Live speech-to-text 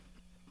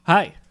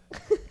Hi.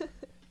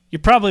 You're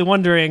probably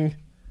wondering,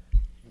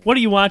 what are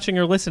you watching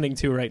or listening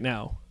to right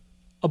now?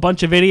 A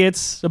bunch of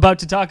idiots about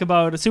to talk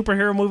about a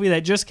superhero movie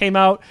that just came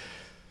out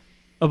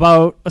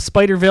about a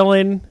spider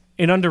villain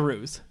in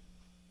underoos.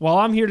 Well,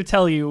 I'm here to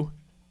tell you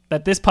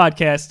that this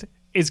podcast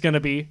is going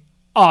to be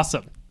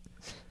awesome.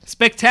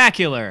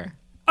 Spectacular.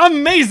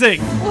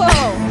 Amazing.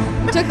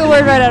 Whoa. Took the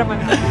word right out of my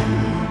mouth.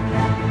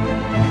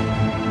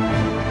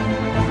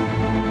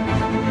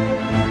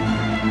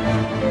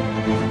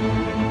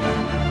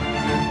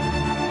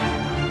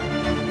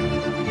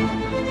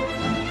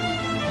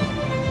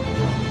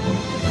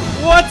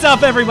 What's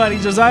up, everybody?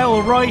 Josiah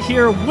LeRoy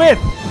here with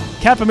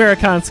Cap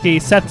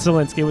Amerikanski, Seth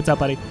Zielinski. What's up,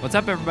 buddy? What's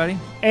up, everybody?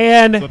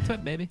 And What's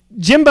up, baby?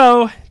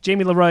 Jimbo,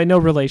 Jamie LeRoy, no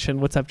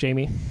relation. What's up,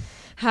 Jamie?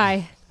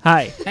 Hi.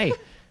 Hi. Hey.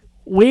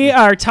 We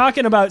are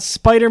talking about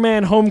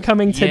Spider-Man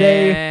Homecoming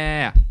today.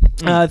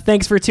 Yeah.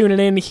 Thanks for tuning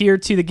in here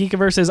to the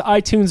Geekiverse's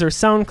iTunes or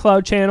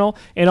SoundCloud channel,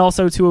 and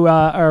also to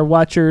our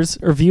watchers,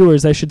 or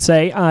viewers, I should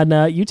say, on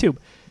YouTube.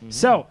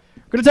 So,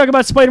 we're going to talk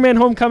about Spider-Man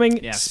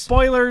Homecoming. Yes.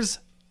 Spoilers.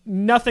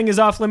 Nothing is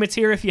off limits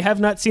here. If you have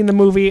not seen the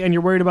movie and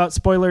you're worried about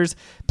spoilers,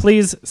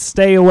 please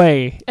stay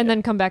away. And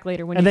then come back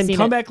later when and you've then seen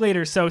come it. back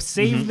later. So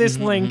save this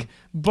link,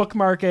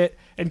 bookmark it,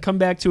 and come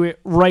back to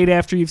it right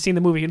after you've seen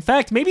the movie. In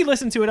fact, maybe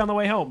listen to it on the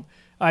way home.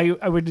 I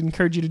would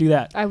encourage you to do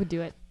that. I would do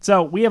it.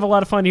 So we have a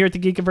lot of fun here at the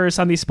Geekiverse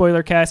on these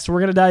Spoilercasts.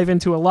 We're going to dive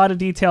into a lot of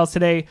details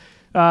today.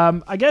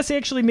 I guess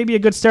actually maybe a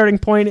good starting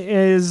point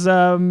is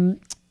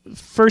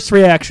first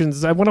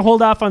reactions. I want to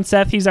hold off on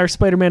Seth. He's our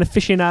Spider-Man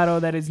aficionado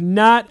that is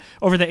not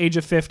over the age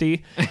of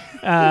 50.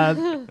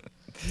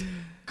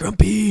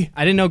 Grumpy.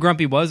 I didn't know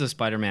Grumpy was a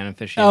Spider-Man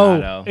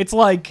aficionado. Oh, it's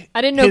like I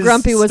didn't know his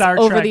Grumpy was Star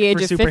over Trek the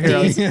age for of 50.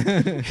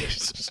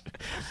 superheroes.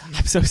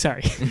 I'm so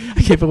sorry.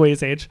 I gave away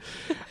his age.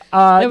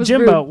 Was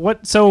Jimbo,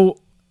 rude.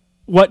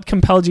 what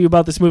compelled you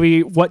about this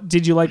movie? What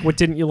did you like? What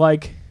didn't you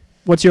like?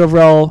 What's your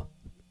overall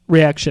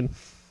reaction?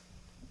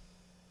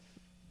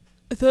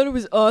 I thought it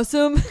was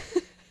awesome.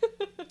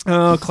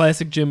 Oh,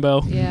 classic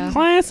Jimbo. Yeah.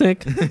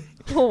 Classic.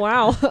 Oh,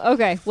 wow.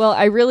 Okay. Well,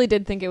 I really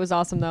did think it was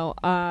awesome, though.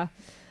 I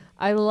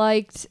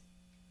liked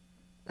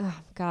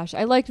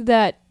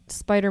that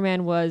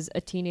Spider-Man was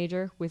a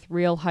teenager with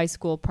real high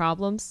school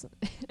problems.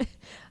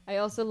 I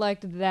also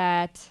liked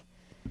that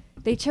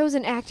they chose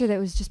an actor that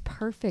was just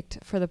perfect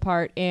for the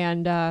part,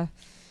 and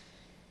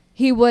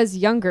he was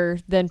younger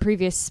than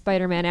previous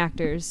Spider-Man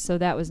actors, so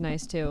that was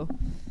nice, too.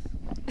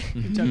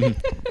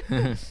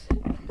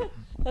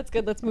 That's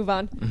good. Let's move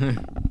on.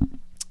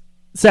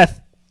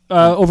 Seth,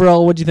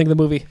 overall, what do you think of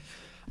the movie?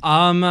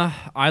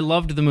 I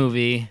loved the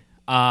movie.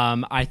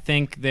 I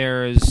think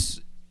there's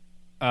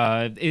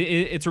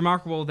it's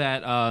remarkable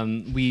that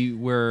we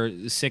were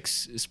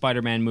 6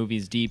 Spider-Man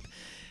movies deep,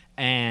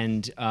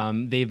 and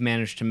they've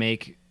managed to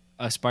make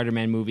a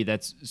Spider-Man movie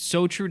that's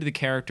so true to the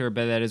character,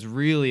 but that is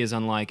really as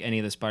unlike any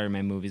of the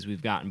Spider-Man movies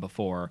we've gotten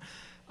before.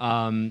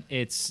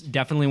 It's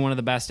definitely one of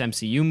the best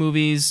MCU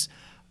movies.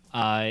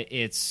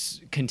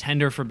 It's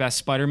contender for best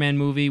Spider-Man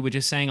movie, which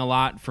is saying a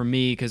lot for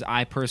me because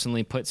I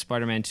personally put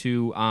Spider-Man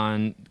 2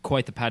 on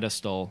quite the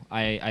pedestal.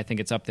 I think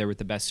it's up there with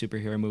the best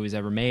superhero movies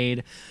ever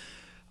made.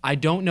 I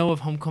don't know if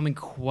Homecoming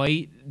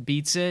quite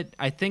beats it.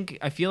 I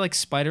feel like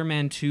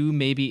Spider-Man 2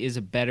 maybe is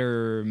a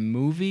better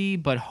movie,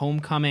 but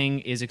Homecoming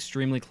is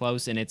extremely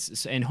close,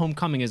 and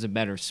Homecoming is a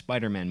better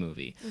Spider-Man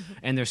movie. Mm-hmm.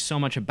 And there's so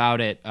much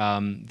about it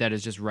that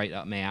is just right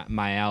up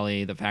my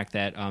alley. The fact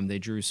that they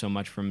drew so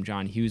much from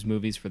John Hughes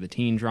movies for the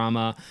teen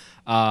drama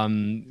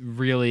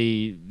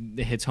really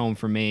hits home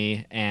for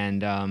me.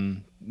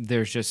 And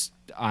there's just,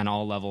 on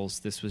all levels,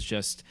 this was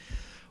just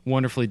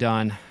wonderfully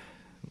done.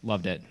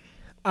 Loved it.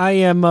 I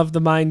am of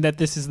the mind that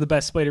this is the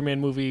best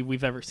Spider-Man movie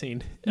we've ever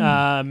seen.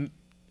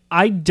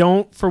 I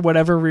don't, for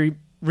whatever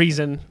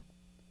reason,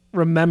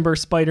 remember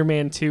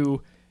Spider-Man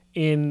 2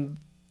 in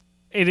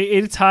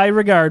its high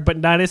regard, but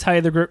not as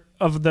high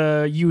of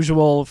the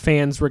usual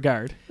fans'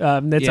 regard.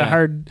 That's a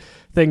hard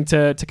thing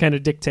to kind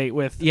of dictate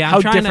with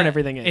how different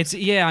everything is.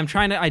 I'm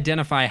trying to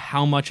identify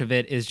how much of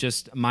it is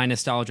just my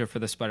nostalgia for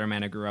the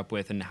Spider-Man I grew up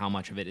with and how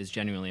much of it is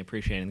genuinely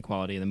appreciating the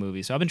quality of the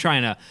movie. So I've been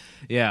trying to,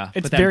 it's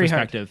put that very in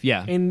perspective. Hard.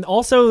 Yeah. And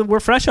also, we're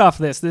fresh off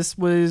this. This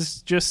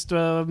was just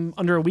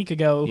under a week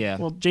ago. Yeah.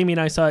 Well, Jamie and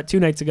I saw it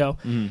 2 nights ago.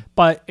 Mm-hmm.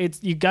 But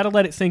you got to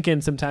let it sink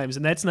in sometimes,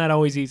 and that's not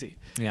always easy.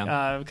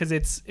 Yeah. Because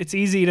it's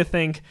easy to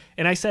think,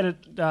 and I said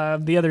it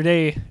the other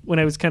day when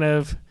I was kind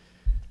of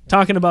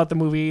talking about the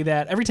movie,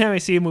 that every time I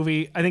see a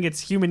movie, I think it's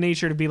human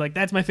nature to be like,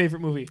 that's my favorite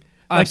movie.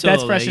 Like,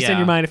 that's fresh just in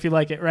your mind if you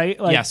like it, right?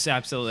 Like, yes,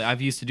 absolutely.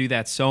 I've used to do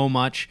that so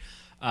much.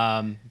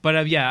 But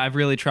I've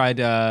really tried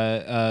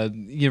to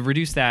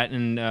reduce that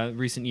in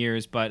recent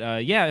years. But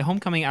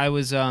Homecoming, I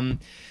was not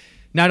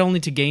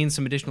only to gain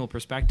some additional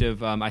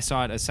perspective, I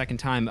saw it a second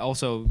time,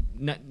 also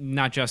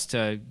not just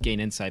to gain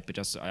insight, but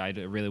just I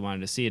really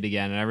wanted to see it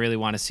again, and I really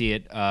want to see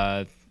it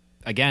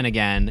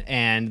again,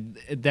 and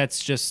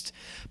that's just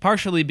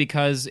partially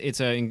because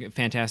it's a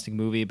fantastic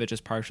movie, but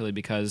just partially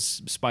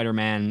because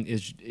Spider-Man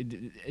is,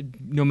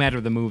 no matter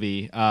the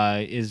movie,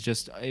 is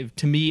just,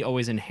 to me,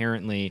 always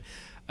inherently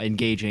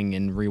engaging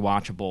and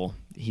rewatchable.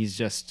 He's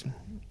just,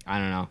 I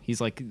don't know.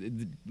 He's like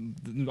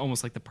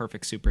almost like the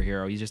perfect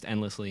superhero. He's just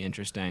endlessly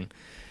interesting.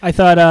 I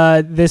thought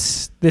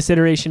this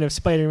iteration of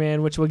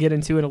Spider-Man, which we'll get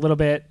into in a little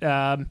bit,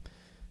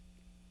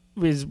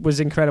 was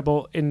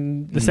incredible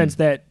in the sense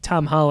that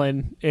Tom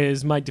Holland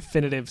is my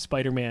definitive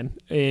Spider-Man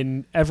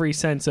in every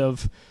sense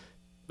of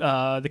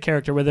the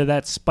character, whether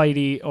that's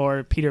Spidey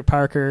or Peter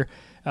Parker.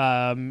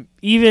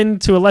 Even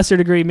to a lesser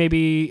degree,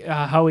 maybe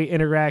how he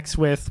interacts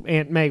with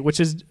Aunt May, which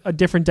is a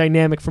different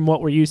dynamic from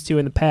what we're used to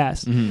in the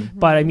past.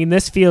 But I mean,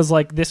 this feels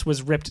like this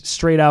was ripped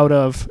straight out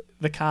of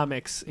the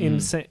comics.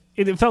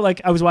 It felt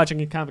like I was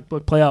watching a comic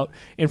book play out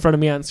in front of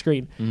me on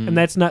screen, and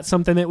that's not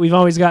something that we've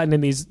always gotten in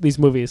these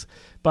movies.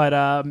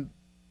 But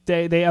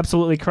they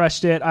absolutely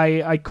crushed it.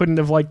 I couldn't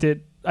have liked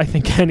it, I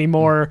think,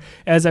 anymore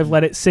as I've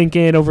let it sink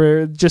in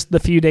over just the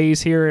few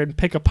days here and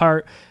pick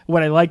apart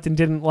what I liked and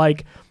didn't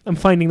like. I'm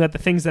finding that the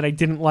things that I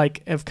didn't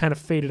like have kind of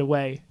faded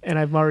away, and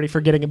I'm already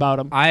forgetting about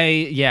them.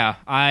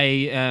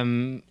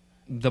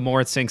 The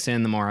more it sinks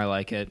in, the more I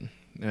like it.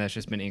 And that's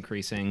just been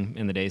increasing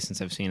in the days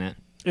since I've seen it.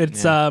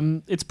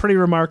 It's pretty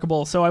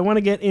remarkable. So I want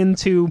to get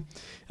into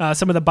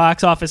some of the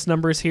box office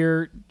numbers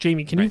here.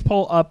 Jamie, can you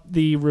pull up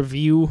the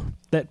review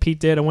that Pete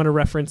did? I want to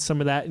reference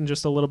some of that in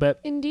just a little bit.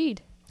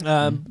 Indeed.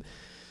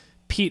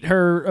 Pete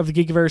Herr of the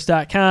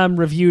Geekiverse.com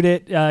reviewed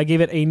it, gave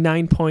it a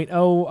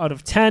 9.0 out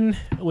of 10,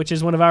 which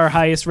is one of our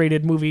highest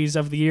rated movies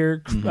of the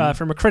year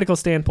from a critical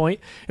standpoint.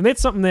 And that's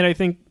something that I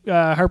think,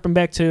 harping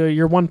back to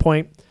your one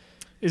point,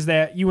 is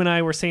that you and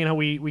I were saying how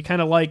we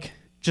kind of like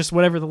just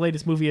whatever the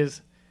latest movie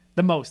is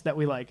the most that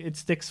we like. It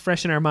sticks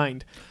fresh in our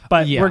mind.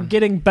 But we're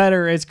getting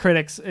better as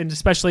critics, and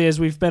especially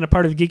as we've been a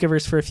part of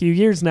Geekiverse for a few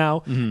years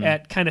now,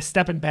 at kind of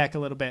stepping back a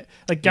little bit.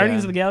 Like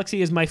Guardians of the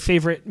Galaxy is my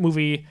favorite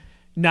movie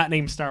not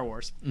named Star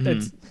Wars.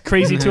 It's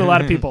crazy to a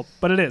lot of people,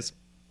 but it is.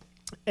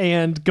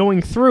 And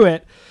going through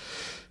it,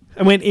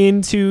 I went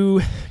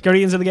into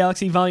Guardians of the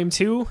Galaxy Volume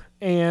 2,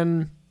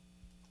 and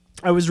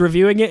I was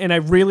reviewing it, and I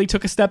really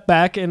took a step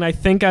back, and I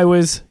think I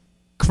was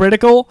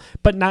critical,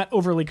 but not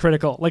overly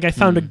critical. Like, I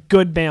found a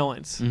good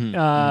balance,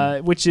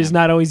 which is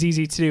not always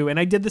easy to do. And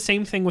I did the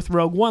same thing with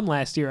Rogue One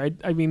last year.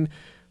 I mean,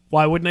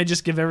 why wouldn't I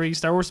just give every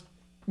Star Wars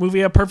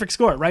movie a perfect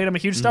score, right? I'm a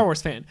huge Star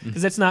Wars fan,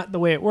 because that's not the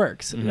way it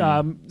works.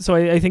 So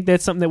I think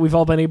that's something that we've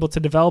all been able to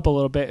develop a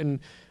little bit and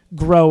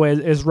grow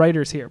as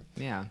writers here.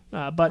 Yeah.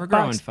 But we're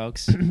growing,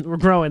 folks. We're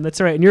growing. That's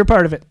right. And you're a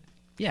part of it.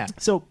 Yeah.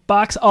 So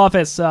box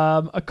office,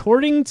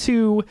 according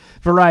to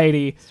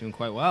Variety, it's doing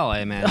quite well, I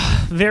imagine.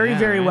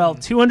 Very well.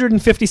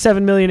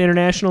 257 million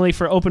internationally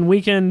for opening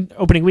weekend,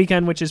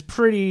 which is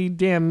pretty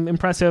damn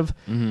impressive.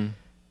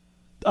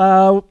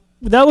 Without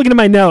looking at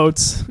my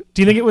notes,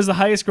 do you think it was the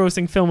highest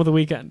grossing film of the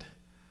weekend?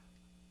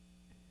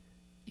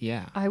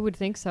 Yeah. I would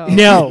think so.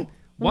 No.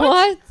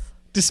 What?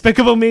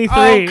 Despicable Me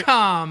 3. Oh,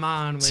 come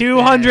on.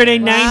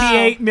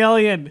 298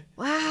 million.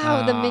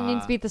 Wow, the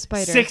Minions beat the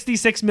Spider.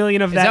 66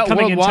 million of Is that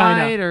coming in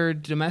China. worldwide or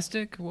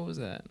domestic? What was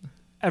that?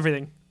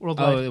 Everything.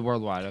 Worldwide. Oh,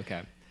 worldwide.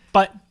 Okay.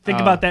 But think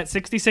about that.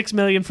 66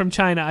 million from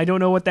China. I don't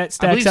know what that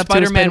stacks up to.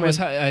 Spider-Man was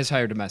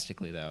higher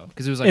domestically, though,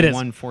 because it was like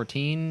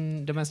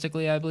 114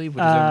 domestically, I believe,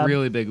 which is a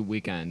really big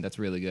weekend. That's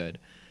really good.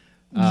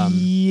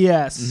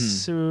 Yes.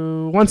 So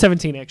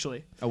 117,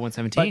 actually. Oh,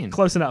 117. But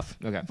close enough.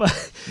 Okay. But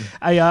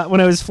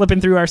when I was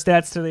flipping through our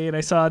stats today and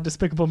I saw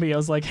Despicable Me, I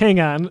was like, hang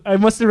on. I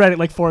must have read it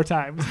like 4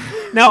 times.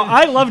 Now,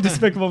 I love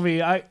Despicable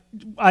Me.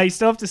 I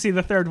still have to see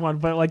the third one,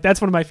 but like that's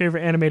one of my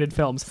favorite animated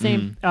films.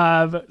 Same.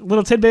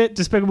 Little tidbit,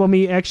 Despicable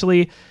Me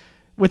actually,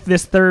 with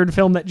this third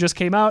film that just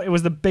came out, it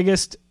was the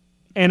biggest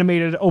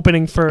animated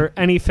opening for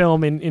any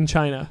film in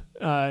China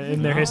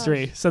in their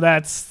history. So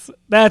that's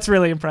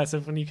really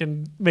impressive when you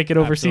can make it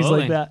overseas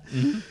like that.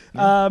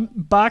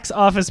 Box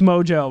Office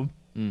Mojo.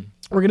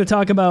 We're going to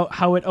talk about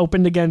how it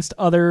opened against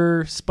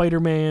other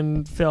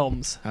Spider-Man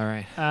films. All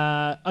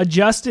right.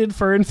 Adjusted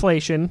for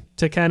inflation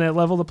to kind of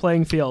level the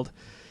playing field.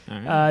 All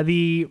right.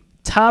 The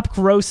top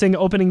grossing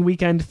opening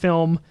weekend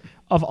film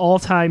of all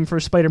time for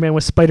Spider-Man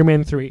was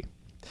Spider-Man 3.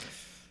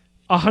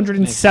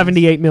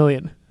 178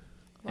 million.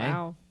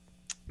 Wow.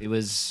 It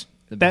was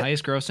the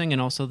highest grossing and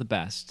also the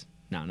best.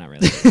 No, not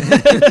really.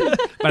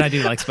 But I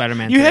do like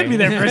Spider-Man 3. You had me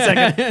there for a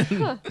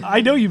second.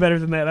 I know you better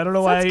than that. I don't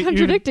know why. He's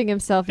contradicting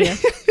himself here.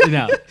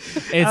 No.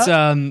 It's,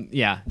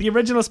 The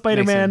original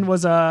Spider-Man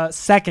was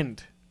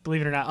second,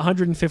 believe it or not,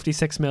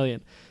 156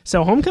 million.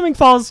 So Homecoming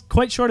falls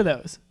quite short of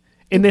those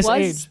in this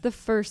age. It was the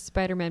first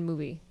Spider-Man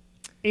movie.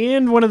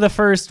 And one of the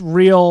first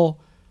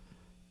real,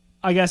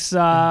 I guess,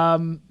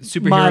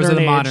 superheroes of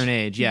the modern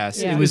age,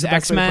 yes. Yeah. It was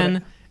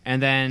X-Men,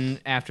 and then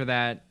after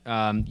that,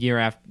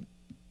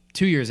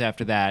 2 years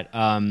after that,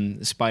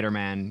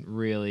 Spider-Man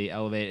really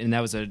elevated, and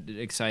that was an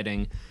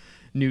exciting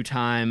new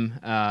time.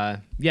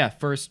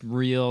 First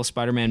real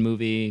Spider-Man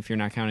movie, if you're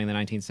not counting the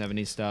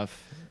 1970s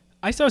stuff.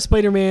 I saw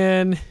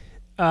Spider-Man,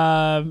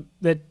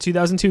 the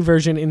 2002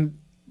 version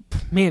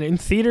in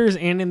theaters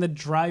and in the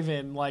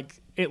drive-in, like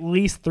at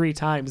least 3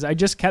 times. I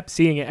just kept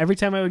seeing it. Every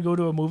time I would go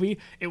to a movie,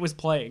 it was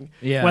playing.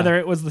 Yeah. Whether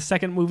it was the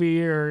second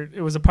movie or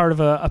it was a part of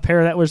a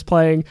pair that was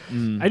playing.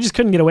 I just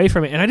couldn't get away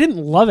from it. And I didn't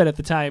love it at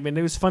the time. And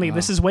it was funny.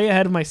 This is way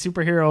ahead of my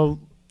superhero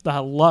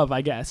love,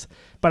 I guess.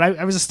 But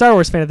I was a Star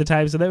Wars fan at the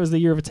time, so that was the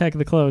year of Attack of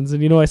the Clones.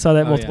 And I saw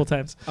that multiple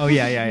times. Oh,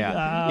 yeah.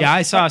 Yeah,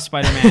 I saw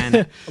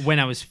Spider-Man when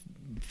I was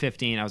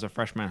 15. I was a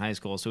freshman in high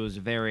school, so it was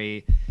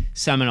very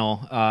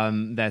seminal,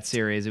 that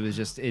series. It was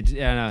just, it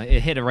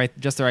hit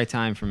just the right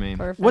time for me.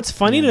 Perfect. What's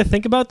funny to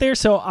think about there,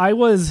 so I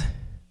would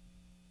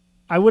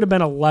have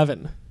been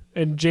 11.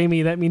 And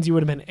Jamie, that means you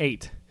would have been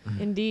 8.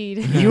 Indeed.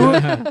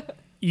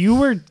 You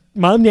were,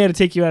 Mom and Dad had to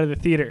take you out of the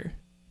theater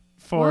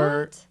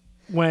for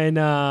when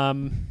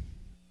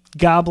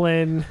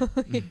Goblin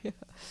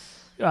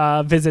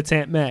visits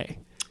Aunt May.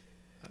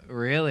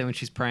 Really? When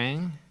she's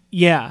praying?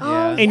 Yeah.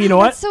 Oh, and you know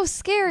what? That's so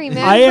scary, man.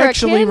 I for a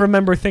actually kid.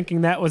 remember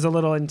thinking that was a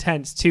little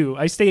intense, too.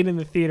 I stayed in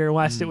the theater and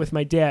watched it with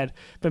my dad,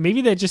 but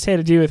maybe that just had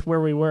to do with where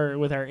we were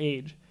with our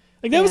age.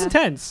 Like, that was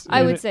intense.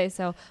 I would say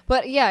so.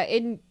 But yeah,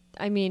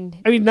 I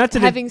mean, not to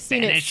having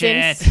seen it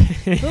since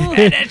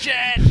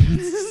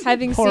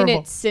having seen Horrible.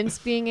 it since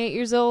being 8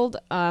 years old,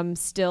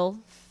 still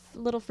a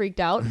little freaked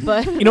out.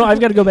 But I've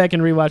got to go back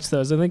and rewatch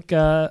those. I think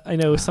I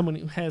know someone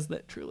who has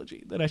that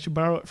trilogy that I should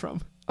borrow it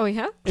from oh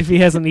yeah, if he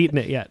hasn't eaten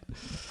it yet.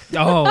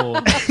 Oh.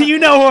 You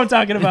know who I'm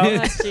talking about. oh,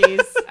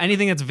 jeez.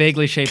 Anything that's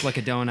vaguely shaped like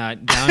a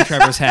donut down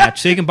Trevor's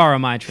hatch, so you can borrow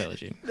my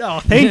trilogy.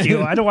 Oh, thank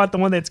you. I don't want the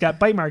one that's got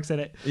bite marks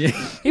in it.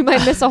 You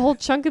might miss a whole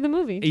chunk of the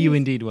movie. You Jeez.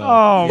 indeed will.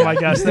 Oh my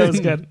gosh, that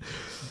was good.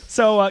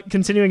 So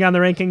continuing on the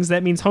rankings,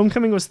 that means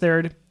Homecoming was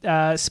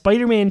 3rd.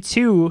 Spider-Man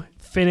 2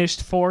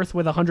 finished 4th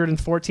with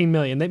 114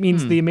 million. That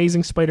means the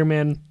Amazing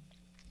Spider-Man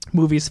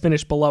movies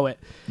finished below it.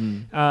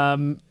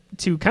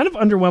 To kind of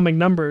underwhelming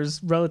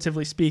numbers,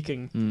 relatively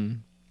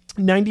speaking.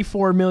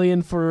 94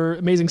 million for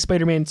Amazing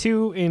Spider-Man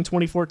 2 in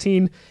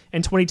 2014,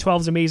 and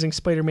 2012's Amazing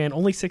Spider-Man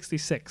only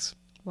 66.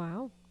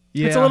 Wow.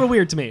 Yeah. It's a little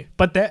weird to me,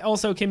 but that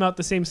also came out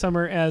the same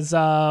summer as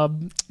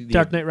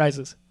Dark Knight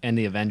Rises. And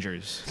the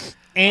Avengers.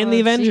 And the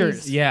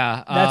Avengers. Geez.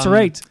 Yeah. That's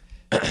right.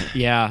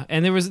 Yeah,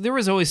 and there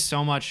was always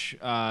so much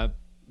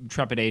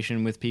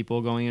trepidation with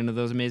people going into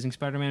those Amazing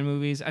Spider-Man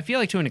movies. I feel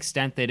like to an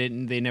extent they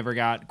never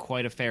got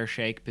quite a fair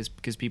shake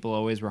because people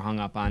always were hung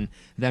up on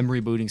them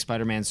rebooting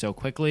Spider-Man so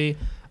quickly.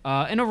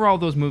 And overall,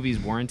 those movies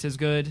weren't as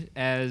good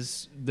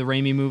as the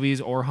Raimi movies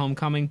or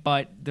Homecoming, but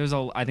I think there's a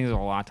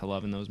lot to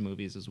love in those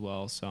movies as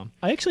well. So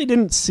I actually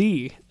didn't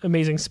see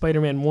Amazing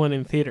Spider-Man 1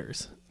 in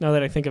theaters, now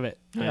that I think of it.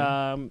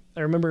 Yeah.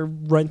 I remember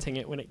renting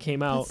it when it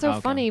came out. That's so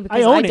Okay. funny I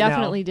because own I it now.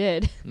 definitely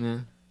did. yeah.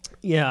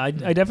 Yeah, I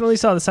definitely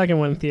saw the second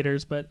one in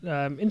theaters, but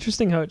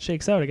interesting how it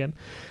shakes out again.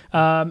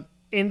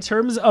 In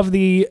terms of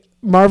the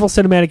Marvel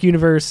Cinematic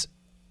Universe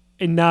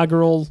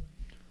inaugural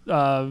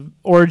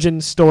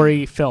origin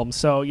story film,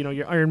 so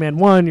your Iron Man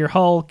 1, your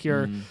Hulk,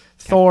 your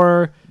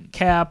Thor,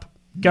 Cap,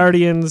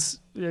 Guardians,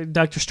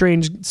 Doctor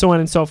Strange, so on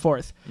and so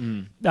forth.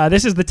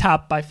 This is the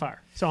top by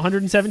far. So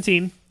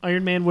 117.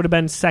 Iron Man would have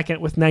been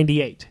second with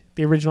 98.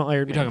 The original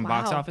Iron You're Man. talking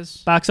box Wow. office?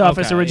 Box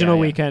office Okay, original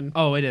yeah. weekend.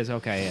 Oh, it is.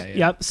 Okay,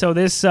 yeah. Yep. So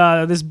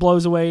this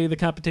blows away the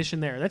competition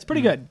there. That's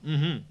pretty good.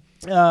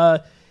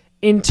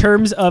 In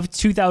terms of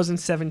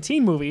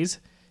 2017 movies,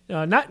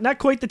 not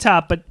quite the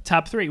top, but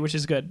top 3, which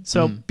is good.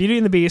 So Beauty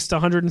and the Beast,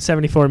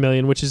 174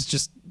 million, which is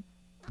just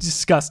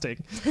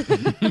disgusting.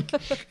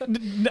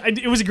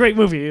 It was a great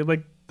movie.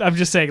 Like I'm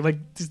just saying, like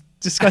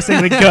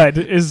disgustingly good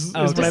is what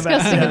I meant.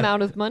 Disgusting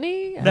amount of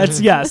money. That's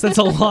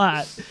a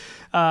lot.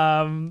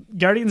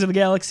 Guardians of the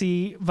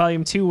Galaxy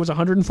Volume 2 was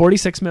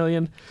 146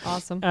 million.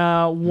 Awesome.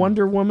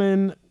 Wonder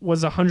Woman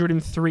was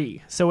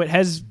 103. So it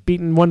has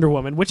beaten Wonder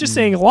Woman, which is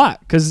saying a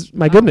lot because,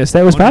 my goodness,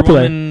 that was Wonder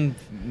popular. Woman,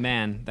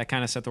 man, that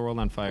kind of set the world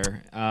on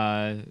fire.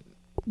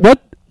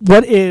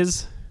 What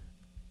is,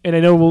 and I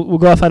know we'll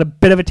go off on a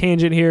bit of a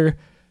tangent here,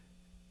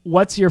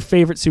 what's your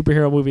favorite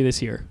superhero movie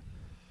this year?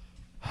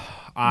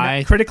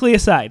 Critically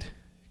aside.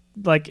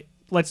 Like,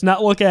 let's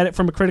not look at it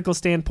from a critical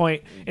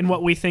standpoint and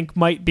what we think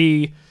might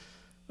be,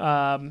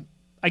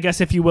 I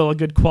guess, if you will, a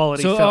good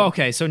quality film.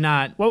 Okay, so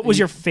not... What was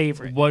your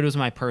favorite? What was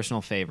my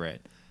personal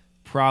favorite?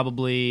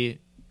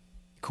 Probably,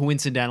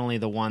 coincidentally,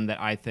 the one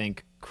that I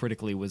think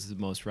critically was the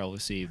most well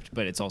received,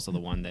 but it's also the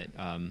one that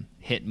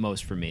hit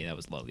most for me. That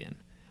was Logan.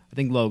 I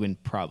think Logan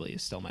probably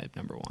is still my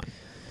number one.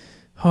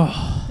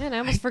 Oh, Man, I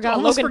almost forgot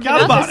almost Logan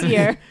forgot came out about this it.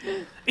 year.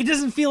 it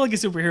doesn't feel like a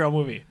superhero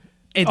movie.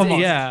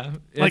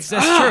 Almost.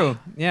 That's true.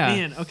 Yeah,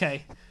 Man,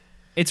 okay.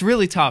 it's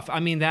really tough. I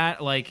mean,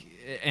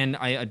 and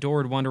I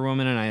adored Wonder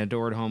Woman and I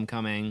adored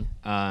Homecoming.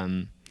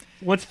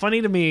 What's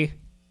funny to me,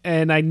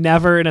 and I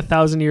never in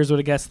 1,000 years would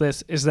have guessed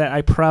this, is that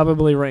I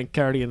probably rank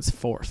Guardians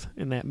 4th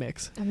in that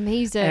mix.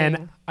 Amazing.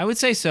 And I would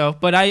say so,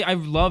 but I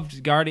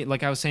loved Guardian.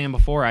 Like I was saying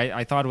before,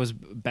 I thought it was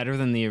better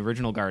than the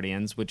original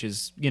Guardians, which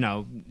is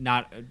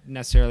not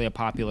necessarily a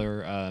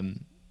popular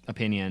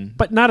opinion.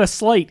 but not a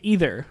slight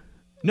either.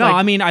 No, like,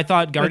 I mean I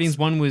thought Guardians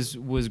 1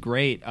 was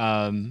great.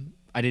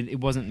 It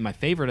wasn't my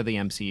favorite of the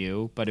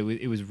MCU, but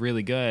it was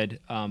really good.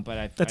 But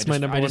I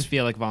just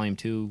feel like Volume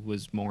 2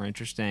 was more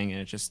interesting,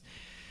 and it just.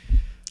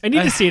 I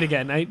need to see it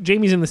again.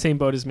 Jamie's in the same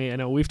boat as me. I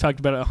know we've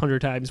talked about it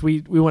 100 times. We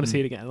want to see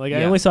it again. Like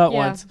I only saw it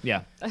once.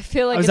 Yeah, I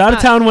feel like I was out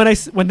of town when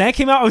that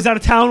came out. I was out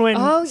of town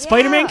when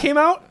Spider-Man came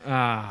out.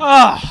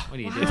 What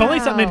do you do? If only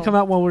something had come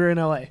out while we were in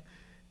LA.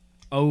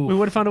 Oh, we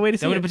would have found a way to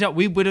see it.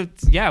 We would have.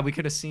 Yeah, we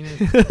could have seen it.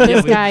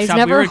 This guy's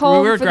never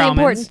home for the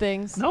important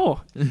things. No,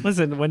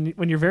 listen.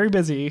 When you're very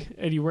busy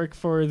and you work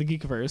for the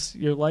Geekiverse,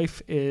 your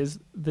life is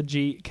the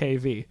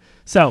GKV.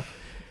 So,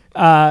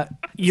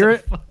 you're.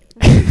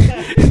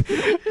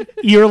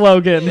 You're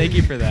Logan. Thank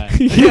you for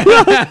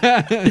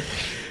that.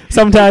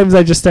 Sometimes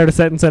I just start a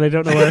sentence and I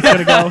don't know where it's going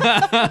to go.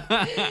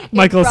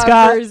 Michael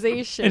Scott.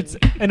 It's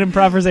an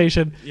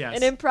improvisation.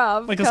 Yes. An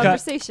improv Michael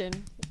conversation.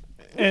 Scott.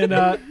 And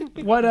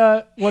what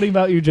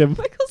about you, Jim?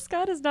 Michael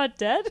Scott is not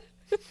dead.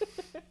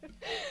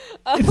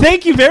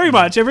 Thank you very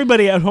much.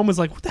 Everybody at home was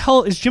like, "What the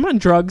hell is Jim on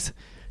drugs?"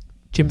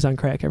 Jim's on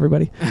crack.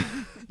 Everybody.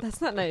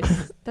 That's not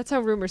nice. That's how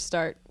rumors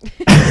start.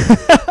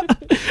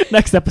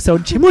 Next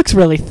episode, Jim looks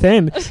really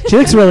thin. She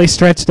looks really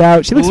stretched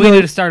out. She looks we really.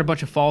 need to start a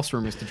bunch of false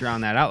rumors to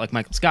drown that out, like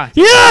Michael Scott.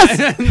 Yes.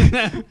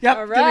 Yep.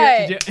 All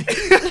right.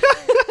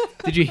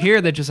 Did you hear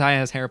that Josiah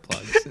has hair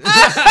plugs?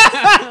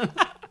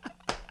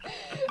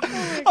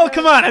 Oh,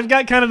 come on. I've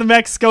got kind of the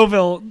Max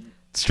Scoville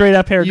straight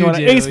up hair going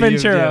on. Ace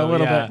Ventura a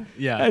little bit.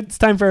 Yeah. It's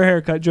time for a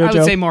haircut, JoJo. I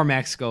would say more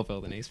Max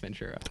Scoville than Ace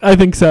Ventura. I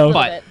think so.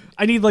 But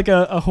I need like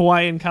a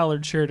Hawaiian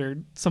collared shirt or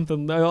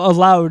something. A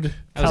loud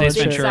I was Ace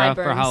shirt. Ventura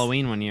for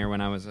Halloween one year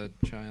when I was a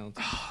child.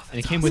 And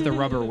it came with the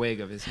rubber wig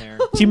of his hair.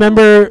 Do you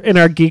remember in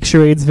our Geek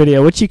Charades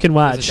video, which you can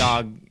watch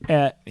dog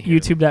at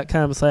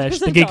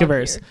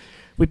youtube.com/thegeekiverse,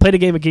 we played a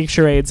game of Geek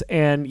Charades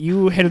and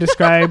you had to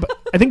describe,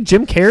 I think,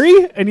 Jim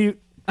Carrey, and you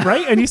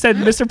said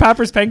Mr.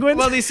 Popper's Penguins?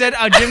 Well, they said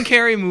a Jim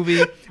Carrey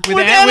movie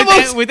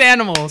with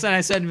animals, and I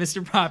said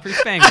Mr. Popper's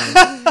Penguins.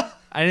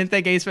 I didn't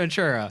think Ace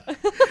Ventura.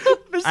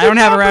 I don't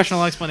have a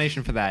rational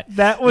explanation for that.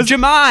 That was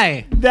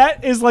Jemai.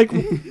 That is like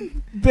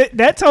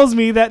that tells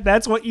me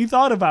that's what you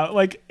thought about.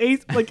 Like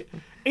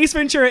Ace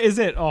Ventura is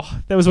it. Oh,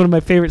 that was one of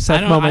my favorite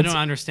Seth moments. I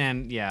don't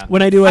understand. Yeah.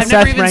 When I do a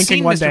Seth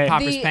ranking one Mr. day.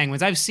 Popper's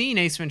Penguins. I've seen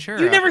Ace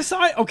Ventura. You never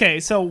saw it? Okay,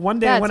 so one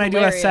day when I do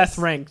a Seth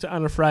ranked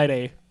on a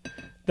Friday,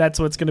 that's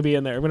what's going to be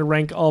in there. I'm going to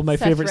rank all my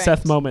favorite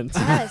Seth moments.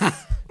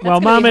 Yes. Well,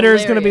 Mometer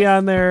is going to be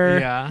on there.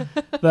 Yeah.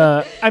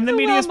 I'm the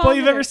meatiest boy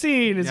you've ever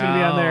seen is going to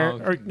be on there.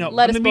 Or no,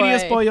 I'm the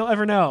meatiest boy you'll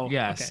ever know.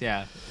 Yes, okay.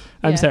 yeah.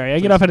 I'm sorry. I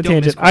get off on a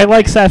tangent. I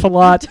like Seth a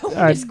lot. Don't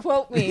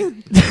misquote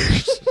me.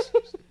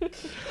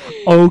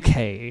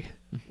 Okay.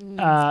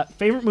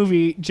 Favorite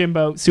movie,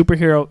 Jimbo,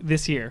 superhero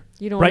this year.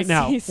 You don't right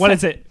now. Seth. What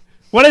is it?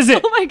 What is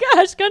it? Oh my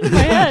gosh, gun to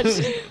my head.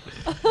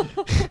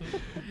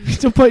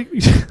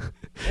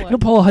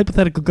 Don't pull a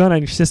hypothetical gun on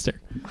your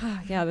sister.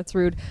 Yeah, that's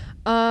rude.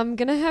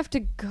 Gonna have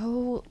to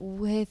go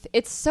with.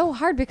 It's so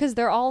hard because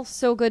they're all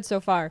so good so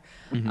far.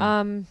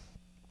 Mm-hmm.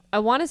 I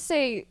want to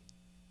say,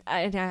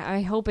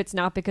 I hope it's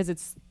not because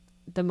it's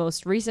the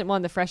most recent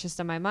one, the freshest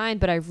on my mind.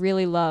 But I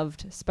really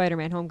loved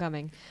Spider-Man: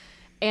 Homecoming,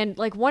 and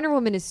like Wonder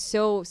Woman is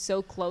so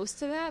close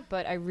to that.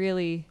 But I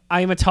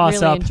am a toss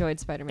really up. Enjoyed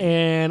Spider-Man,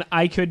 and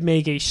I could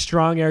make a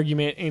strong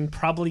argument and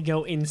probably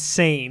go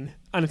insane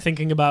on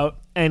thinking about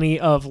any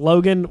of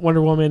Logan,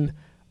 Wonder Woman,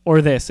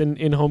 or this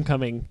in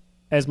Homecoming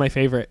as my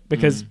favorite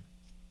because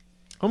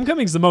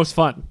Homecoming's the most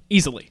fun,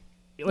 easily.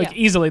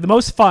 Easily the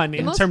most fun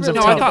in terms of.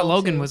 No, I thought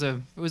Logan was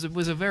a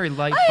very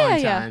light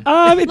fun time.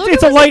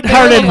 It's a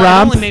lighthearted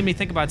romp. It only made me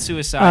think about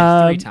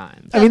suicide 3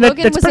 times. I mean,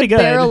 Logan that's was pretty good.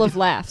 A barrel of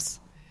laughs.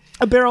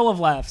 A barrel of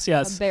laughs,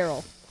 yes. A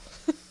barrel.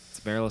 It's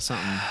a barrel of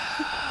something.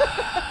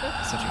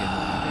 Such a good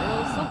movie. A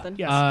barrel of something.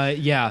 Yes.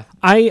 Yeah.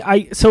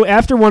 So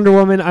after Wonder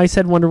Woman, I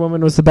said Wonder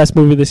Woman was the best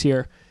movie this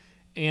year.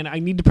 And I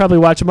need to probably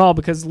watch them all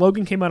because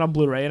Logan came out on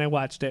Blu-ray and I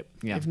watched it.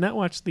 Yeah. I've not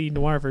watched the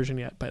noir version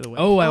yet, by the way.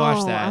 Oh, I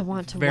watched that. I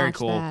want to Very watch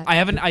cool. that. I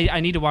haven't.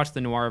 I need to watch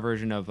the noir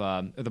version of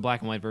the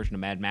black and white version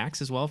of Mad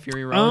Max as well.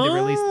 Fury Road. Oh, they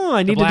released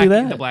I need to do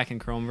that. The black and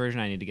chrome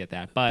version. I need to get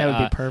that. But that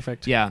would be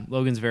perfect. Yeah,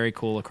 Logan's very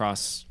cool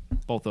across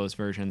both those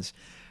versions.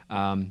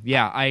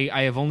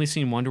 I have only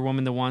seen Wonder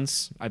Woman the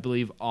once. I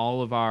believe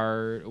all of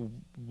our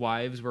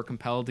wives were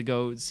compelled to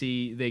go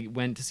see. They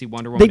went to see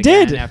Wonder Woman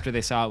again after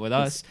they saw it with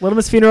us. Little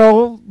Miss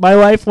Funeral. My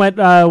wife went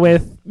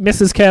with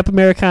Mrs. Cap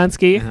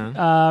Amerikanski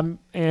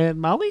and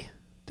Molly.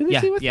 Did they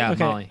see with? Yeah,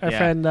 okay. Molly. Our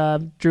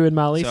friend Drew and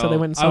Molly. So they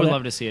went and saw I would that.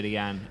 love to see it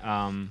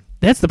again.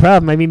 That's the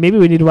problem. I mean, maybe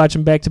we need to watch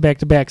them back to back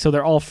to back so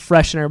they're all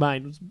fresh in our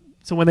mind.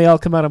 So when they all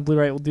come out on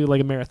Blu-ray, we'll do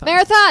like a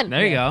marathon.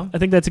 There you go. I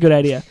think that's a good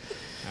idea.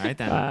 All right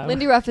then.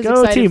 Lindy Ruff is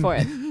excited for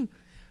it.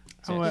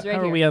 How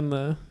are we on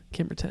the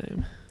camera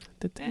time?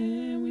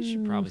 We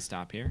should probably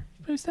stop here.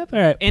 All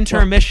right.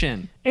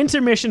 Intermission.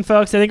 Intermission,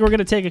 folks. I think we're going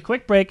to take a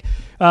quick break.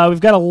 We've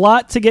got a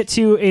lot to get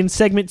to in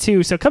segment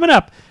 2. So coming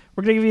up,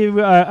 we're going to give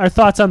you our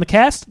thoughts on the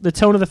cast, the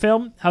tone of the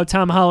film, how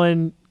Tom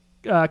Holland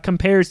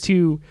compares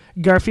to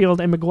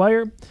Garfield and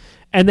Maguire.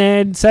 And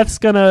then Seth's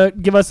going to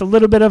give us a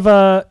little bit of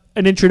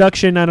an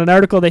introduction on an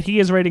article that he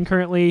is writing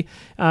currently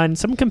on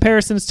some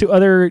comparisons to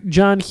other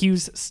John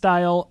Hughes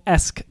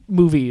style-esque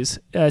movies.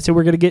 So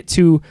we're going to get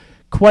to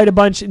quite a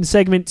bunch in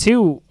segment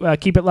 2.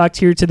 Keep it locked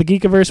here to the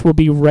Geekiverse. We'll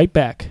be right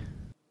back.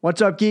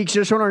 What's up, geeks?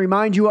 Just want to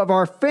remind you of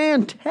our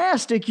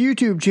fantastic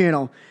YouTube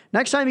channel.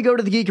 Next time you go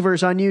to the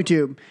Geekiverse on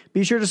YouTube,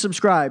 be sure to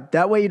subscribe.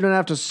 That way you don't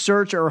have to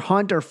search or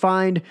hunt or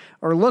find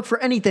or look for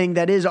anything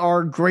that is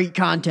our great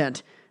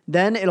content.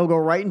 Then it'll go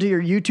right into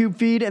your YouTube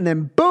feed, and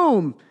then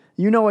boom,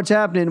 you know what's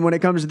happening when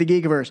it comes to the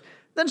Geekiverse.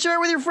 Then share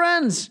it with your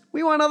friends.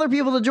 We want other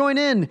people to join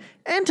in.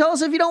 And tell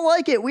us if you don't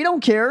like it. We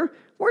don't care.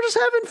 We're just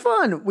having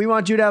fun. We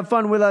want you to have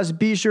fun with us.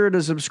 Be sure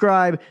to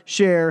subscribe,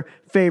 share,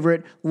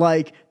 favorite,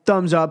 like,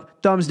 thumbs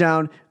up, thumbs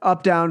down,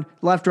 up, down,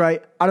 left,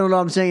 right. I don't know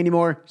what I'm saying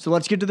anymore. So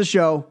let's get to the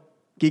show.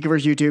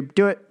 Geekiverse YouTube.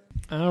 Do it.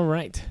 All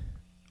right.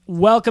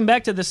 Welcome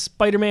back to the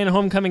Spider-Man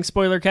Homecoming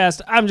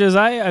Spoilercast. I'm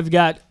Josiah. I've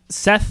got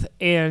Seth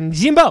and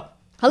Jimbo.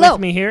 Hello.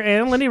 With me here.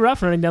 And Lindy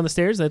Ruff running down the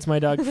stairs. That's my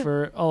dog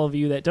for all of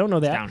you that don't know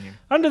that. Down here.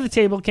 Under the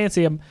table. Can't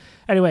see him.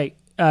 Anyway.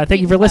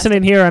 Thank you for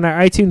listening here on our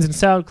iTunes and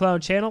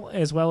SoundCloud channel,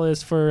 as well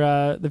as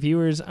for the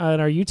viewers on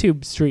our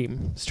YouTube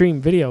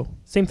stream video.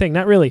 Same thing,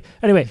 not really.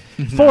 Anyway,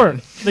 for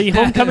the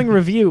Homecoming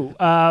review,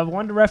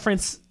 wanted to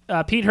reference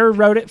Pete Hurd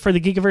wrote it for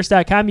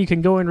thegeekiverse.com. You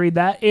can go and read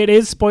that. It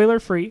is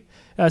spoiler-free,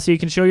 so you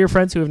can show your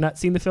friends who have not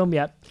seen the film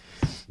yet.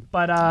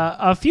 But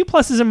a few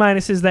pluses and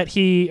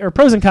minuses or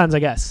pros and cons, I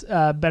guess,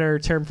 better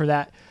term for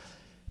that.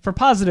 For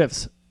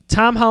positives,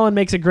 Tom Holland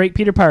makes a great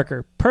Peter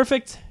Parker.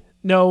 Perfect?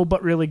 No,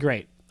 but really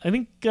great. I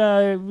think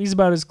he's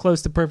about as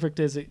close to perfect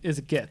as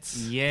it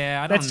gets.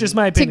 Yeah, that's just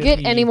my To opinion.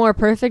 get any more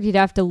perfect, he'd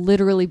have to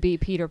literally be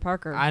Peter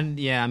Parker.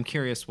 I'm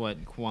curious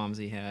what qualms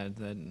he had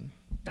that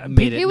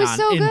made it He was not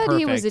so good. imperfect.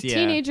 He was a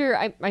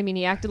teenager. I mean,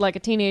 he acted like a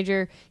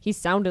teenager. He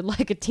sounded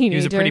like a teenager. He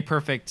was a pretty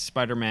perfect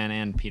Spider-Man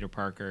and Peter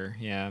Parker.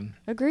 Yeah.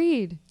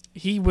 Agreed.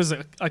 He was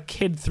a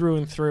kid through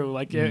and through.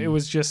 Like it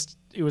was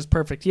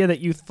perfect. He had that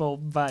youthful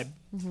vibe.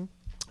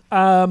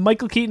 Mm-hmm.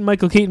 Michael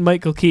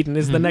Keaton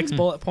is the next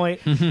bullet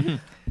point.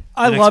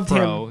 I loved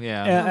him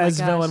as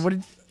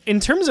villain. In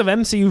terms of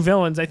MCU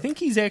villains, I think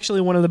he's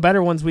actually one of the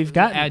better ones we've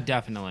gotten.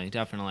 Definitely.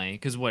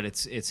 Because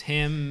it's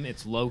him,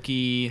 it's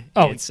Loki.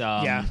 Oh, it's,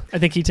 I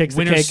think he takes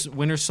the cake.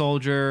 Winter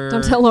Soldier.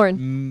 Don't tell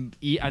Lauren.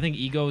 I think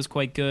Ego is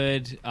quite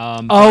good.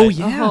 Yeah,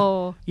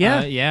 Ego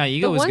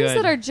was good. The ones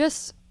that are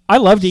just I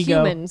loved Ego.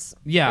 Humans.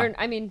 Yeah, or,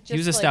 I mean, just he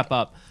was a step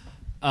up.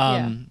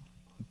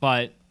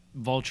 But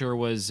Vulture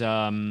was.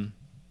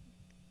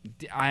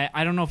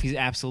 I don't know if he's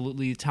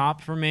absolutely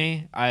top for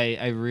me.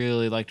 I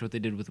really liked what they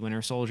did with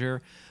Winter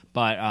Soldier,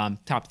 but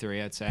top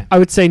 3, I'd say. I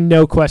would say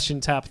no question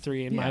top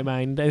 3 in my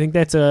mind. I think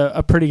that's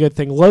a pretty good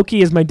thing.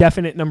 Loki is my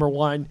definite number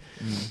 1.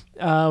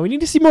 We need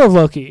to see more of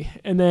Loki.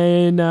 And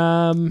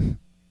then,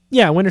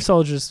 Winter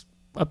Soldier's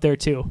up there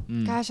too.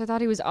 Gosh, I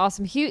thought he was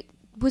awesome. He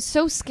was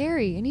so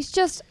scary, and he's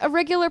just a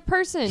regular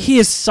person. He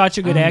is such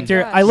a good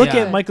actor. Gosh. I look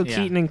at Michael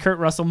Keaton and Kurt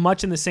Russell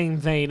much in the same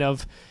vein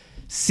of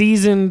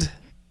seasoned,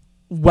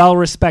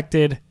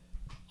 well-respected,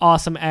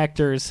 awesome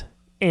actors,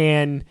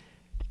 and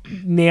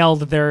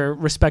nailed their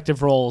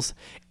respective roles.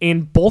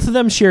 And both of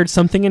them shared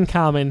something in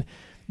common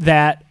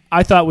that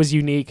I thought was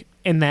unique,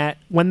 in that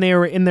when they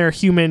were in their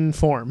human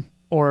form,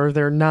 or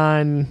their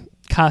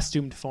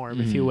non-costumed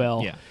form, if you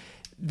will,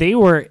 they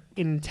were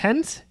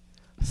intense,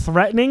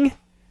 threatening,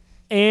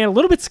 and a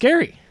little bit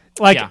scary.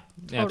 Like,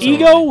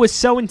 Ego was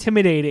so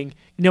intimidating,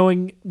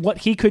 knowing what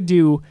he could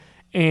do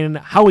and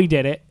how he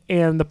did it.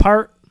 And the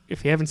part,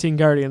 if you haven't seen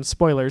Guardians,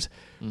 spoilers,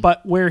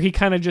 but where he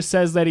kind of just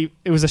says that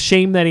it was a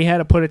shame that he had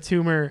to put a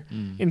tumor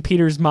in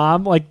Peter's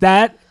mom, like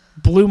that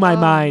blew my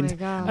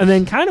mind. And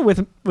then kind of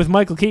with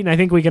Michael Keaton, I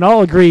think we can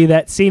all agree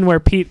that scene where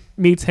Pete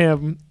meets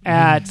him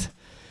at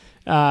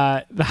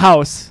the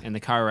house. And the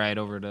car ride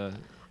over to...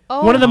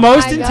 one of the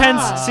most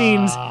intense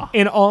scenes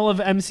in all of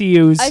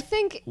MCU's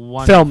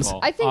films.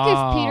 I think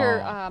if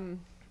Peter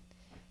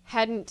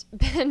hadn't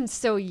been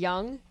so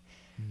young,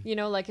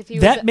 like if he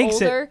was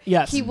older,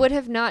 he would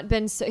have not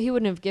been he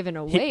wouldn't have given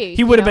away.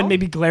 He would have been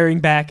maybe glaring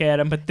back at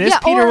him, but this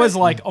Peter was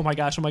like, oh my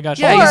gosh.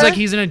 Yeah,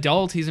 he's an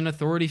adult, he's an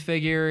authority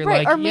figure.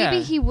 Right, or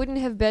maybe he wouldn't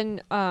have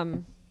been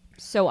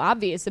so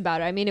obvious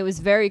about it. I mean, it was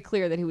very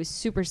clear that he was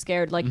super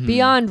scared, like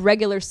beyond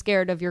regular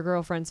scared of your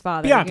girlfriend's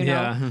father.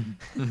 Yeah.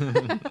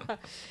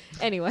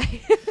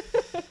 Anyway.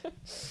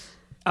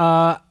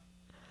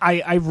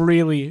 I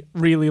really,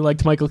 really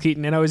liked Michael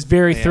Keaton, and I was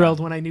very thrilled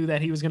when I knew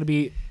that he was going to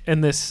be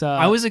in this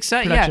I was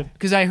excited, production.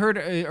 because I heard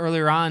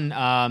earlier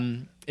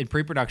on in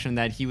pre-production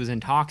that he was in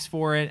talks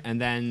for it,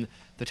 and then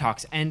the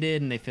talks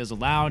ended, and they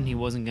fizzled out, and he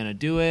wasn't going to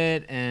do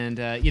it, and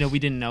we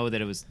didn't know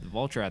that it was the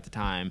Vulture at the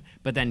time,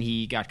 but then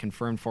he got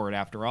confirmed for it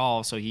after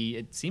all, so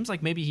it seems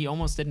like maybe he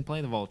almost didn't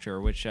play the Vulture,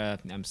 which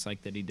I'm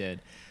psyched that he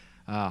did.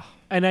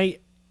 And I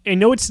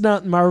know it's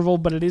not Marvel,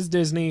 but it is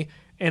Disney,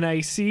 and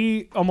I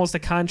see almost a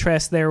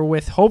contrast there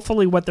with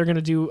hopefully what they're going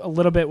to do a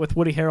little bit with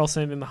Woody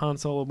Harrelson in the Han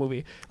Solo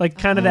movie. Like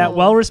kind of that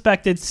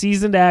well-respected,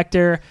 seasoned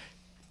actor,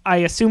 I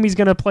assume he's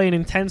going to play an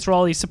intense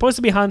role. He's supposed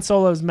to be Han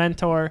Solo's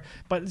mentor,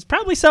 but there's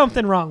probably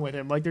something wrong with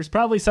him. Like, there's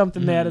probably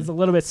something that is a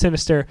little bit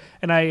sinister,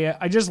 and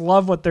I just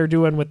love what they're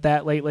doing with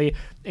that lately.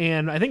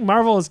 And I think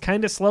Marvel is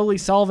kind of slowly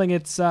solving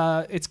its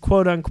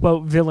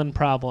quote-unquote villain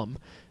problem,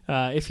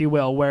 if you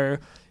will,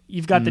 where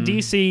you've got the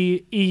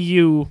DC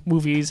EU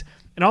movies,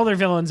 and all their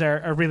villains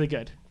are really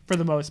good for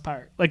the most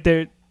part. Like,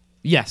 they're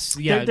really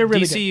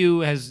DCU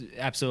good. has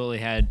absolutely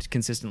had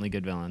consistently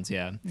good villains,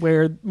 yeah.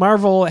 Where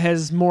Marvel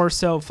has more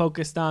so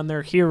focused on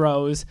their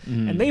heroes,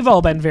 and they've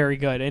all been very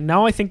good. And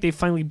now I think they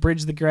finally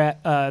bridged the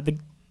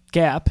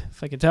gap,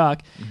 if I can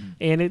talk,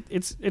 and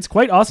it's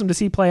quite awesome to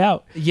see play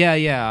out.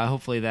 Yeah.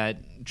 Hopefully that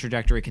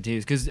trajectory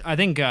continues, because I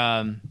think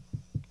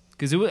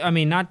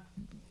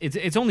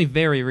it's only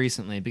very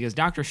recently, because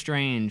Doctor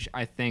Strange,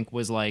 I think,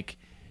 was like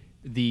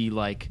the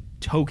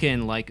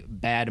token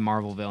bad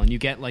Marvel villain. You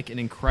get an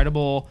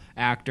incredible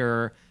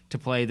actor to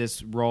play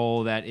this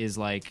role that is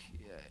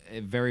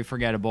very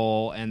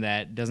forgettable and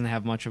that doesn't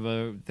have much of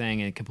a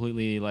thing, and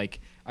completely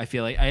I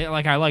feel I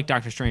like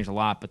Doctor Strange a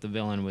lot, but the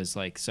villain was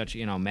such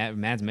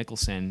Mads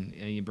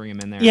Mikkelsen. You bring him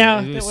in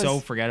there, it was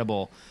so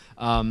forgettable,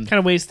 kind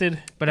of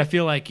wasted. But I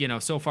feel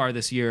so far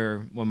this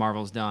year what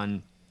Marvel's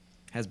done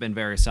has been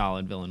very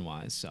solid villain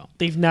wise. So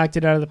they've knocked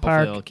it out of the park.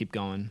 Hopefully they'll keep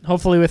going.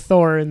 Hopefully with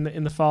Thor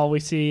in the fall we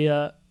see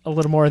a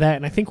little more of that,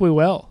 and I think we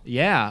will.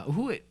 Yeah.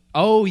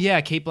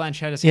 Cate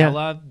Blanchett as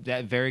Hela.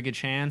 That very good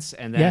chance,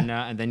 and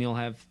then you'll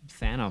have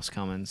Thanos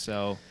coming.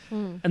 So,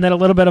 and then a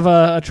little bit of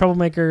a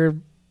troublemaker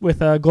with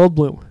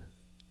Goldblum.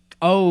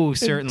 Oh,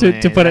 certainly.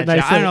 To put it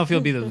nicely, I don't know if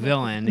he'll be the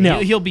villain. No.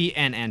 He'll be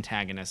an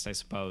antagonist, I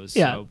suppose.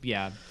 Yeah. So,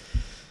 yeah.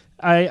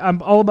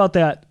 I'm all about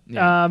that.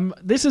 Yeah.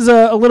 This is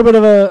a little bit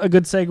of a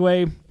good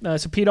segue.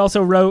 So Pete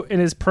also wrote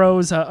in his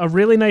prose a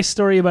really nice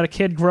story about a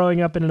kid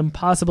growing up in an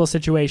impossible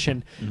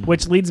situation,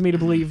 which leads me to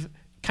believe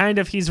kind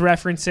of he's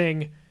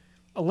referencing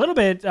a little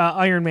bit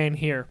Iron Man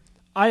here.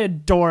 I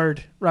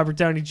adored Robert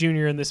Downey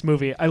Jr. in this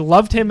movie. I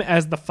loved him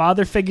as the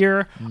father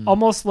figure,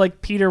 almost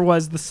like Peter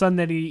was the son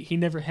that he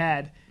never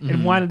had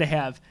and wanted to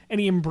have,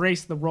 and he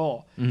embraced the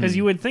role. Because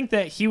you would think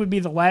that he would be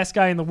the last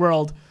guy in the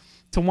world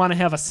to want to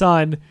have a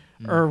son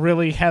or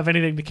really have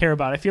anything to care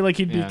about. I feel like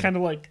he'd be kind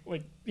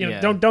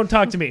of don't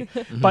talk to me.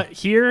 But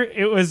here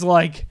it was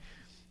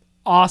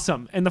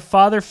awesome. And the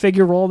father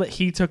figure role that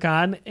he took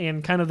on,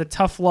 and kind of the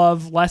tough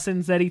love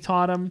lessons that he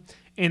taught him,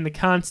 and the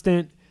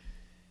constant,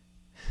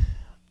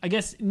 I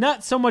guess,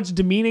 not so much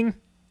demeaning,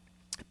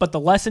 but the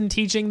lesson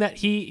teaching that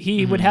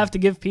he would have to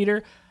give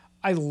Peter,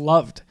 I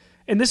loved.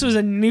 And this was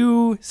a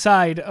new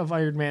side of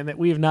Iron Man that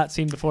we have not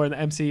seen before in the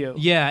MCU.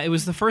 Yeah, it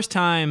was the first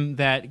time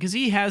that, because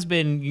he has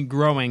been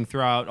growing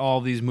throughout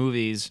all these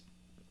movies,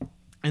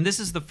 and this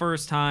is the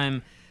first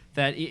time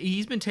that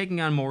he's been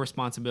taking on more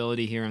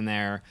responsibility here and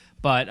there,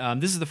 but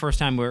this is the first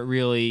time where it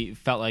really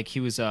felt like he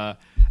was a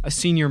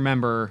senior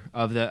member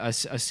of a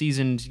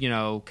seasoned,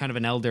 kind of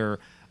an elder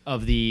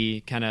of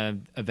the kind of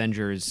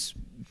Avengers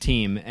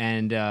team.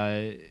 And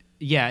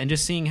and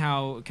just seeing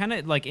how kind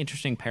of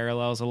interesting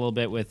parallels a little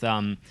bit with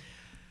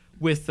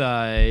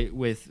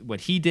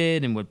what he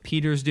did and what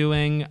Peter's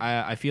doing.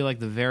 I feel like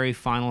the very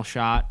final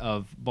shot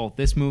of both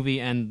this movie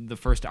and the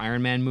first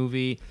Iron Man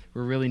movie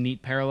were really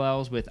neat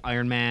parallels, with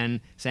Iron Man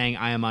saying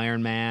 "I am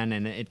Iron Man"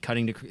 and it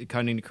cutting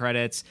to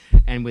credits,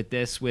 and with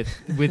this with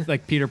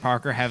Peter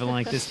Parker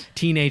having this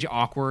teenage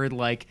awkward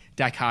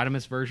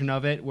dichotomous version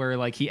of it, where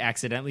he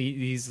accidentally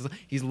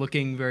he's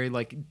looking very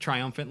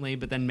triumphantly,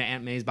 but then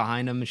Aunt May's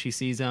behind him and she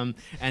sees him,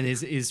 and his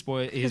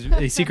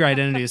secret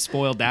identity is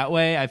spoiled that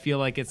way. I feel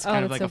like it's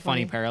kind of a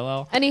funny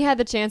parallel. And he had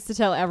the chance to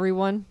tell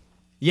everyone.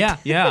 Yeah.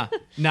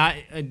 Not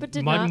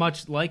not.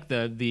 much like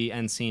the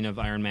end scene of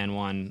Iron Man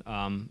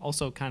 1.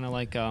 Also kind of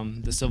like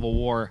the Civil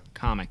War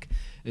comic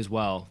as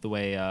well, the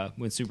way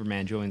when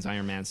Superman joins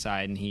Iron Man's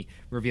side and he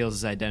reveals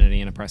his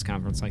identity in a press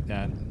conference like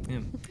that.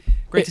 Yeah.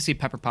 Great to see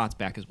Pepper Potts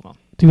back as well.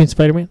 Do you mean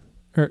Spider-Man?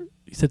 Or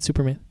you said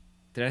Superman?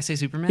 Did I say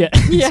Superman? Yeah.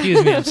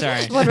 Excuse me, I'm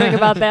sorry. Wondering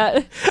about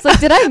that. It's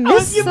did I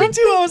miss something? Me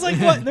too. I was like,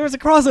 what? There was a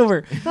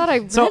crossover. I thought I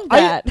read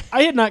that.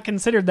 I had not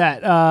considered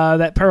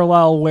that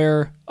parallel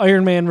where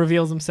Iron Man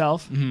reveals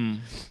himself,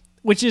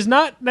 which is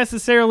not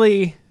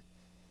necessarily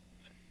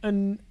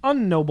an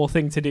unnoble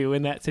thing to do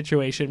in that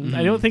situation.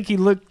 I don't think he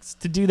looks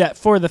to do that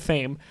for the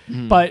fame,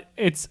 but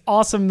it's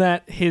awesome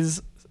that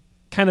his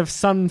kind of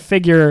son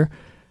figure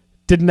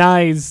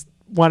denies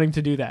wanting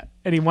to do that,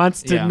 and he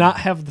wants to not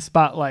have the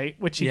spotlight,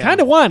 which he kind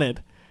of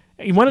wanted.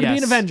 He wanted to be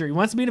an Avenger. He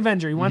wants to be an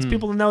Avenger. He wants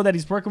people to know that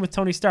he's working with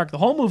Tony Stark the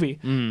whole movie.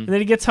 And then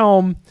he gets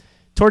home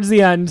towards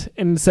the end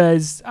and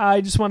says,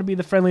 I just want to be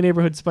the friendly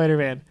neighborhood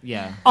Spider-Man.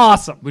 Yeah.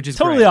 Awesome. Which is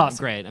totally great.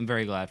 awesome. Great. I'm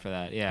very glad for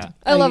that. Yeah.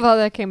 I love how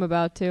that came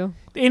about, too.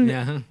 When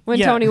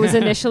Tony was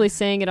initially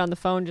saying it on the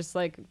phone, just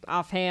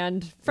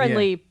offhand,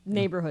 friendly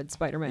neighborhood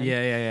Spider-Man.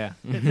 Yeah.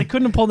 They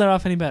couldn't have pulled that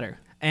off any better.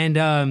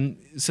 And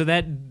so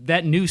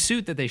that new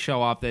suit that they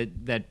show off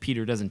that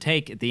Peter doesn't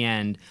take at the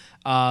end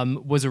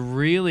was a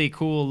really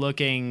cool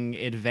looking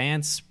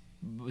advanced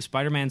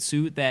Spider-Man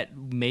suit that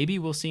maybe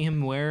we'll see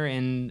him wear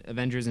in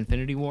Avengers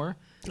Infinity War.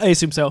 I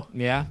assume so.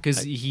 Yeah,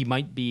 because he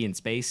might be in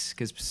space,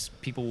 because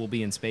people will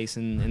be in space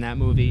in that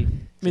movie.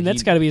 I mean,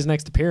 that's got to be his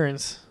next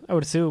appearance, I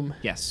would assume.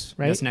 Yes,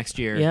 right? That's next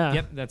year. Yeah.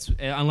 Yep, that's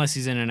unless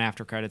he's in an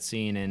after credit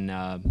scene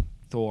in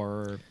Thor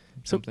or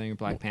something, or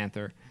Black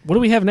Panther. What do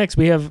we have next?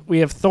 We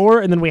have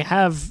Thor, and then we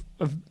have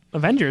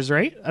Avengers,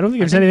 right? I don't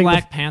think there's anything.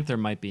 Black Panther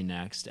might be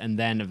next, and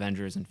then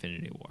Avengers: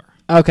 Infinity War.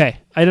 Okay,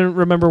 I don't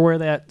remember where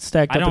that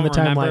stacked up in the timeline.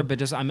 I don't remember, but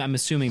just I'm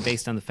assuming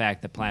based on the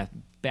fact that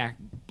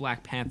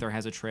Black Panther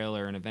has a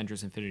trailer and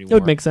Avengers: Infinity War it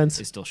would make sense.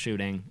 Is still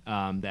shooting,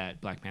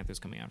 that Black Panther's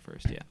coming out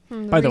first. Yeah.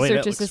 By the way, that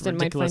research looks assistant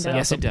might ridiculous. find out.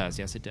 Yes, it does.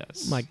 Yes, it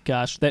does. My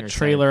gosh, that They're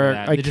trailer! excited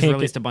for that. I They can't just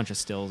released a bunch of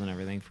stills and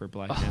everything for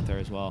Black Panther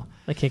as well.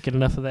 I can't get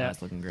enough of that.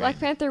 That's looking great. Black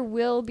Panther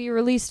will be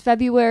released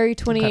February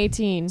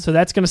 2018. So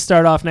that's going to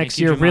start off next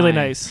Thank you, year. Really Jemai.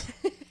 nice.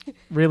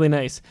 Really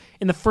nice.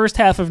 In the first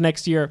half of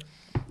next year,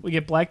 we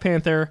get Black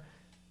Panther,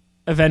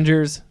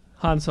 Avengers,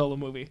 Han Solo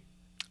movie.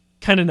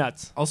 Kind of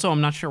nuts. Also,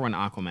 I'm not sure when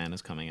Aquaman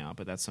is coming out,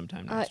 but that's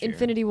sometime next year.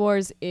 Infinity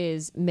Wars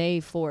is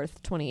May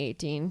 4th,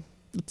 2018.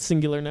 It's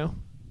singular now.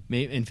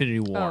 Infinity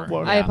War.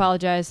 Oh, yeah. I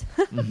apologize.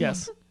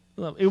 Yes.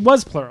 Well, it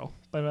was plural,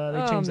 but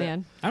they changed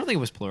man. I don't think it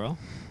was plural.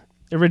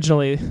 that.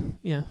 Originally,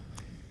 yeah.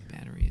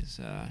 Battery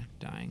is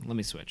dying. Let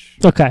me switch.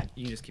 Okay.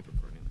 You can just keep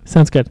recording.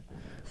 Sounds good.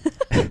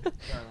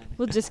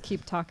 We'll just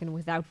keep talking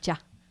without ya.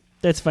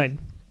 That's fine.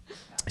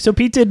 So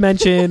Pete did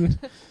mention...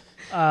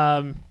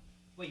 Wait,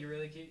 you're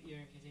really you're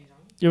continuing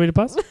talking? You want me to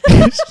pause?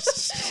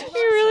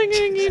 You're really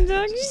going to keep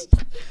talking?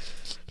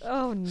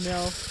 Oh,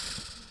 no.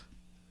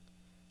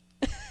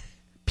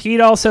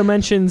 Pete also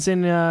mentions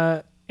in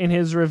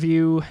his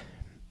review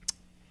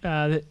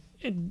that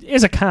it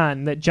is a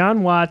con that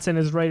John Watts and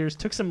his writers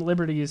took some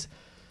liberties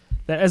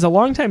that, as a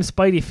longtime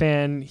Spidey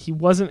fan, he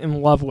wasn't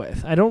in love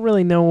with. I don't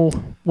really know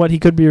what he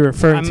could be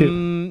referring to.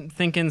 I'm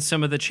thinking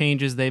some of the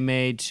changes they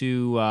made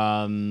to,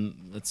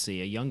 let's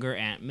see, a younger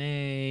Aunt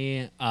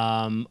May,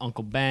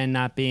 Uncle Ben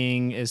not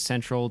being as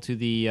central to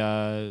the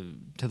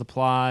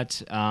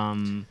plot.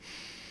 What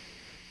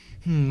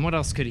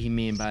else could he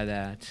mean by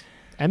that?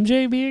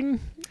 MJ being...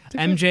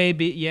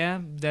 yeah.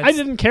 I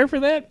didn't care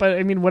for that, but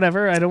I mean,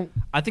 whatever.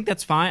 I think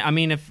that's fine. I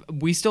mean, if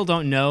we still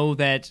don't know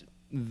that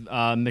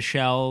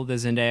Michelle, the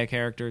Zendaya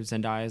character,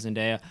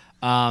 Zendaya,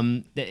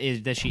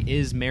 that she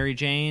is Mary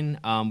Jane.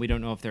 We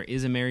don't know if there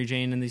is a Mary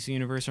Jane in this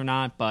universe or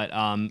not, but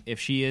if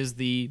she is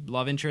the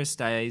love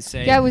interest, I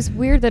say... Yeah, it was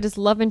weird that his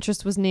love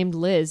interest was named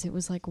Liz. It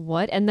was like,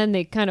 what? And then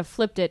they kind of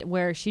flipped it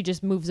where she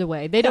just moves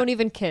away. They don't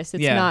even kiss.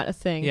 It's not a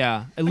thing.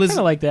 Yeah. I kind of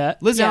like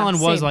that. Liz Yeah, Allen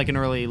was same. like an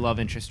early love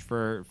interest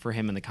for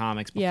him in the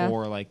comics Yeah.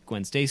 before like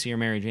Gwen Stacy or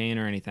Mary Jane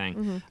or anything.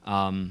 Mm-hmm.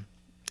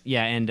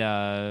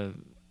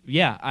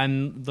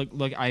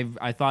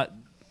 I thought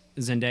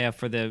Zendaya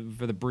for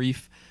the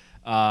brief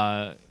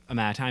amount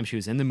of time she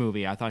was in the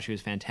movie, I thought she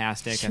was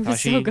fantastic. She I thought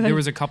was so good. there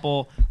was a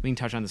couple, we can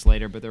touch on this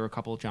later, but there were a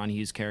couple of John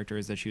Hughes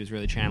characters that she was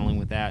really channeling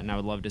with that, and I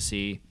would love to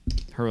see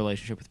her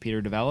relationship with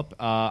Peter develop.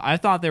 I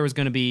thought there was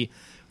going to be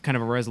kind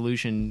of a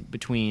resolution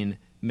between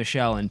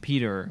Michelle and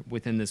Peter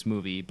within this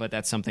movie, but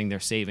that's something they're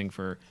saving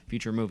for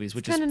future movies,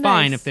 which is kinda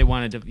fine nice. if they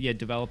wanted to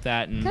develop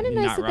that and Kind of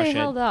not nice that rush they it.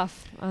 held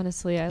off,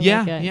 honestly. I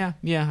Yeah, like it.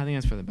 yeah, I think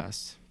that's for the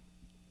best.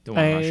 Don't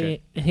want to rush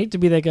it. I hate to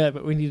be that guy,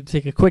 but we need to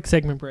take a quick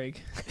segment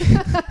break.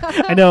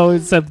 I know,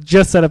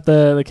 just set up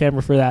the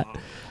camera for that.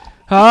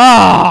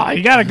 Oh,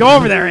 you got to go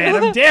over there,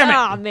 Adam. Damn it.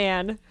 Oh,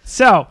 man.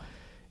 So,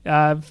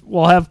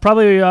 we'll have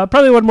probably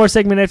one more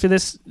segment after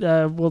this.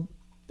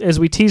 As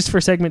we teased for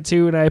segment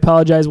 2, and I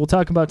apologize, we'll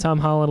talk about Tom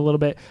Holland a little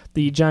bit,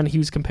 the John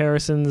Hughes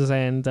comparisons,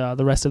 and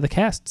the rest of the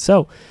cast.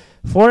 So,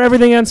 for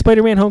everything on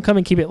Spider-Man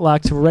Homecoming, keep it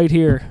locked right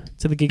here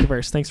to the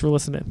Geekiverse. Thanks for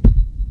listening.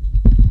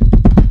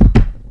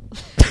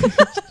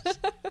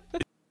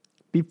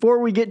 Before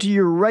we get to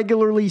your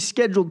regularly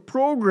scheduled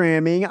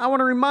programming, I want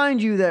to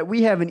remind you that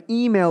we have an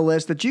email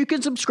list that you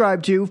can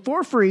subscribe to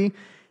for free,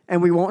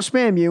 and we won't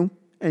spam you,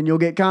 and you'll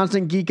get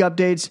constant geek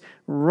updates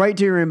right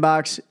to your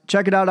inbox.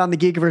 Check it out on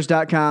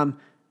thegeekiverse.com.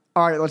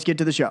 All right, let's get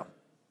to the show.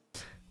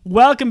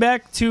 Welcome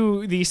back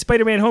to the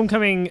Spider-Man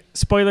Homecoming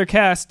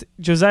Spoilercast.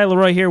 Josiah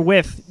LeRoy here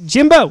with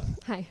Jimbo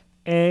Hi.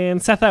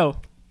 and Seth O.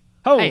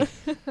 Oh, Hey.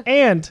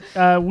 And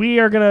we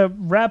are going to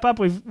wrap up.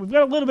 We've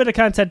got a little bit of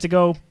content to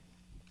go.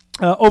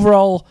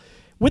 Overall,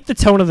 with the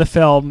tone of the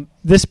film,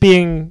 this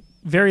being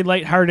very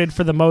lighthearted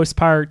for the most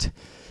part,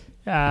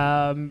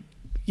 had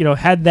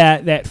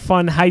that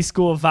fun high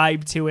school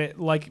vibe to it,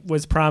 like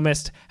was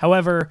promised.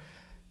 However,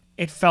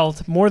 it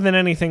felt more than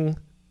anything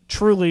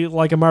truly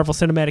like a Marvel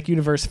Cinematic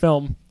Universe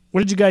film.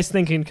 What did you guys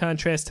think in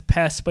contrast to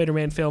past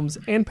Spider-Man films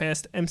and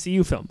past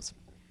MCU films?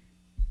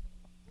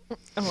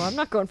 Oh, I'm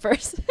not going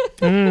first.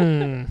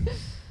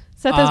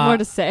 Seth has more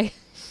to say.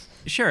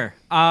 Sure.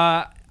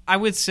 I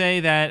would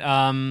say that,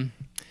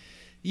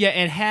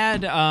 it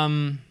had,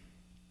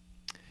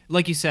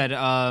 like you said,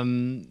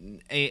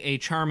 a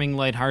charming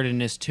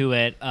lightheartedness to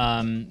it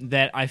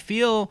that I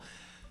feel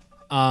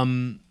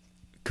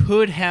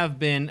could have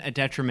been a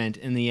detriment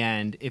in the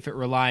end if it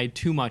relied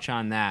too much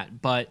on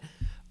that. But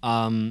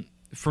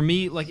for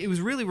me, like, it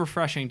was really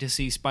refreshing to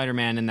see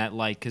Spider-Man in that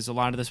light, because a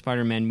lot of the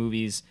Spider-Man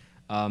movies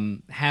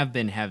have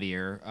been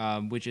heavier,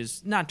 which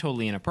is not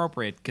totally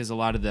inappropriate because a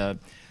lot of the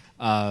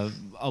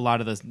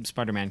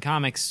Spider-Man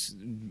comics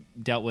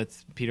dealt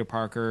with Peter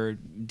Parker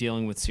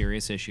dealing with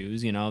serious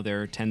issues. You know,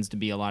 there tends to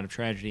be a lot of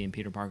tragedy in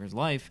Peter Parker's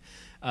life.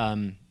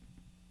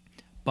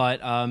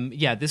 But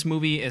this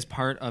movie, as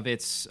part of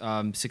its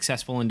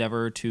successful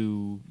endeavor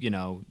to,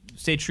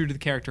 stay true to the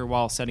character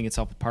while setting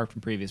itself apart from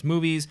previous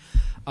movies,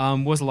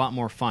 was a lot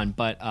more fun.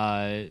 But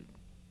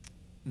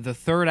the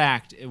third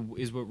act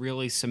is what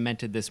really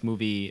cemented this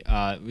movie,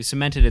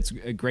 cemented its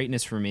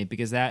greatness for me,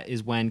 because that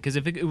is when, because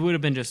if it would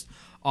have been just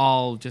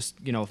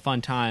a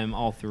fun time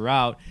all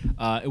throughout,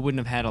 it wouldn't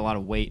have had a lot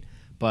of weight.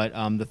 But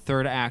the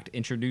third act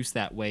introduced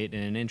that weight,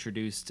 and it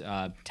introduced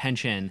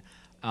tension,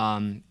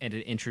 and it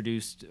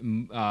introduced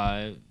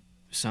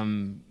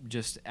some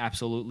just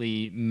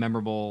absolutely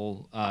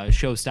memorable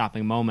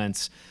show-stopping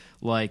moments,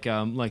 like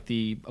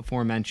the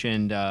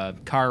aforementioned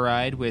car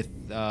ride with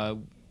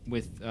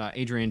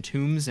Adrian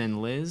Toomes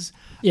and Liz.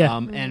 Yeah.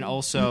 And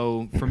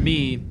also, for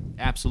me,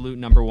 absolute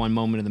number one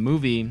moment of the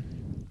movie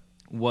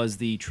was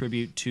the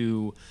tribute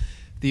to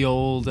the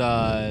old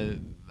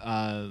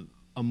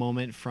a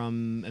moment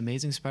from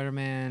Amazing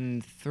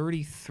Spider-Man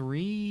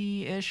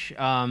 33-ish.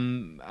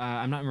 I'm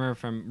not remember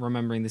if I'm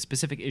remembering the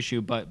specific issue,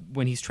 but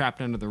when he's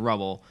trapped under the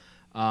rubble,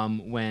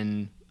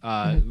 when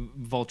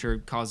Vulture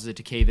causes it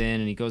to cave in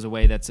and he goes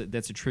away. That's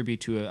a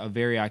tribute to a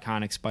very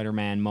iconic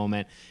Spider-Man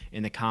moment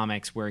in the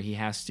comics where he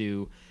has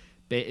to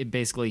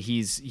basically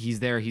he's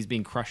there, he's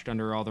being crushed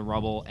under all the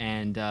rubble,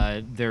 and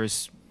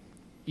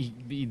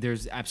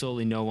there's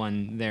absolutely no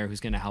one there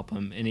who's going to help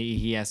him, and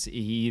he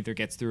either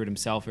gets through it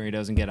himself or he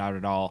doesn't get out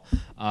at all.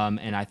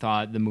 And I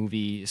thought the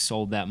movie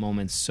sold that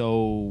moment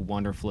so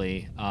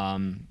wonderfully,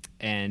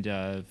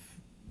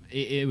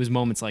 it was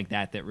moments like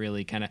that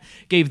really kind of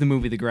gave the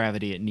movie the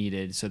gravity it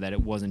needed, so that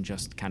it wasn't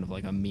just kind of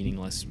like a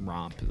meaningless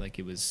romp. Like,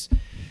 it was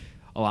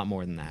a lot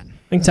more than that.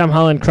 I think Tom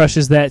Holland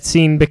crushes that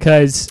scene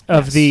because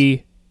of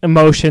the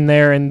emotion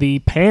there and the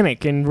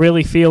panic and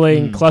really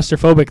feeling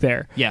claustrophobic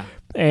there. Yeah.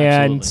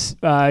 And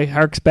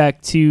harks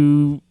back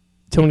to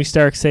Tony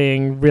Stark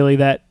saying really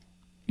that,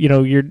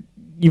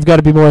 you've got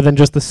to be more than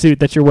just the suit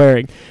that you're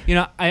wearing.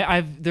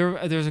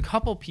 There's a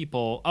couple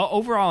people.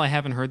 Overall, I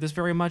haven't heard this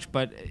very much,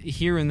 but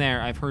here and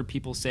there, I've heard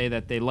people say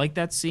that they like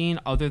that scene,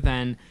 other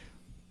than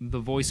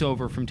the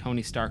voiceover from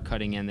Tony Stark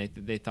cutting in.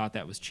 They thought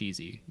that was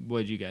cheesy. What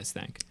did you guys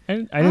think? I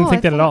didn't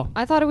think that at all.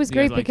 I thought it was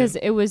great because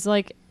it was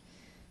like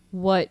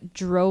what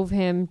drove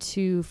him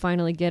to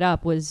finally get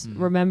up was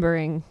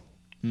remembering.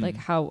 Like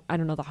how, I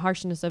don't know, the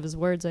harshness of his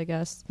words, I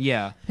guess.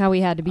 Yeah. How he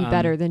had to be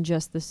better than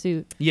just the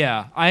suit.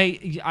 Yeah.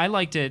 I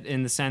liked it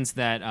in the sense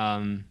that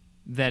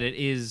that it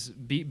is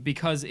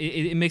because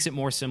it makes it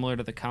more similar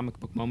to the comic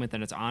book moment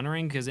that it's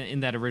honoring, because in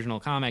that original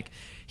comic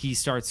he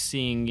starts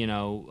seeing,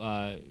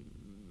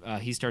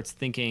 he starts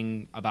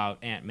thinking about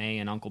Aunt May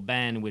and Uncle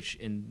Ben, which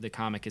in the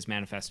comic is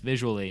manifest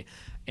visually,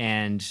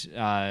 and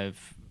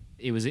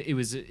it was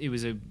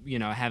a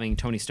having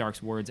Tony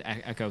Stark's words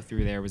echo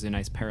through there was a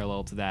nice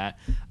parallel to that.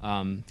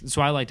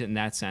 So I liked it in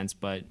that sense,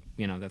 but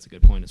that's a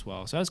good point as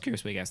well. So I was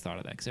curious what you guys thought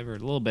of that, because I've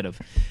heard a little bit of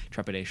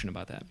trepidation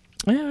about that.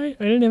 Yeah, I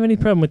didn't have any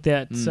problem with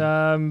that.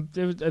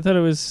 I thought it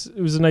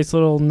was a nice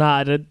little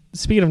nod.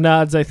 Speaking of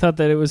nods, I thought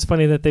that it was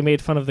funny that they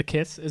made fun of the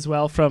kiss as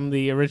well from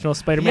the original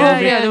Spider-Man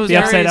movie. Yeah, the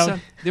upside down.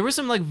 There was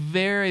some like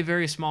very,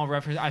 very small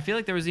reference. I feel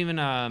like there was even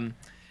a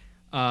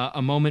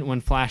moment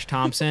when Flash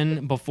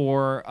Thompson,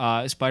 before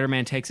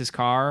Spider-Man takes his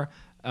car,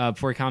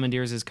 before he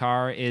commandeers his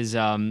car,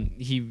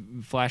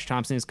 Flash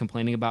Thompson is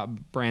complaining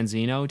about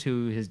Branzino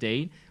to his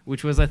date,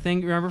 which was, I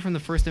think, remember from the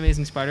first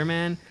Amazing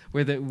Spider-Man,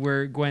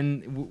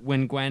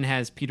 when Gwen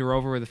has Peter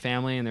over with the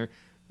family and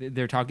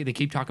they're talking, they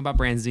keep talking about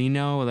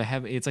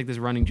Branzino. It's like this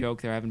running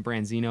joke. They're having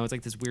Branzino. It's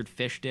like this weird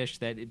fish dish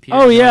that Peter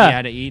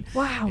had to eat.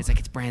 Wow. It's like,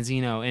 it's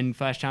Branzino, and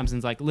Flash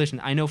Thompson's like, listen,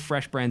 I know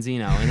fresh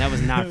Branzino, and that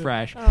was not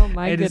fresh. Oh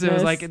my goodness. It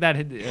was like that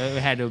had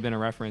to have been a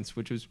reference,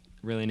 which was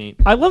really neat.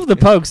 I love the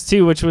pokes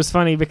too, which was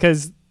funny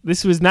because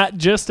this was not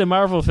just a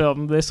Marvel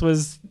film. This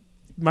was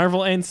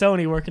Marvel and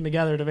Sony working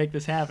together to make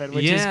this happen,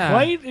 which is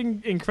quite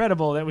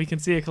incredible that we can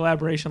see a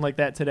collaboration like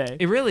that today.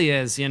 It really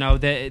is.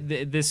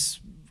 This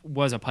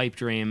was a pipe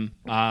dream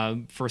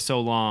for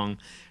so long,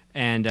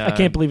 and I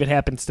can't believe it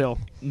happened still.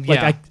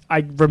 Yeah. Like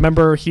I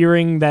remember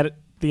hearing that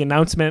the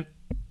announcement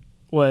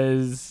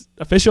was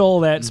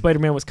official, that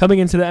Spider-Man was coming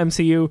into the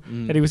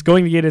MCU, that he was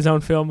going to get his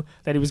own film,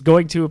 that he was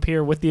going to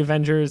appear with the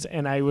Avengers,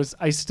 and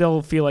I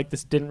still feel like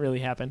this didn't really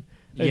happen.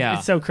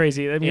 It's so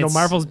crazy. I mean,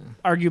 Marvel's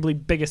arguably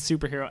biggest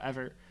superhero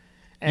ever.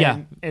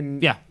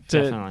 And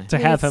definitely. to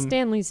have him,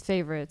 Stanley's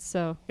favorite,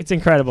 so it's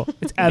incredible.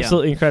 It's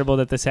absolutely incredible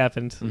that this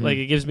happened. Like,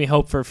 it gives me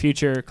hope for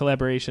future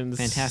collaborations.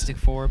 Fantastic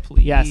Four,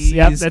 please.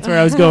 Yes, that's where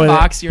I was going.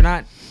 Fox,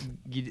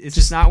 it's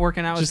just not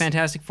working out with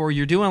Fantastic Four.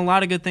 You're doing a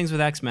lot of good things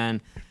with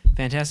X-Men.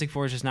 Fantastic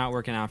Four is just not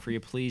working out for you.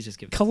 Please just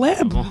give it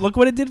collab. Look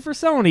what it did for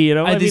Sony.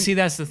 I mean, see,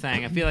 that's the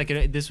thing. I feel like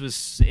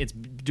it's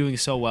doing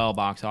so well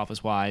box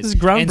office wise. This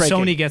is groundbreaking. And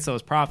Sony gets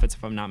those profits,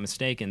 if I'm not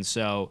mistaken.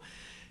 So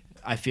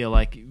I feel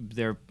like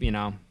they're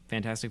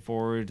Fantastic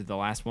Four, the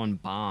last one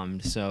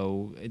bombed.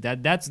 So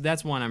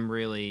that's one I'm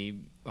really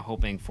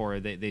hoping for.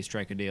 They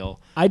strike a deal.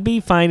 I'd be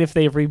fine if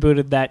they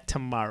rebooted that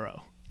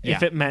tomorrow. Yeah.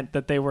 If it meant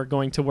that they were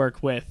going to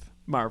work with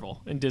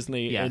Marvel and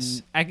Disney.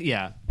 Yes.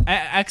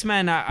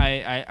 X-Men.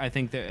 I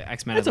think the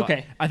X-Men. That's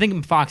okay. I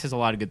think Fox has a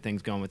lot of good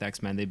things going with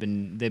X-Men. They've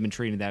been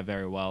treating that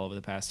very well over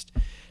the past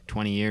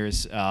 20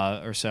 years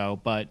or so.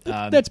 But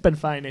that's been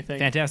fine, I think.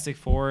 Fantastic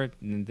Four.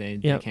 They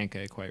can't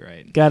get it quite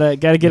right. Gotta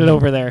get it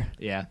over there.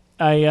 Yeah.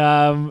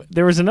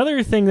 There was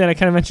another thing that I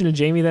kind of mentioned to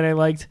Jamie that I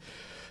liked.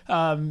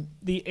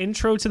 The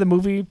intro to the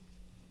movie.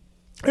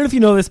 I don't know if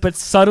you know this, but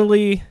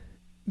subtly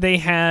they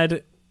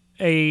had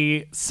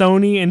a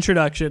Sony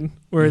introduction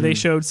where they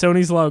showed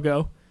Sony's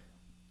logo,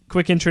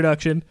 quick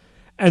introduction,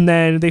 and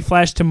then they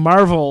flashed to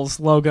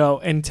Marvel's logo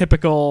and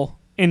typical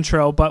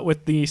intro, but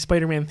with the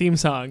Spider-Man theme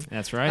song.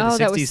 That's right. Oh, the 60s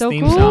that was so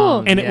theme cool.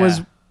 song. And it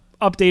was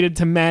updated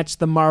to match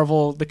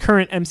the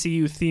current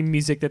MCU theme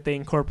music that they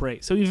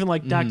incorporate. So even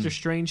like Doctor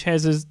Strange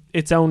has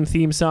its own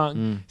theme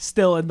song,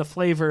 still in the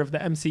flavor of the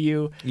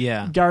MCU.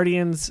 Yeah.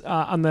 Guardians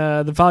on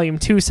the Volume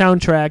 2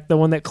 soundtrack, the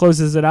one that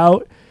closes it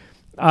out,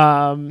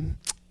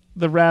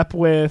 the rap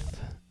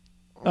with,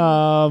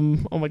 oh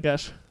my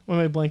gosh, what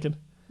am I blanking?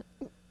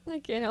 I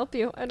can't help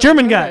you. I don't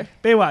German remember.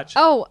 guy, Baywatch.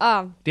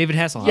 Oh, David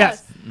Hasselhoff.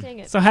 Yes. Dang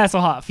it. So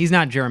Hasselhoff. He's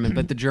not German,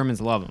 but the Germans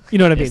love him. You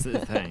know what I mean? That's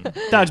the thing.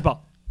 Dodgeball.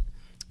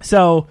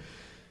 So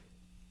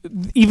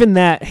even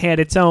that had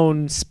its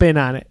own spin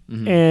on it.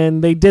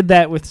 And they did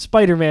that with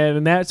Spider-Man,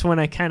 and that's when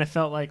I kind of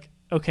felt like,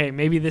 okay,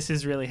 maybe this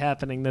is really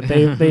happening, that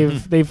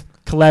they've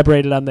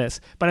collaborated on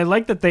this. But I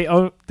like that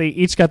they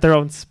each got their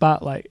own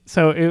spotlight.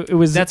 So it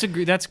was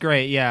That's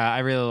great. Yeah, I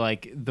really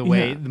like the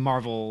way the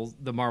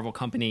Marvel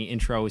company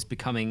intro is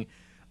becoming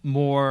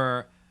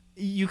more,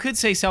 you could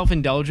say,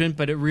 self-indulgent,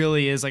 but it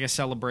really is like a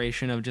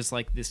celebration of just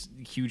like this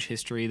huge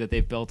history that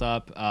they've built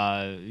up.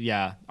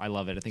 Yeah, I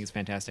love it. I think it's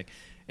fantastic.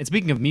 And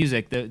speaking of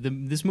music,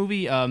 this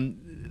movie,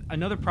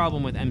 another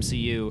problem with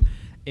MCU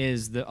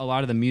is a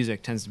lot of the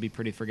music tends to be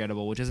pretty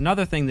forgettable, which is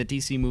another thing that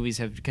DC movies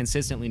have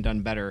consistently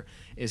done better,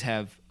 is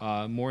have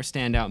more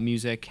standout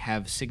music,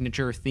 have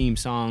signature theme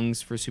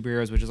songs for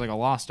superheroes, which is like a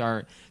lost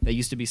art that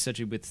used to be such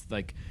with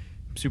like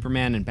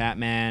Superman and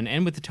Batman,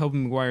 and with the Tobey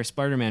Maguire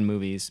Spider-Man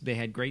movies. They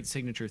had great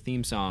signature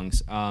theme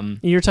songs.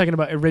 You're talking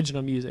about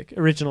original music,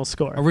 original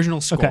score.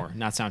 Original score, Okay.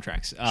 not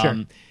soundtracks.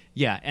 Sure.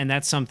 Yeah, and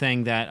that's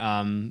something that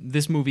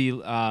this movie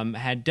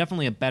had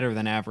definitely a better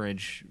than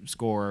average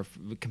score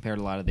compared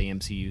to a lot of the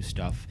MCU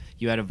stuff.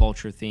 You had a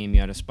Vulture theme, you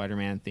had a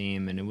Spider-Man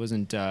theme, and it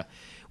wasn't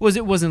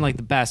like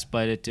the best,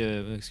 but it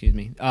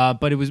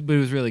but it was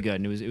really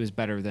good, and it was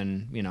better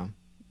than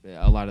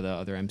a lot of the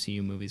other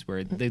MCU movies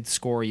where the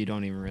score you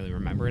don't even really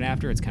remember it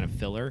after. It's kind of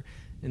filler,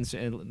 and so.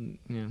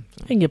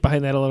 I can get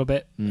behind that a little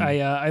bit.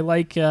 I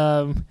like.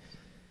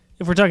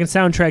 If we're talking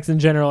soundtracks in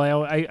general,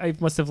 I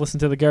must have listened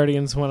to The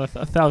Guardians one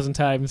 1,000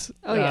 times.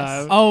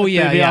 Oh,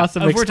 yes. The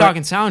awesome if we're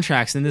talking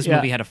soundtracks, then this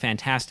movie had a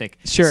fantastic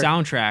Sure.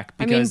 soundtrack.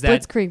 Because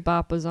Blitzkrieg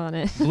Bop was on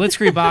it.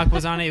 Blitzkrieg Bop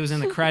was on it. It was in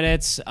the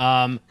credits.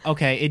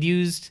 It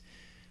used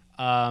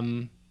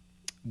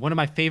one of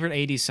my favorite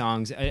 80s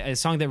songs, a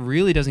song that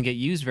really doesn't get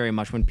used very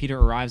much when Peter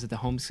arrives at the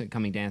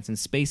homecoming dance, and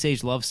Space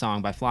Age Love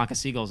Song by Flock of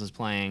Seagulls is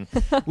playing,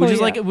 which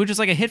is like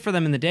a hit for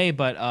them in the day,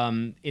 but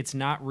it's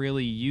not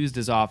really used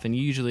as often.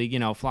 Usually,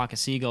 Flock of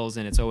Seagulls,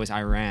 and it's always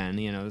Iran,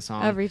 the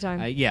song. Every time.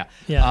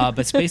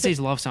 But Space Age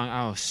Love Song,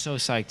 I was so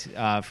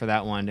psyched for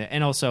that one.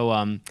 And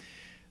also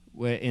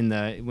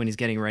when he's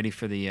getting ready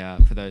for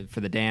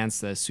the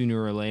dance, the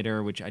Sooner or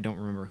Later, which I don't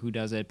remember who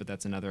does it, but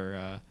that's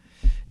another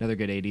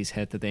good 80s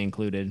hit that they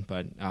included.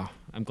 But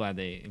I'm glad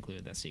they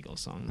included that Seagull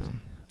song though.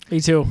 Me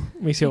too.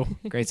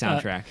 Great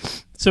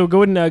soundtrack. So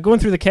going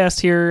through the cast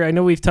here, I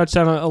know we've touched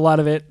on a lot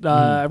of it.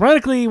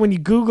 Ironically, when you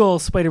Google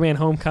Spider-Man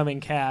Homecoming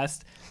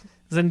cast,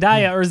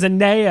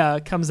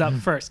 Zendaya comes up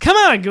first. Come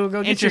on,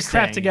 Google, get your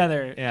crap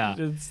together. Yeah.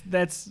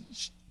 Just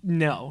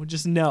no.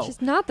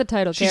 She's not the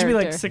title She should character.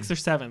 be like 6th or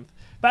 7th.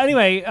 But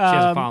anyway, She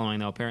has a following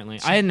though. Apparently,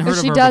 I hadn't heard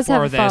of She her does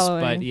before have a this,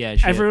 following. but yeah,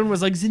 everyone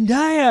was like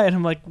Zendaya, and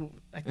I'm like,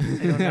 I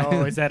don't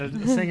know. Is that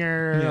a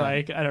singer? Yeah.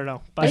 Like, I don't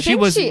know. But I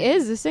think she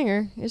is a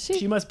singer. Is she?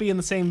 She must be in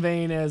the same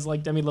vein as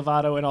like Demi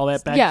Lovato and all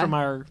that back from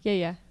our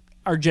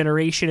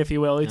generation, if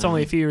you will. It's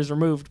only a few years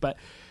removed, but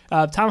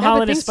Tom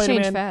Holland things is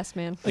Spider-Man. change fast,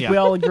 man. Like we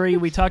all agree.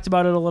 We talked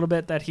about it a little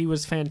bit that he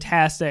was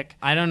fantastic.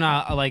 I don't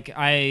know. Like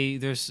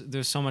there's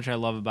so much I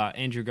love about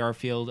Andrew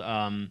Garfield.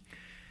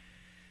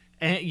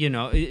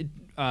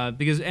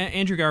 Because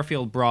Andrew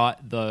Garfield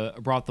brought the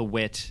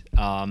wit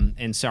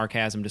and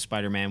sarcasm to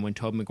Spider-Man when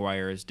Tobey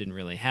Maguire's didn't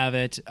really have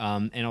it,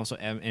 and also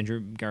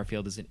Andrew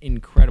Garfield is an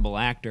incredible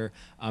actor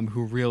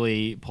who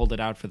really pulled it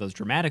out for those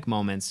dramatic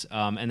moments,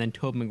 and then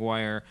Tobey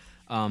Maguire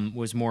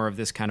was more of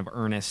this kind of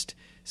earnest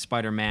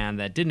Spider-Man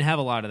that didn't have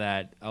a lot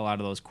of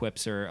those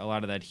quips or a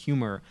lot of that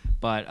humor,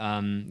 but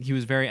he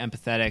was very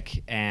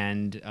empathetic,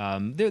 and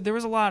there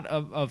was a lot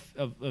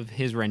of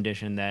his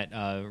rendition that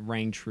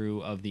rang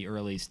true of the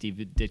early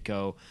Steve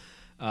Ditko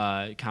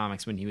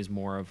comics when he was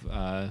more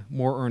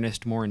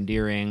earnest, more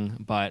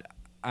endearing. But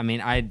I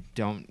mean,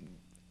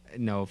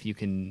 know if you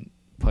can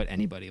put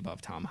anybody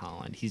above Tom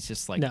Holland. He's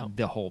just like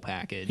the whole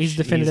package. He's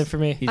definitive for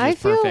me. He's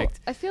just perfect.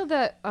 I feel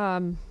that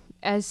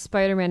as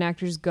Spider-Man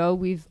actors go,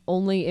 we've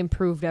only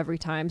improved every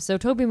time. So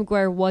Tobey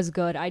Maguire was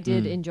good. I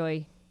did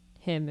enjoy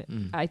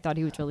him. I thought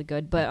he was really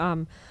good. But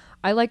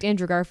I liked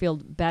Andrew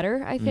Garfield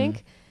better, I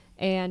think.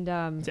 And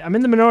I'm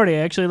in the minority. I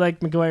actually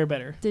like Maguire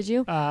better. Did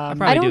you? I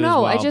don't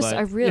know. Well,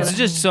 I really. It's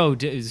just so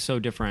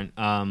different.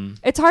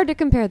 It's hard to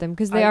compare them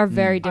because they are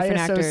very different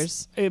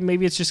actors.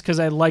 Maybe it's just because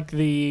I like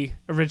the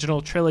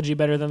original trilogy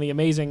better than the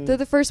Amazing. They're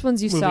the first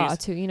ones you movies. saw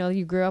too. You know,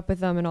 you grew up with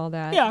them and all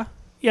that.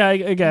 Yeah, I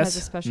guess. It has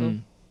a special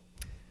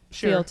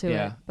feel to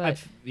it.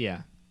 But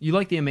you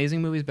like the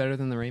Amazing movies better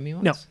than the Raimi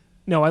ones?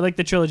 No, I like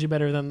the trilogy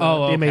better than the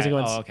Amazing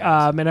ones. Okay.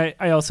 And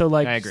I also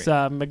like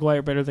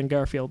Maguire better than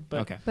Garfield.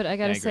 But But I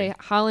gotta say,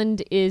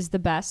 Holland is the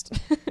best.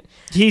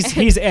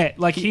 he's it.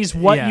 Like he's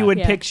what you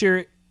would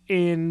picture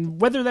in,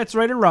 whether that's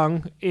right or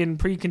wrong, in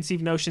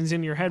preconceived notions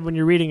in your head when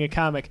you're reading a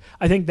comic.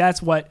 I think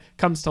that's what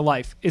comes to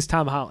life is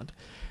Tom Holland.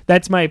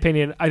 That's my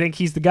opinion. I think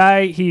he's the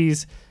guy.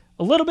 He's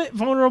a little bit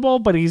vulnerable,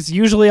 but he's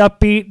usually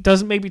upbeat,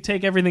 doesn't maybe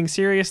take everything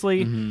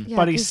seriously,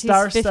 but he's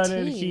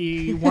star-studded.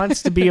 He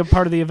wants to be a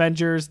part of the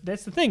Avengers.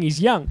 That's the thing. He's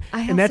young,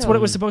 and that's what it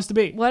was supposed to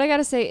be. What I got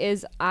to say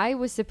is I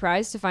was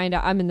surprised to find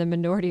out I'm in the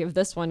minority of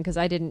this one because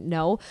I didn't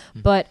know,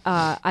 but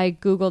I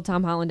Googled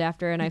Tom Holland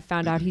after, and I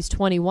found out he's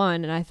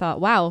 21, and I thought,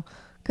 wow,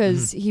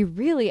 because he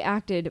really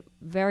acted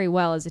very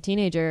well as a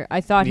teenager.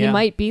 I thought he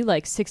might be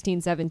like 16,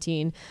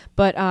 17,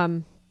 but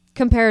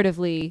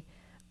comparatively,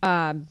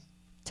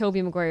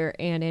 Tobey Maguire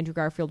and Andrew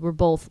Garfield were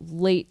both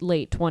late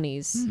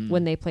 20s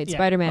when they played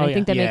Spider-Man. I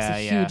think that makes a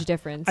huge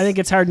difference. I think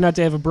it's hard not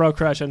to have a bro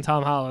crush on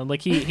Tom Holland.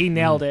 Like he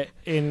nailed it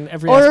in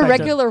every or aspect a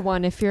regular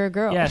one if you're a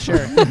girl. Yeah,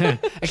 sure. I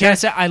gotta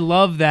say, I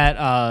love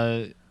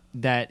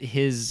that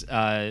his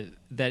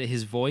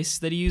voice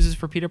that he uses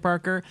for Peter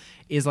Parker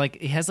is like,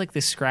 it has like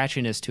this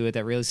scratchiness to it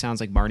that really sounds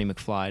like Marty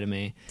McFly to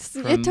me. It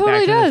from totally Back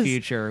to does. the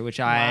Future,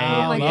 which Oh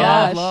I my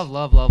gosh.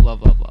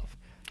 love.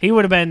 He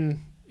would have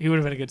been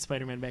a good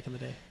Spider-Man back in the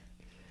day.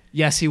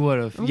 Yes, he would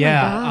have. Oh my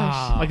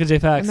gosh. Michael J.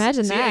 Fox.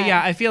 Imagine that.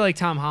 Yeah, I feel like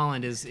Tom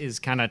Holland is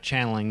kind of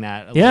channeling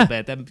that a little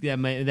bit. That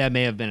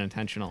may have been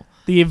intentional.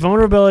 The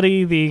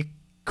vulnerability, the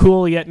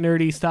cool yet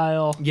nerdy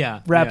style,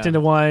 wrapped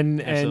into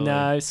one, Absolutely.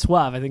 and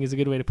suave, I think is a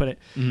good way to put it.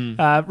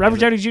 Mm-hmm. Robert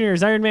Downey Jr.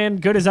 is Iron Man,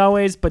 good as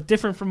always, but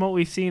different from what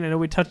we've seen. I know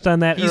we touched on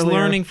that He's earlier.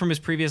 learning from his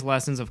previous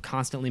lessons of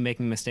constantly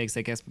making mistakes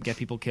that get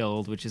people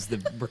killed, which is the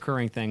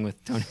recurring thing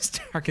with Tony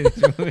Stark in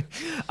this movie.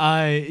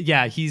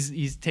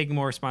 He's taking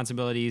more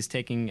responsibility.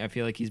 I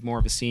feel like he's more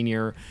of a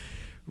senior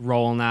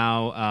role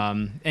now.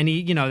 And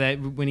he, that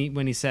when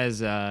he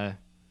says,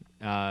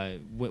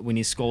 when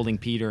he's scolding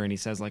Peter and he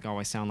says like, "Oh,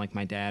 I sound like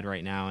my dad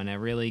right now," and it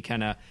really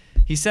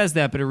he says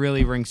that, but it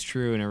really rings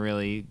true, and it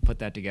really put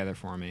that together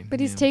for me. But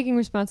he's taking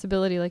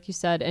responsibility, like you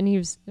said, and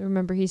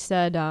he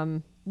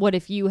said, "What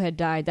if you had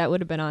died? That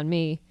would have been on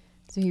me."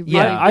 So he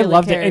I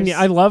loved cares. it,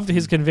 and I loved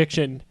his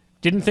conviction.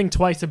 Didn't think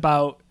twice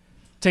about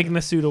taking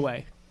the suit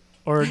away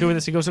or doing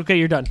this. He goes, "Okay,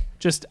 you're done."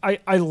 Just I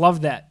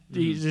love that.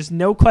 There's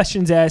no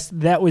questions asked.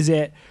 That was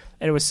it.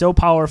 And it was so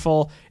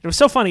powerful. It was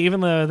so funny. Even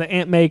the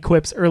Aunt May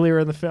quips earlier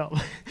in the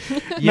film.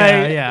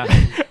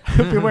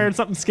 If you're wearing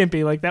something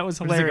skimpy, like that was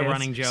hilarious. It's like a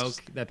running joke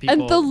that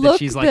people And the look that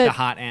she's like the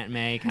hot Aunt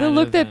May. The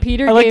look that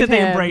Peter I like gave that they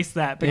him. embraced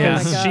that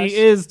because she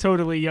is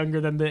totally younger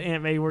than the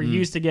Aunt May we're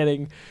used to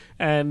getting.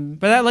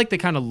 But I like the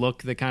kind of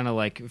look, the kind of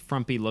like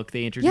frumpy look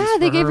they introduced. Yeah,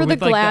 they gave her the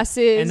with, like,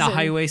 glasses and the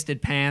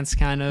high-waisted pants,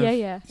 kind of.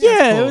 Yeah.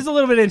 Yeah, cool. it was a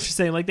little bit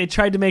interesting. Like they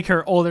tried to make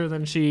her older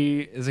than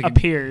she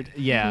appeared.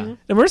 Yeah. Mm-hmm.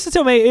 And Marissa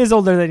Tomei is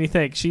older than you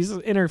think. She's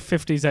in her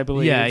 50s, I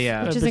believe.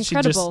 Yeah. Which is But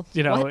incredible.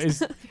 She just, What?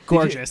 is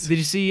gorgeous. Did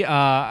you see?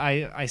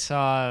 I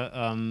saw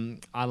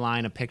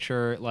online a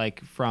picture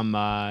like from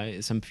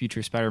some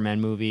future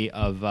Spider-Man movie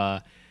of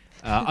a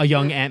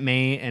young Aunt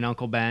May and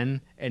Uncle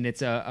Ben, and it's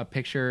the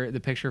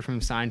picture from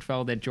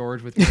Seinfeld that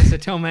George with Marissa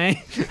Tomei.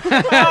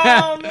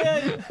 Oh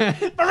man,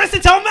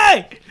 Marissa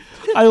Tomei!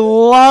 I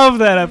love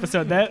that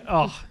episode.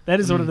 That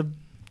is one of the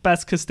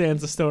best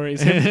Costanza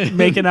stories. Him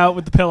making out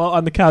with the pillow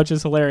on the couch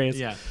is hilarious.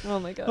 Yeah. Oh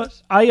my gosh.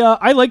 But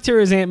I liked her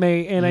as Aunt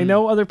May, and I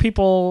know other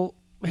people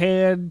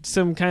had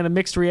some kind of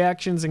mixed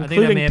reactions, I including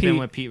think that may have Pete, been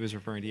what Pete was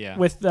referring to. Yeah.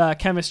 with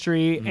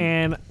chemistry,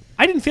 and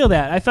I didn't feel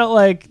that. I felt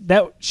like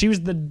that she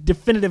was the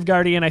definitive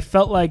Guardian. I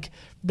felt like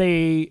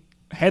they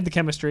had the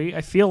chemistry.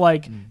 I feel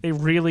like they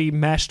really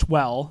meshed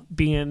well,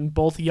 being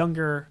both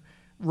younger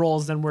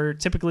roles than we're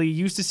typically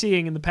used to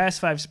seeing in the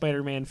past 5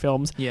 Spider-Man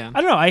films. Yeah.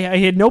 I don't know. I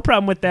had no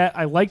problem with that.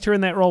 I liked her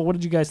in that role. What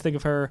did you guys think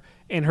of her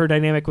and her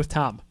dynamic with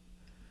Tom?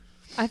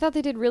 I thought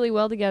they did really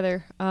well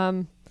together.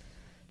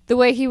 The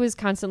way he was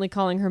constantly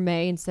calling her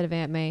May instead of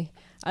Aunt May.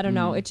 I don't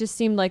know. It just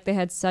seemed like they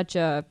had such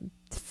a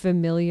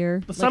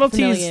familiar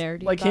Subtleties,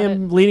 familiarity like about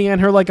him it. leaning on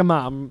her like a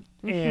mom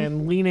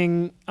and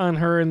leaning on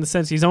her in the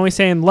sense he's only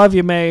saying "love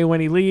you, May" when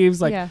he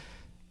leaves. Like,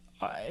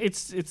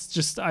 it's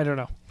just, I don't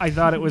know. I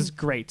thought it was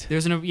great.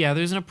 There's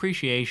an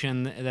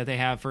appreciation that they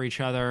have for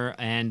each other,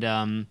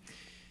 and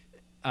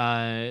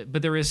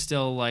but there is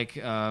still like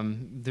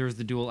there's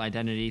the dual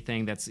identity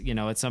thing. That's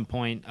at some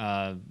point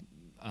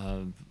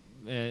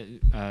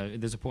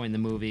there's a point in the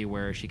movie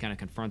where she kind of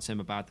confronts him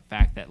about the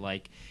fact that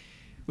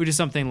which is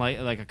something like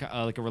a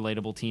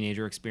relatable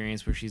teenager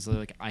experience where she's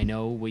like, I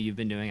know what you've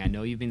been doing. I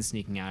know you've been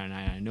sneaking out, and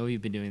I know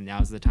you've been doing.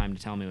 Now's the time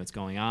to tell me what's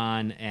going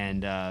on.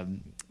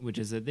 And which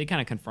is they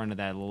kind of confronted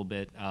that a little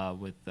bit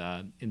with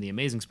in the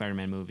Amazing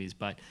Spider-Man movies,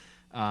 but.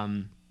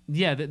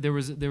 There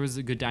was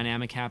a good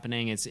dynamic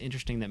happening. It's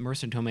interesting that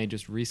Marissa Tomei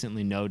just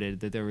recently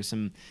noted that there was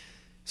some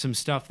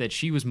stuff that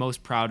she was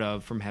most proud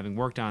of from having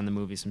worked on the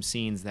movie, some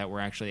scenes that were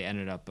actually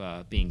ended up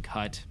being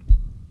cut.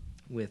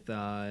 With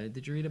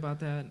did you read about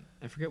that?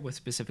 I forget what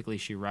specifically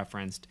she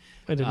referenced.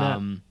 I did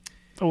not.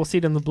 We'll see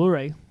it in the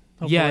Blu-ray.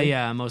 Hopefully.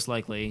 Yeah, most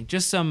likely.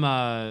 Just some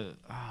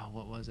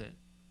what was it?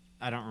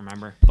 I don't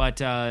remember. But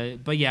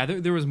yeah,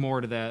 there was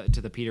more to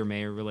the Peter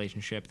Mayer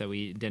relationship that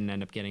we didn't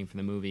end up getting from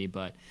the movie,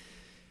 but.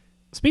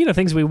 Speaking of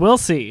things we will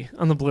see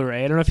on the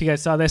Blu-ray, I don't know if you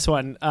guys saw this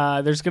one.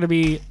 There's going to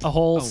be a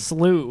whole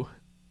slew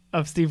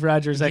of Steve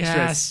Rogers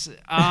extras. Yes.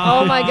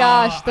 Oh my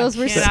gosh, those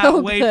were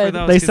so wait good. For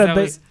those, they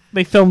said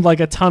they filmed like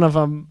a ton of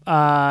them.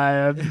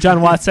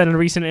 John Watts said in a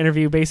recent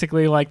interview,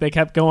 basically they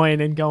kept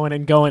going and going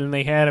and going, and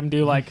they had him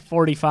do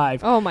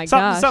 45. Oh my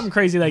gosh, something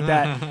crazy like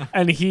that.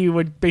 And he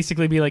would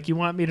basically be like, "You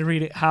want me to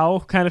read it? How?"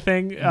 kind of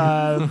thing.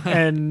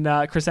 And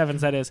Chris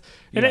Evans, that is.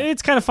 And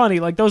it's kind of funny.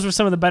 Those were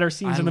some of the better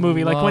scenes in the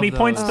movie. Like when he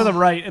points to the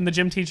right and the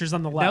gym teacher's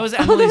on the left. That was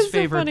Emily's so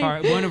favorite funny.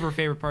 part. One of her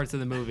favorite parts of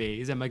the movie.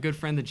 He's my good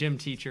friend, the gym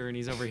teacher, and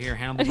he's over here.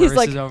 Hannibal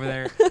Buress is over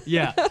there.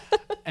 Yeah.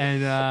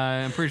 And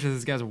I'm pretty sure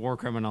this guy's a war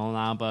criminal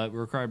now, but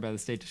we're required by the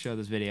state to show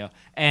this video.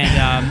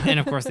 And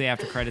of course the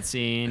after credit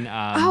scene.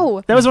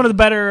 That was one of the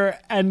better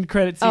end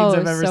credit scenes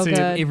I've ever seen.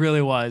 Good. It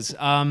really was.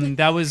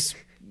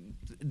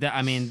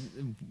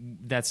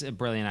 That's a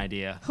brilliant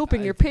idea.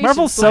 Hoping your patience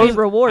Marvel's will be so-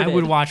 rewarded. I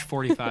would watch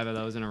 45 of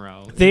those in a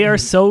row. They are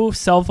so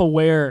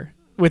self-aware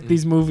with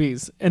these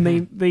movies, and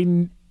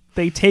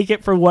they take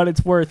it for what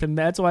it's worth, and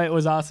that's why it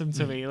was awesome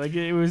to me.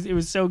 It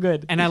was so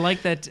good. And I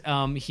like that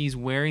he's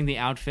wearing the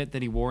outfit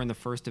that he wore in the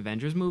first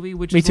Avengers movie,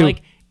 which Me is too.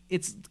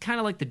 it's kind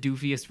of like the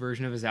doofiest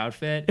version of his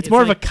outfit. It's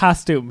more of a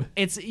costume.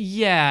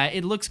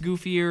 It looks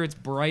goofier, it's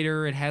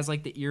brighter, it has the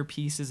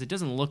earpieces. It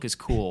doesn't look as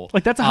cool.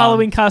 That's a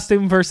Halloween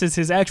costume versus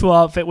his actual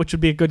outfit, which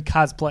would be a good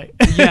cosplay.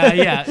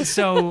 Yeah.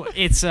 So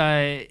it's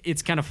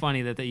kind of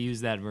funny that they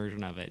use that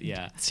version of it.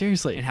 Yeah.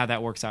 Seriously. And how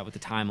that works out with the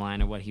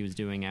timeline of what he was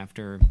doing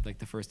after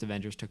the first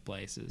Avengers took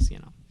place is,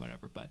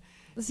 whatever. But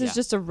This is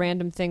just a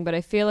random thing, but I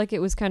feel like it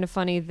was kind of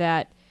funny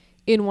that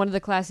in one of the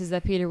classes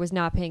that Peter was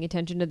not paying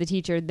attention to the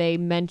teacher, they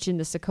mentioned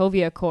the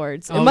Sokovia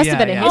Accords. It must have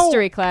been a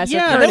history class or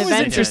current that was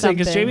events interesting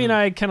because or something. Jamie and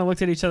I kind of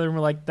looked at each other and were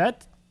like,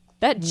 that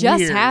just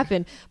weird.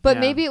 happened. But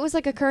Yeah. maybe it was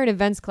a current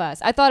events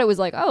class. I thought it was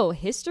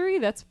history?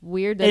 That's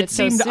weird that it it's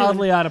so seemed soon.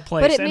 oddly out of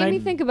place. But it and made me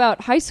think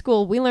about high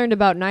school. We learned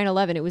about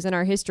 9/11. It was in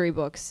our history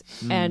books.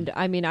 And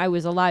I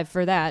was alive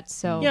for that.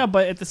 So Yeah,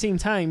 but at the same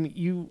time,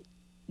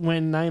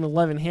 when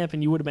 9/11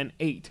 happened, you would have been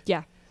 8.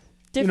 yeah.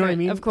 Different, You know what I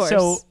mean? of course.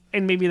 So,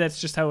 and maybe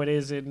that's just how it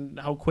is and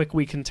how quick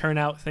we can turn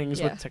out things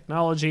Yeah. with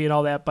technology and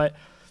all that. But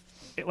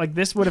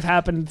this would have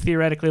happened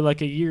theoretically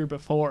a year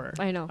before.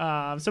 I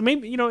know. So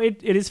maybe,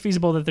 it is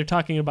feasible that they're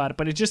talking about it,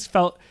 but it just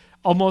felt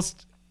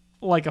almost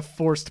like a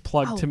forced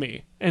plug to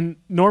me. And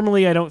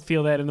normally I don't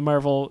feel that in the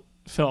Marvel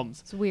films.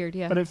 It's weird,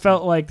 yeah. But it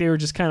felt like they were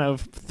just kind of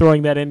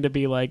throwing that in to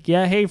be like,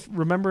 yeah, hey,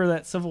 remember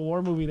that Civil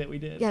War movie that we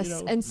did? Yes,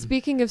 and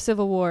speaking of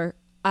Civil War,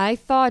 I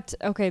thought,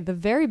 the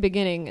very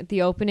beginning,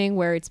 the opening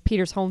where it's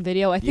Peter's home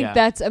video, I think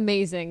that's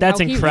amazing. That's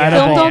How incredible.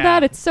 He filmed all Yeah.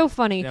 that. It's so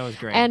funny. That was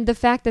great. And the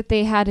fact that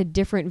they had a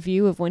different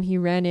view of when he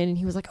ran in and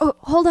he was like, oh,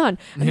 hold on.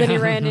 And then he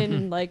ran in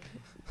and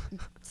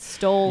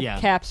stole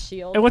Cap's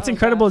shield. And what's Oh,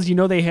 incredible gosh.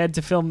 is they had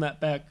to film that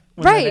back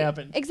when right, that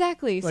happened.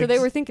 exactly. So Like, they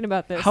were thinking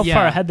about this. How Yeah.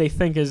 far ahead they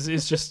think is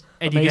just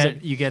And amazing.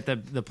 you get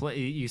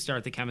you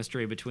start the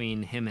chemistry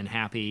between him and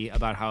Happy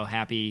about how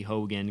Happy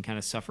Hogan kind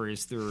of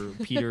suffers through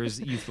Peter's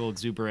youthful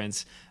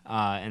exuberance,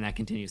 and that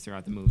continues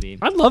throughout the movie.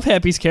 I love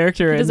Happy's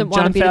character He doesn't and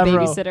want to Jon be the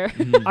Favreau.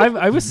 babysitter.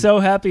 I was so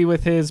happy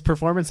with his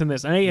performance in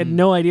this. I had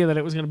no idea that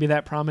it was going to be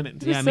that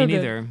prominent. Yeah, so me good.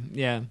 neither.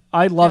 Yeah,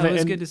 I love it it.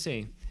 was And good to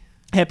see.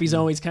 Happy's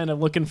always kind of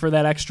looking for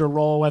that extra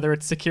role, whether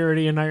it's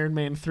security in Iron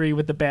Man 3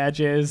 with the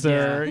badges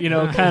or,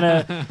 kind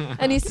of.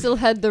 And he still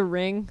had the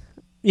ring.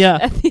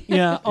 Yeah. the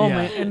Yeah. Oh, Yeah.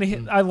 man.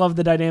 And I love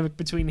the dynamic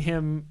between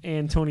him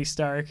and Tony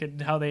Stark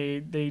and how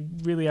they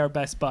really are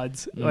best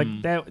buds.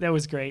 That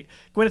was great.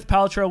 Gwyneth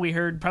Paltrow, we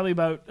heard probably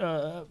about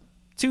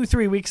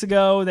 2-3 weeks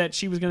ago that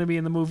she was going to be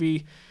in the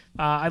movie.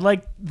 I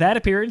like that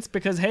appearance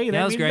because, hey,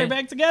 that was means great. they're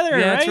back together, Yeah,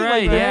 right? that's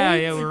right. Like,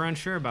 Yeah, we were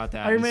unsure about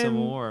that. Iron in Man,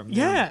 Civil War.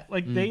 yeah,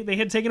 they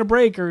had taken a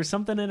break or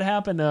something had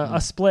happened,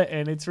 a split,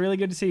 and it's really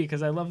good to see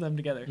because I love them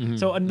together.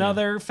 So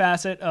another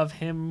facet of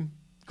him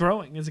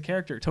growing as a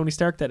character, Tony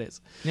Stark, that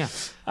is. Yeah.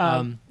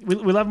 We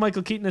love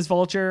Michael Keaton as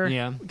Vulture.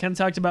 Yeah. We kind of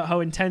talked about how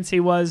intense he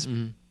was.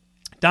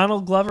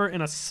 Donald Glover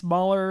in a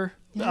smaller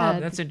Yeah,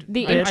 That's the I just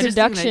think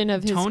introduction that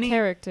of his Tony-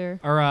 character.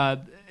 Or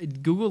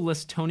Google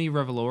lists Tony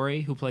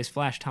Revolori, who plays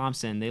Flash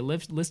Thompson. They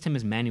list him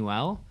as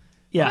Manuel.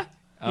 Yeah.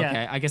 Okay,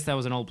 Yeah. I guess that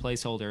was an old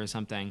placeholder or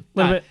something.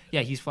 Little bit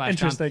Yeah, he's Flash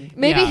interesting. Thompson.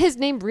 Maybe Yeah. his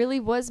name really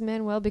was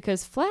Manuel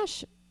because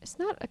Flash is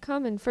not a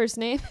common first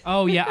name.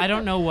 Oh yeah, I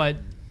don't know what.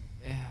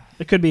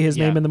 It could be his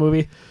Yeah. name in the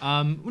movie.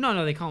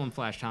 No, they call him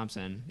Flash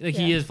Thompson. Like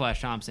he Yeah. is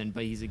Flash Thompson,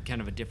 but he's a kind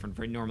of a different.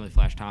 Normally,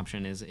 Flash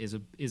Thompson is a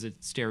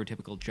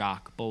stereotypical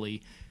jock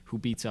bully who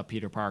beats up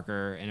Peter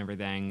Parker and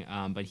everything.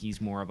 But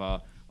he's more of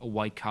a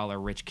white collar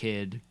rich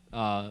kid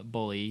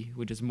bully,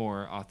 which is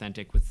more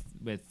authentic with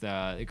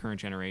the current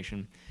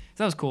generation.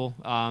 So that was cool.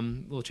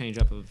 Little change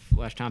up of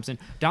Flash Thompson.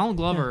 Donald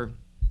Glover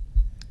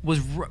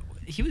was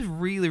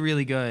really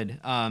really good.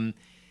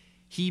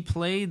 He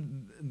played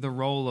the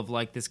role of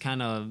like this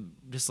kind of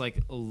just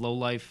like low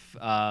life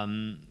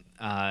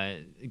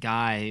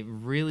guy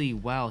really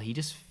well. He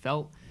just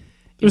felt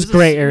It was a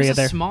gray area It was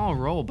a there. small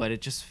role, but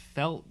it just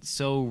felt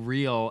so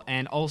real.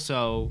 And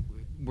also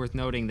worth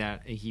noting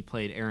that he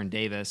played Aaron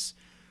Davis,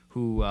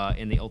 who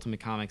in the Ultimate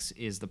Comics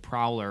is the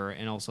Prowler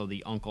and also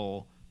the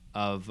uncle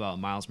of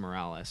Miles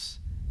Morales,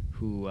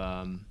 who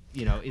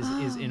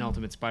is in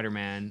Ultimate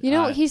Spider-Man. You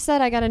know, he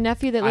said, I got a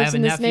nephew that I lives have a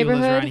in this nephew who lives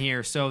neighborhood. around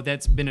here, so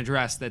that's been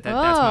addressed. That's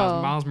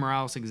Miles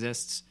Morales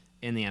exists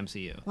in the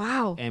MCU.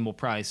 Wow. And we'll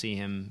probably see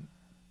him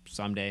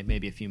someday,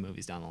 maybe a few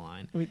movies down the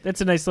line. I mean, that's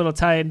a nice little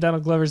tie. And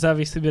Donald Glover's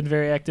obviously been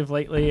very active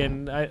lately,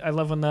 and I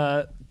love when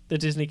the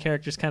Disney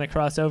characters kind of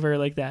cross over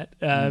like that.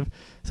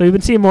 So we've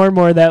been seeing more and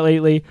more of that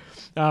lately.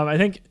 I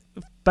think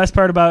the best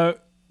part about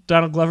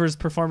Donald Glover's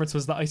performance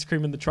was the ice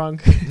cream in the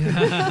trunk.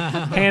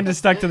 Hand is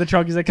stuck to the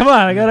trunk. He's like, "Come on,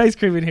 I got ice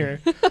cream in here."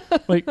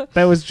 Like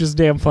that was just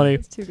damn funny.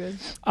 It's too good.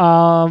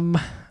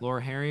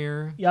 Laura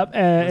Harrier. Yep.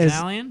 Was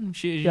Alien.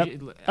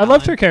 I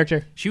loved her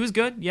character. She was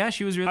good. Yeah,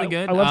 she was really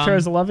good. I loved her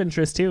as a love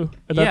interest too.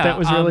 I thought that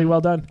was really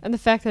well done. And the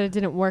fact that it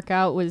didn't work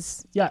out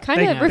was Yeah, kind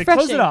they- of they refreshing.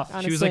 closed it off.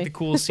 Honestly. She was like the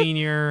cool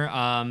senior.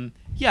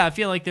 I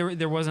feel like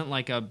there wasn't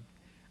like a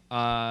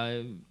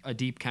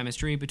deep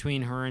chemistry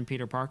between her and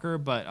Peter Parker,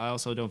 but I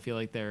also don't feel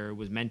like there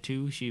was meant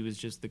to. She was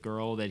just the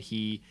girl that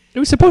he. It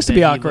was supposed to that be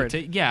he awkward.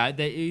 looked at.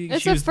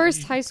 It's she a was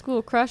first high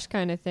school crush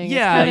kind of thing.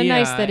 Yeah, it's kind of yeah.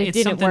 nice that it it's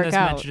didn't something work that's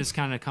out. meant to just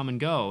kind of come and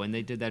go, and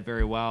they did that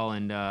very well.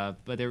 And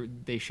but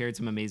they shared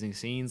some amazing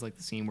scenes, like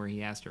the scene where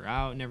he asked her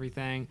out and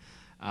everything.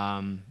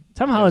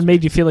 Tom Holland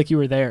made you feel like you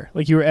were there,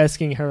 like you were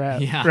asking her out,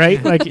 Yeah.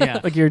 right? Like,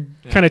 Yeah. like you're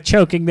kind of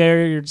choking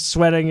there, you're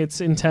sweating, it's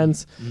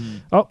intense.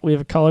 Oh, we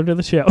have a caller to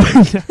the show.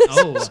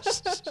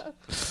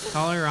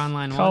 Caller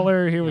online.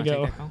 Caller, one. here You we wanna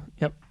go. take that call?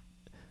 Yep.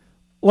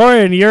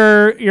 Lauren,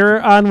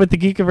 you're on with the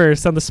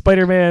Geekiverse on the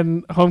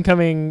Spider-Man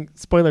Homecoming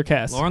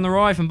Spoilercast. Lauren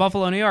LeRoy from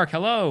Buffalo, New York.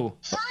 Hello.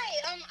 Hi,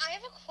 I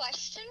have a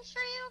question for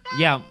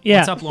you guys. Yeah.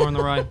 What's up, Lauren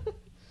LeRoy?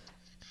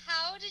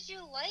 How did you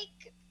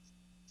like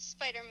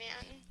Spider-Man?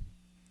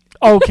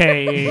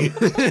 Okay.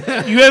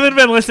 You haven't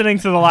been listening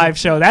to the live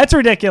show. That's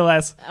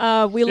ridiculous.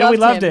 We Yeah, we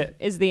loved him, it.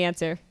 is the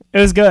answer. It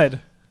was good.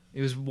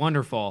 It was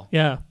wonderful.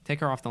 Yeah.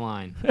 Take her off the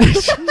line.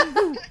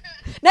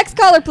 Next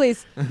caller,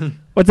 please.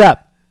 What's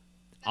up?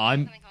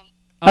 I'm Coming home.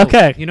 Oh,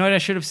 Okay. You know what I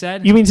should have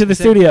said? You mean to the I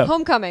said- studio?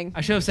 Homecoming.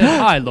 I should have said,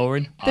 "Hi,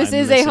 Lauren. This I'm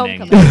is a listening."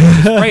 homecoming.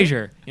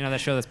 Frasier. You know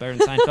that show that's better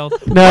than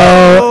Seinfeld?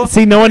 No.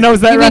 See, no one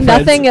knows that You mean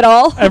reference. nothing at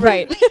all?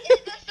 Right. Wait, is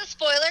this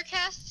the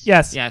Spoilercast?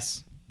 Yes.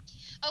 Yes.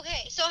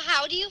 Okay, so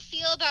how do you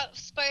feel about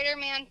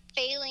Spider-Man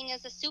failing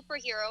as a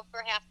superhero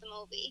for half the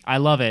movie? I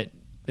love it.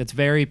 It's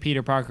very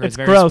Peter Parker. It's It's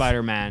very growth.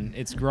 Spider-Man.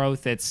 It's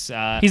growth. It's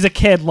He's a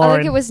kid, I Lauren.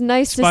 think it was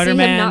nice to see him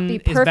Spider-Man not be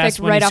is perfect best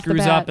when right he off the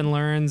screws bat. up and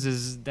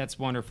learns. That's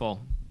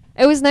wonderful.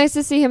 It was nice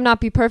to see him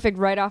not be perfect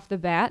right off the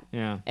bat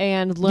Yeah.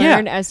 and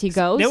learn Yeah. as he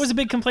goes. That was a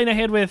big complaint I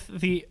had with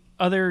the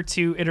other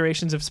two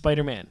iterations of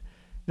Spider-Man,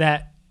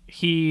 that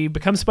he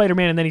becomes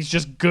Spider-Man and then he's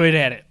just good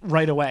at it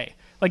right away.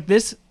 Like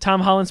this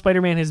Tom Holland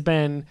Spider-Man has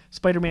been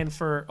Spider-Man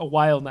for a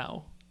while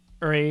now,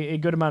 or a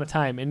good amount of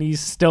time, and he's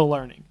still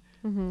learning.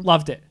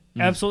 Loved it.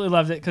 Absolutely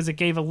loved it, because it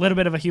gave a little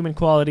bit of a human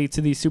quality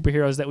to these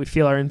superheroes that we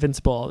feel are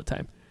invincible all the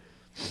time.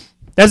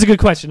 That's a good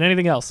question.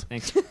 Anything else?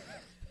 Thanks.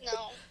 No.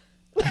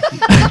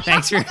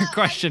 Thanks for your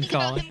question, About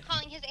caller. him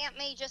calling his Aunt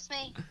May just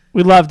May.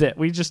 We loved it.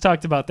 We just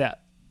talked about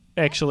that,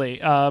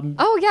 actually.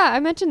 Oh, yeah, I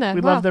mentioned that.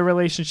 We Wow. love the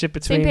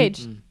relationship Same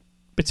page.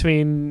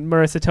 between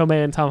Marissa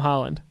Tomei and Tom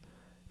Holland.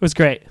 It was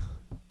great.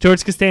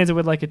 George Costanza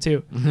would like it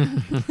too.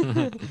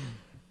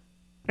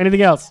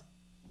 Anything else?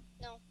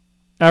 No.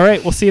 All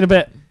right, we'll see you in a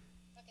bit.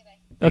 Okay, bye.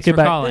 Thanks Okay, for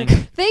bye. calling.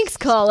 Thanks,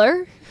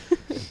 caller.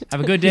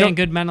 Have a good day You know- and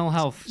good mental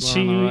health,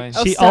 She Lauren LeRoy.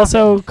 Oh, she stop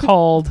also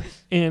called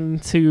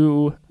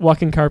into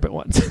Walking Carpet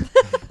once.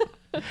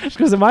 She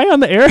goes, "Am I on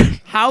the air?"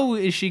 How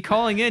is she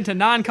calling in to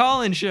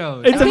non-call-in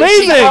shows? It's I think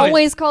amazing. She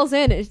always calls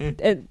in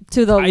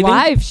to the I think-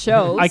 live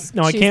shows. I she's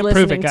can't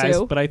prove it, listening guys,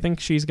 to. but I think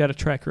she's got a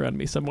tracker on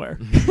me somewhere.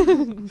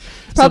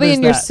 Probably there's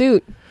in your that.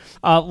 suit.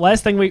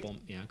 Last thing we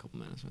Yeah, a couple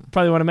minutes.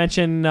 probably want to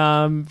mention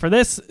for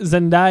this,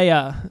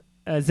 Zendaya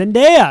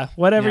Zendaya,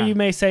 whatever Yeah. you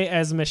may say,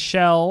 as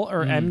Michelle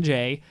or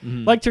MJ.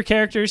 Liked her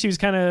character. She was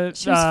kind of...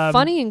 She was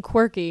funny and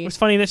quirky. It was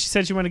funny that she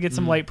said she wanted to get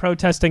some light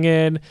protesting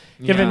in.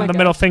 Giving Oh my the God.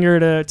 middle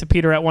finger to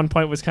Peter at one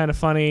point was kind of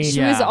funny. She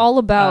Yeah. was all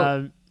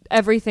about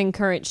everything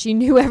current. She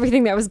knew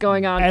everything that was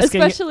going on,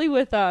 Asking- especially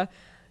with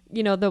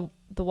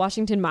the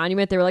Washington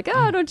Monument. They were like,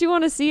 "Oh, don't you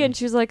want to see it?" And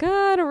she was like,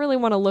 "Oh, I don't really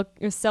want to look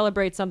or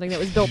celebrate something that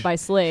was built by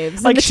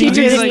slaves." Like And the she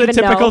teacher is didn't the even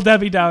typical know.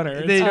 Debbie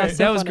Downer. They- so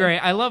that was funny. great.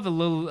 I love a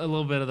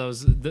little bit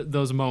of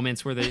those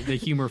moments where the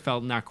humor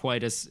felt not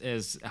quite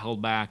as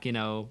held back.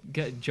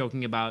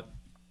 Joking about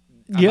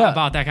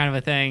about that kind of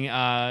a thing.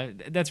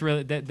 That's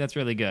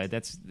really good.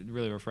 That's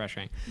really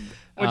refreshing.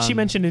 When she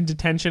mentioned in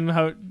detention,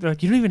 how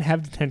like you don't even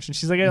have detention.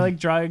 She's like, I like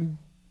drawing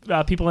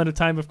people in a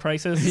time of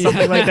crisis,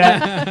 something like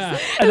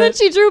that. And then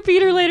she drew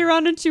Peter later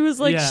on, and she was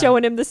like Yeah.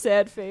 showing him the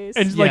sad face.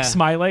 And like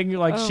smiling,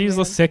 like Oh, she's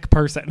man. a sick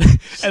person.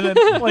 And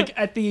then like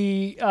at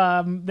the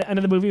end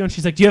of the movie when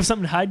she's like, "Do you have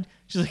something to hide?"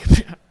 She's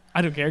like,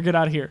 "I don't care, get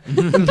out of here."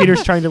 And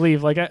Peter's trying to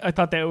leave. Like I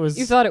thought that was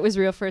You thought it was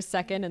real for a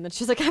second, and then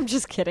she's like, "I'm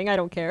just kidding. I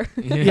don't care."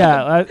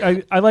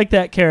 yeah. I like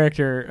that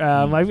character.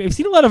 I've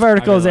seen a lot of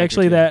articles like her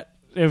actually too. that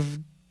have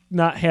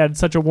not had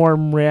such a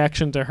warm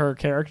reaction to her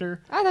character.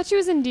 I thought she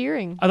was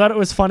endearing. I thought it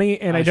was funny,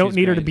 and I don't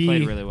need her to be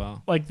played really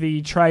well. like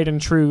the tried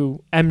and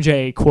true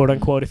MJ, quote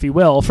unquote, if you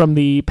will, from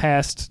the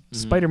past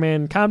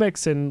Spider-Man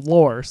comics and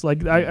lore. So,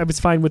 like I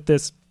was fine with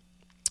this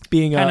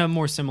being Kind of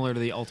more similar to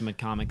the Ultimate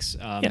Comics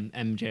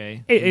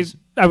MJ. who's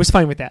I was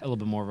fine with that. a little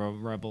bit more of a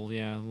rebel,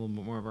 a little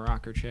bit more of a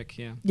rocker chick,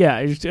 yeah. Yeah,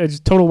 it's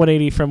total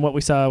 180 from what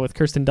we saw with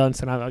Kirsten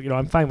Dunst, and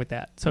I'm fine with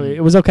that. So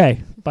it was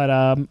okay, but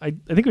I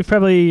think we've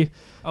probably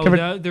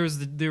there was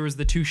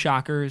the two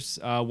shockers.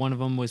 One of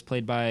them was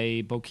played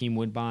by Bokeem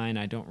Woodbine.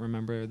 I don't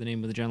remember the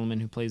name of the gentleman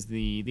who plays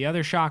the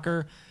other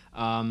shocker.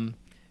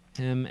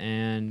 Him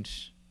and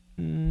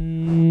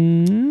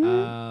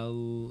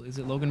is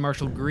it Logan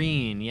Marshall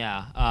Green?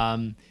 Yeah.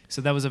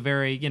 So that was a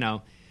very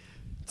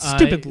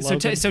stupid So,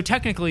 Logan. so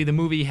technically, the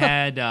movie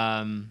had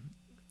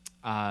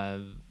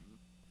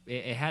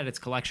it had its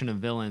collection of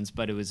villains,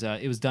 but it was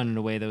done in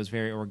a way that was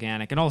very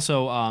organic, and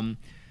also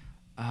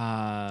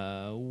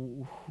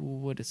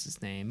what is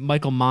his name?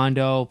 Michael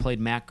Mondo played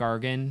Matt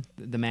Gargan,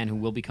 the man who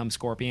will become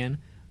Scorpion,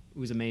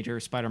 who's a major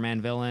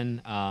Spider-Man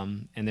villain.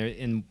 And they're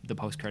in the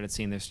post-credit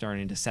scene. They're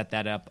starting to set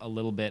that up a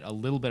little bit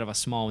of a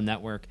small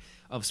network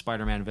of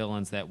Spider-Man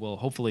villains that will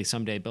hopefully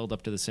someday build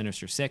up to the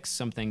Sinister Six,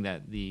 something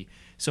that the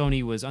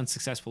Sony was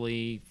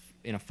unsuccessfully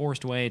in a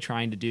forced way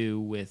trying to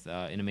do with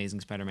an Amazing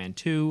Spider-Man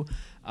 2.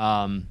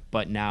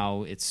 But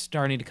now it's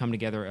starting to come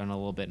together in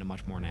a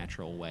much more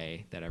natural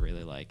way that I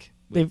really like.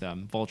 With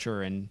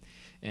Vulture and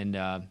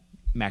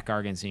Matt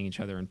Gargan seeing each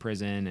other in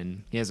prison,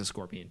 and he has a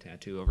scorpion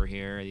tattoo over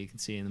here that you can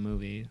see in the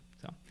movie.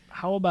 So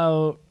How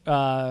about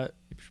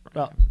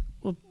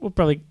we'll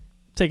probably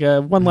take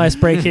one last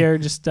break here,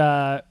 just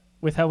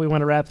with how we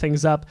want to wrap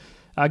things up.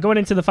 Going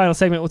into the final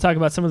segment, we'll talk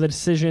about some of the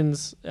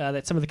decisions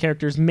that some of the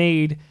characters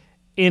made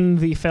in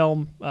the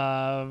film.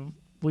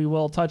 We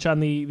will touch on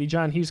the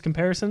John Hughes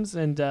comparisons,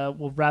 and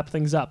we'll wrap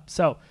things up.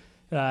 So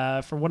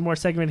for one more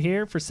segment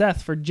here, for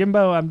Seth, for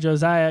Jimbo, I'm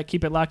Josiah.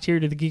 Keep it locked here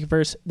to the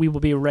Geekiverse. We will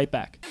be right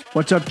back.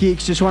 What's up,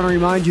 geeks? Just want to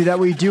remind you that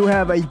we do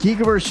have a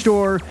Geekiverse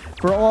store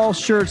for all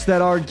shirts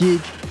that are geek.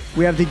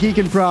 We have the Geek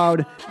and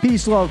Proud,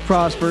 Peace, Love,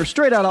 Prosper,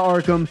 Straight Outta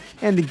Arkham,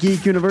 and the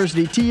Geek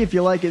University tee if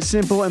you like it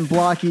simple and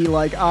blocky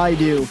like I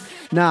do.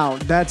 Now,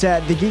 that's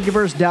at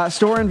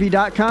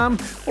thegeekiverse.storeenvy.com,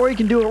 or you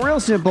can do it real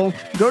simple.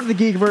 Go to the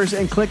Geekiverse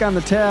and click on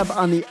the tab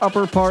on the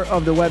upper part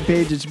of the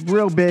webpage. It's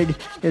real big.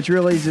 It's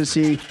real easy to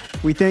see.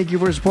 We thank you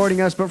for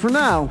supporting us, but for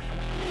now,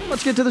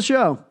 let's get to the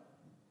show.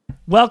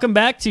 Welcome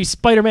back to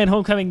Spider-Man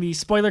Homecoming, the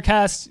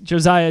Spoilercast.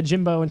 Josiah,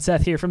 Jimbo, and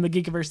Seth here from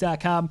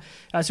thegeekiverse.com.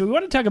 So we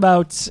want to talk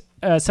about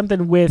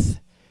something with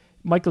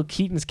Michael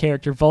Keaton's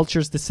character,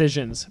 Vulture's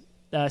decisions.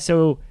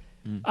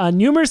 On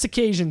numerous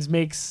occasions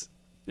makes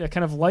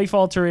kind of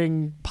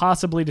life-altering,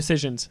 possibly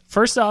decisions.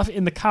 First off,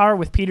 in the car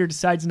with Peter,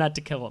 decides not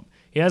to kill him.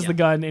 He has the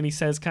gun, and he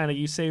says, kind of,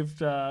 you saved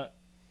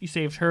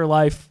her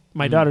life,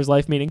 my daughter's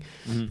life, meaning,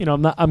 I'm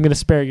going to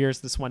spare yours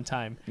this one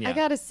time. yeah. I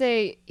gotta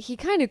say, he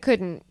kind of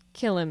couldn't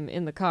kill him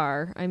in the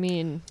car. I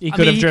mean, He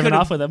could have driven could've-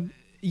 off with him.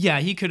 Yeah,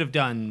 he could have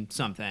done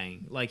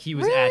something. Like, he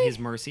was at Really? his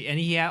mercy, and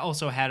he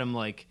also had him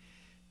like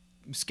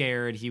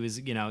scared. He was,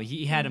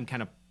 he had him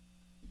kind of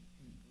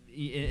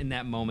in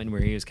that moment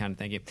where he was kind of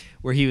thinking,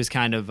 where he was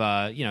kind of,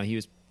 he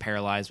was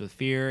paralyzed with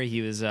fear.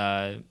 He was,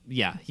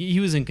 he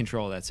was in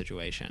control of that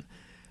situation.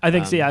 I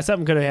think so. Yeah,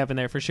 something could have happened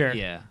there for sure.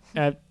 Yeah.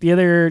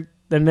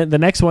 The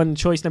next one,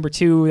 choice number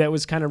 2, that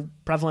was kind of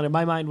prevalent in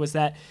my mind was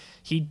that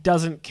he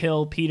doesn't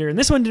kill Peter, and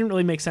this one didn't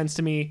really make sense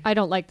to me. I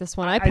don't like this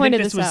one. I think pointed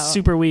this this was out.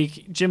 super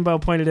weak. Jimbo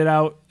pointed it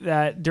out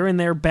that during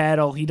their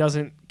battle, he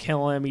doesn't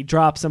kill him. He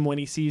drops him when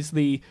he sees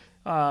the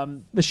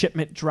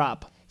shipment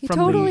drop. He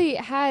totally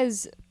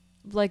has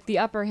like the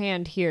upper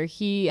hand here.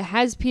 He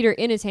has Peter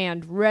in his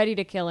hand, ready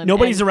to kill him.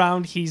 Nobody's and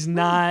around. He's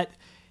not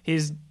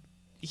his.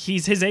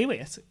 He's his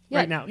alias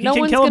right now. He no can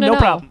one's kill him, gonna no know.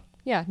 problem.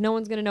 Yeah, no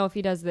one's going to know if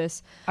he does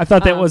this. I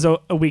thought that was a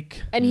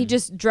weak. And he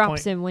just drops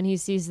point. him when he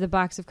sees the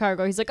box of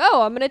cargo. He's like,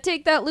 oh, I'm going to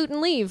take that loot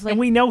and leave. Like, And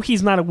we know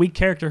he's not a weak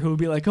character who would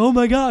be like, oh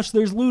my gosh,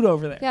 there's loot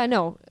over there. yeah,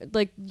 no.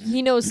 Like,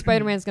 he knows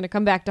Spider-Man's going to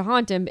come back to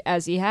haunt him,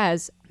 as he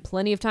has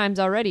plenty of times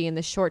already in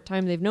the short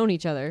time they've known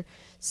each other.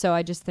 So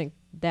I just think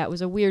that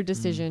was a weird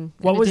decision.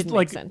 What and it was didn't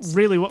like make sense.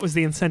 really? What was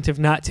the incentive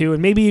not to?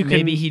 And maybe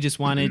Maybe he just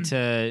wanted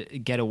to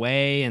get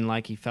away, and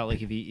like he felt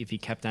like if he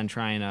kept on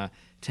trying to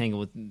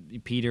tangle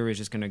with Peter, was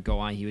just going to go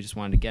on. He just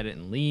wanted to get it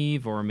and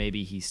leave, or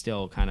maybe he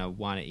still kind of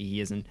wanted. He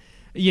isn't.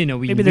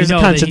 Maybe there's a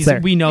conscience there.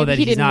 We know Maybe that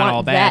he he's didn't not want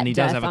all bad, that and he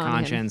does death have a on him.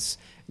 conscience,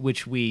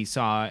 which we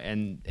saw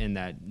in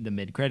the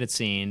mid credit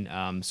scene.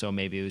 So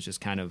maybe it was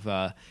just kind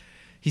of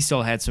he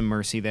still had some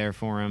mercy there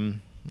for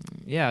him.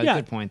 Yeah,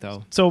 good point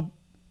though. So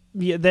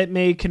yeah, that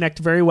may connect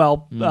very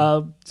well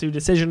to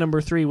decision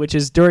number 3, which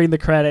is during the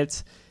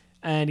credits,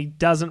 and he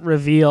doesn't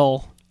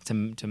reveal To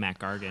Matt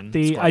Gargan,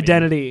 the Scorpion.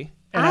 identity.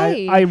 And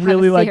I have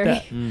really a like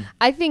theory. that.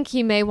 I think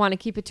he may want to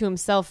keep it to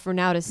himself for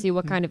now to see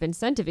what kind of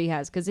incentive he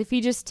has. Because if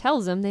he just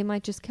tells them, they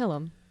might just kill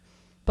him.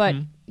 But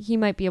he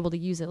might be able to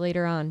use it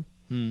later on.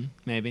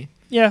 Maybe.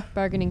 Yeah,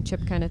 Bargaining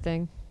chip kind of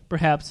thing.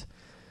 perhaps.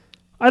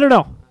 I don't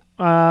know.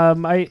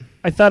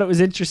 I thought it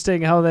was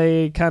interesting how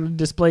they kind of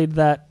displayed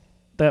that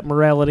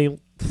morality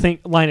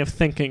line of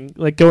thinking,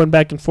 like going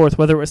back and forth,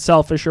 whether it was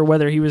selfish or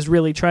whether he was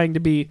really trying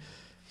to be,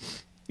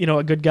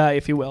 a good guy,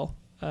 if you will.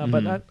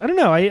 But I don't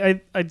know.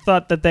 I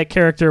thought that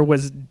character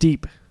was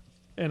deep,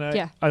 and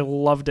I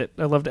loved it.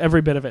 I loved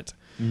every bit of it.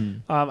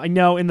 I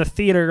know in the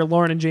theater,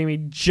 Lauren and Jamie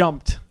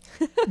jumped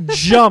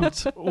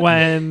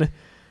when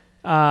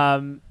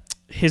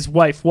his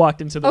wife walked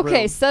into the room.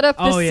 Okay, set up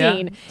the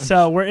scene.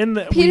 So we're in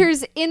the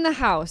Peter's in the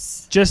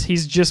house.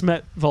 he's just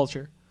met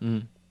Vulture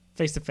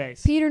face to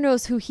face. Peter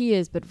knows who he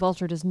is, but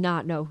Vulture does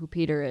not know who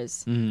Peter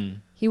is.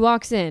 He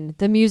walks in.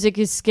 The music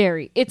is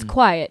scary. It's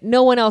quiet.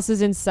 No one else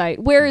is in sight.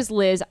 Where is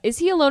Liz? Is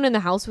he alone in the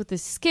house with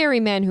this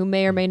scary man who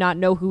may or may not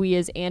know who he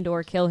is and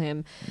or kill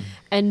him?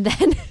 And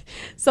then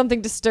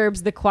something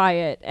disturbs the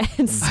quiet.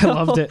 And so I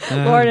loved it.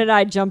 Lauren and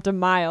I jumped a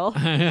mile.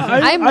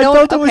 I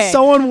thought that was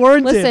so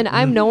unwarranted. Listen,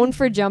 I'm known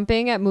for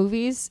jumping at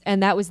movies,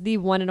 and that was the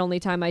one and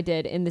only time I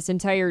did in this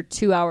entire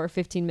 2-hour,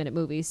 15-minute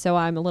movie. So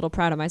I'm a little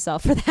proud of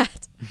myself for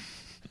that.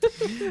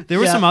 There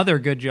was some other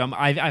good jump.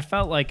 I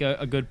felt like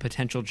a good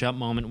potential jump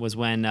moment was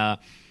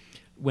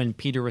when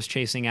Peter was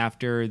chasing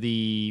after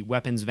the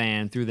weapons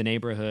van through the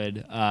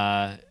neighborhood,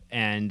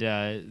 and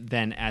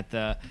then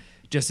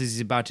just as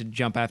he's about to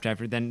jump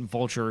after, then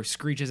Vulture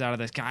screeches out of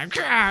the sky,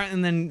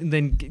 and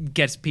then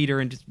gets Peter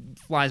and just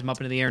flies him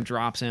up into the air and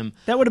drops him.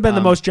 That would have been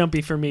the most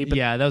jumpy for me. But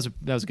yeah, that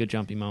was a good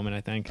jumpy moment,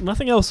 I think.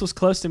 nothing else was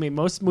close to me.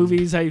 Most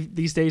movies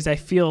these days I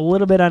feel a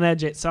little bit on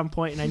edge at some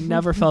point, and I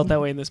never felt that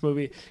way in this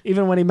movie.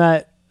 Even when he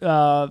met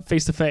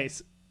face to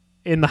face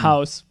in the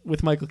house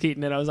with Michael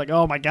Keaton, and I was like,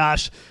 oh my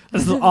gosh,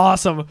 this is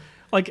awesome.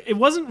 Like, it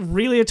wasn't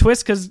really a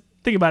twist, because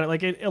think about it,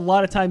 like a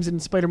lot of times in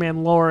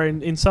Spider-Man lore,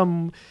 in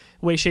some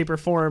way, shape, or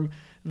form,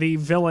 the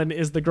villain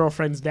is the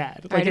girlfriend's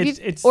dad. Like, Right,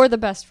 it's or the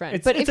best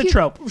friend. It's a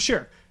trope,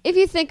 sure. If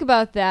you think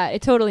about that,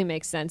 it totally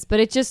makes sense. But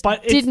it just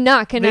did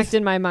not connect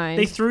in my mind.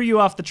 They threw you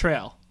off the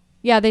trail.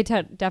 Yeah, they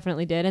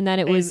definitely did. And then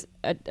it was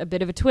a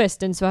bit of a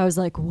twist. And so I was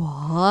like,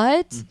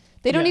 what?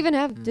 They don't even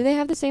have... Do they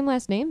have the same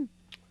last name?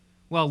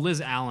 Well,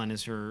 Liz Allen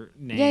is her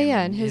name.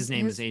 Yeah, and his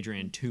name is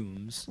Adrian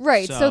Toombs.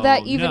 Right, so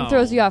that even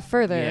throws you off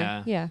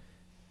further.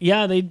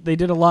 Yeah, they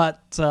did a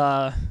lot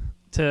to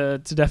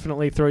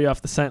definitely throw you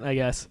off the scent, I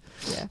guess.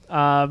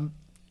 Yeah.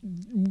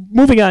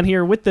 Moving on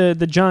here with the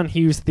John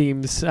Hughes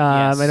themes.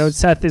 Yes. I know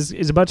Seth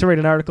is about to write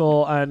an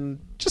article on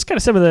just kind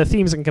of some of the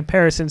themes and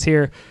comparisons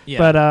here. Yeah.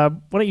 But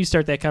why don't you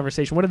start that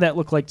conversation? What did that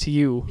look like to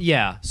you?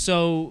 Yeah.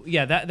 So,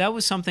 that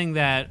was something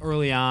that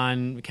early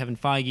on Kevin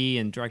Feige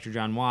and director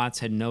John Watts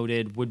had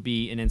noted would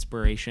be an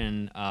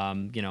inspiration,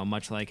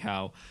 much like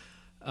how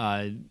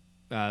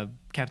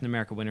Captain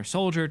America Winter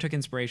Soldier took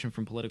inspiration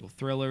from political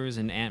thrillers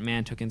and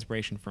Ant-Man took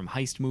inspiration from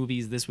heist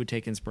movies. This would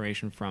take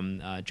inspiration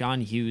from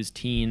John Hughes'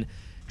 teen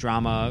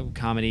drama,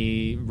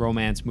 comedy,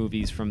 romance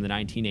movies from the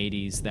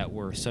 1980s that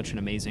were such an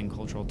amazing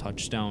cultural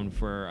touchstone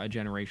for a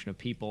generation of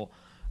people.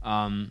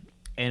 And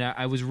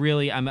I was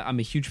really, I'm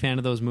a huge fan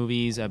of those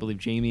movies. I believe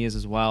Jamie is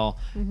as well.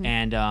 Mm-hmm.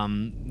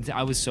 And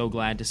I was so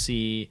glad to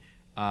see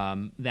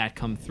that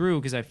come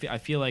through, because I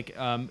feel like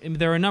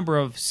there are a number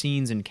of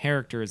scenes and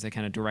characters that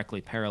kind of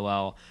directly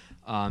parallel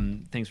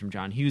things from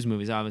John Hughes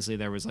movies. Obviously,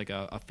 there was like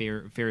a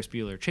Ferris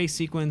Bueller chase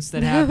sequence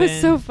that happened. That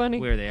was so funny.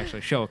 Where they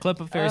actually show a clip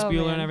of Ferris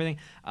Bueller man. and everything.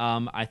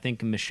 I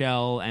think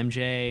Michelle,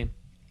 MJ,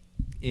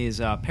 is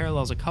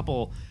parallels a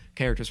couple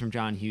characters from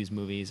John Hughes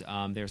movies.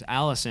 There's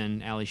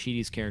Allison, Ali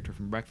Sheedy's character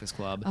from Breakfast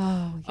Club.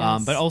 Oh,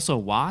 yes. But also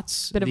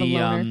Watts, Bit of a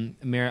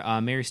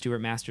loner. Mary Stuart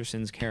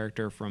Masterson's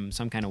character from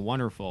Some Kind of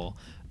Wonderful,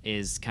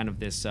 is kind of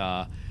this,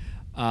 a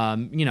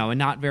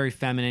not very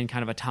feminine,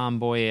 kind of a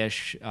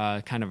tomboyish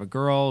kind of a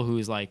girl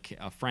who's like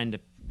a friend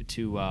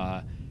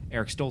to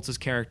Eric Stoltz's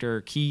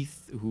character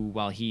Keith, who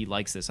while he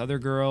likes this other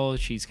girl,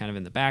 she's kind of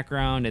in the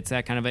background. It's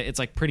that kind of it's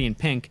like Pretty in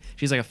Pink.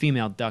 She's like a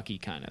female Ducky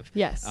kind of.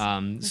 Yes.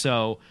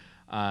 So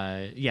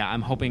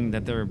I'm hoping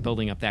that they're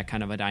building up that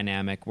kind of a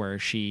dynamic where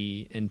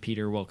she and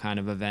Peter will kind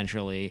of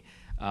eventually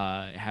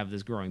have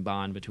this growing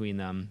bond between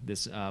them,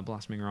 this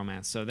blossoming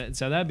romance. So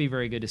that'd be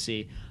very good to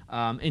see.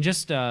 And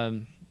just let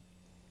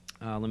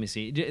me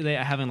see, they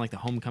having like the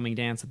homecoming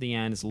dance at the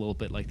end is a little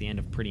bit like the end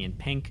of Pretty in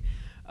Pink.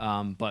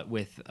 But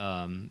with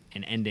an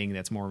ending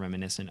that's more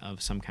reminiscent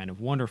of Some Kind of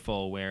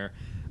Wonderful, where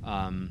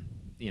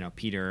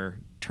Peter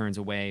turns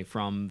away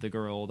from the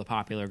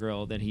popular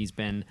girl that he's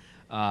been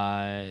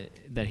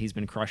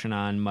crushing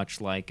on,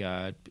 much like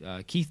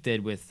Keith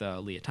did with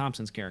Leah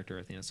Thompson's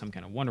character, Some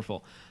Kind of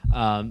Wonderful.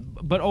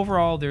 But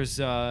overall, there's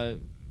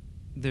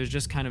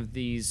just kind of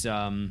these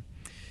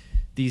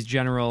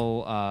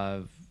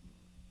general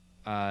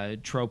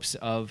tropes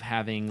of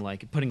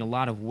putting a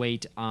lot of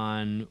weight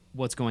on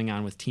what's going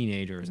on with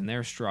teenagers and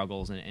their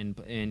struggles,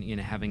 and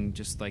having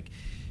just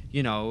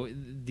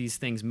these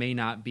things may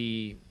not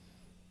be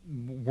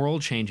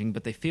world changing,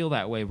 but they feel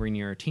that way when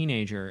you're a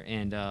teenager.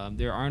 And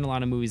there aren't a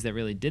lot of movies that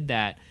really did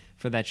that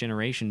for that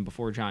generation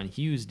before John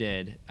Hughes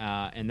did,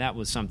 and that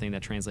was something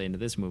that translated into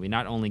this movie,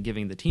 not only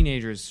giving the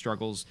teenagers'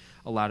 struggles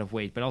a lot of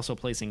weight, but also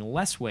placing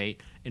less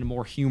weight and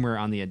more humor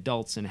on the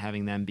adults and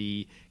having them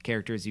be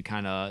characters you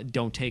kind of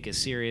don't take as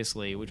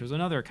seriously, which was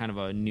another kind of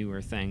a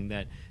newer thing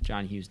that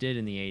John Hughes did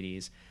in the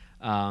 80s.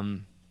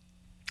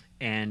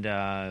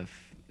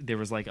 There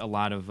was like a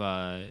lot of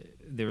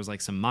there was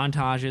like some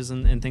montages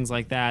and things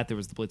like that. There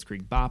was the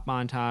Blitzkrieg Bop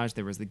montage.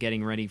 There was the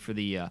getting ready for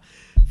the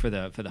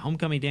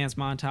homecoming dance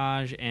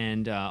montage,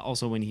 and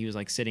also when he was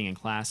like sitting in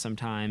class.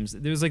 Sometimes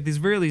there was like these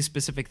really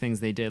specific things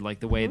they did, like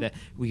the way that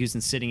we used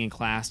in sitting in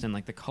class, and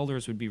like the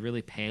colors would be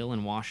really pale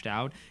and washed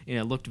out, and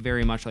it looked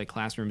very much like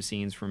classroom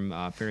scenes from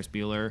Ferris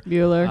Bueller.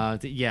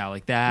 Yeah,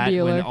 like that.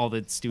 Bueller. When all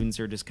the students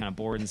are just kind of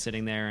bored and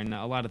sitting there, and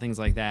a lot of things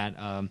like that.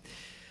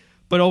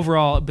 But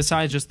overall,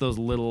 besides just those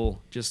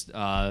little,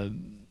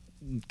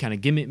 kind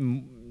of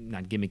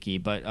not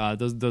gimmicky, but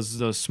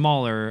those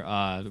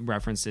smaller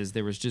references,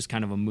 there was just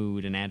kind of a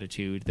mood and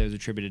attitude that was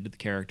attributed to the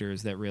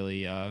characters that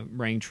really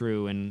rang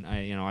true. And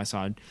I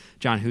saw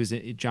John Hughes'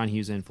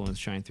 influence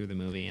shine through the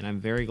movie, and I'm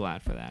very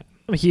glad for that.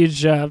 I'm a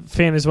huge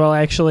fan as well,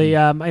 actually,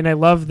 and I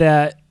love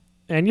that.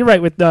 And you're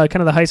right with kind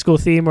of the high school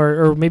theme,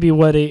 or maybe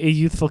what a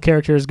youthful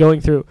character is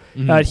going through.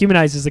 It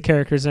humanizes the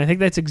characters, and I think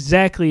that's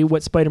exactly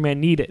what Spider-Man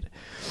needed,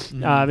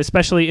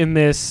 especially in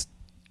this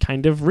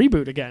kind of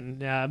reboot again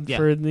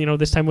for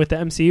this time with the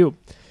MCU.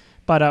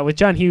 But with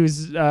John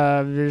Hughes,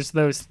 there's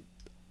those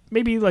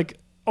maybe like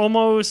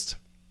almost.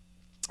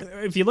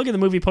 If you look at the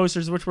movie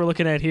posters, which we're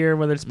looking at here,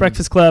 whether it's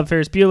Breakfast Club,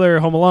 Ferris Bueller,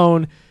 Home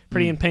Alone,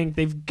 Pretty in Pink,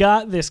 they've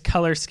got this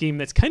color scheme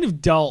that's kind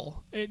of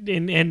dull,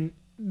 and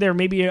there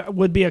maybe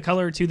would be a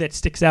color or two that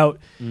sticks out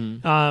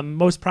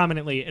most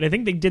prominently. And I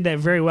think they did that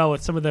very well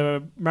with some of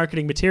the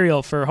marketing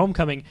material for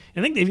Homecoming.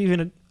 I think they've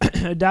even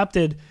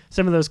adopted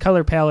some of those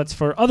color palettes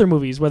for other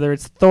movies, whether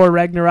it's Thor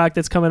Ragnarok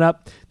that's coming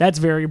up. That's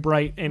very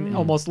bright and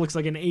almost looks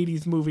like an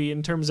 80s movie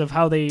in terms of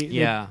how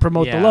they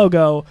promote the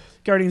logo.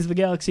 Guardians of the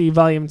Galaxy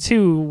Volume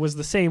 2 was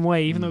the same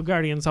way, even though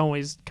Guardians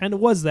always kind of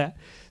was that.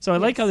 So I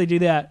like how they do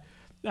that.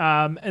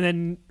 And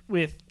then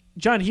with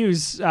John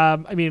Hughes,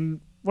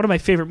 one of my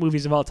favorite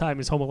movies of all time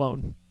is Home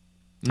Alone.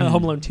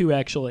 Home Alone 2,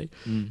 actually.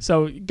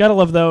 So gotta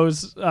love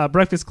those.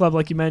 Breakfast Club,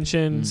 like you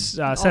mentioned.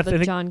 Seth, all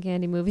the John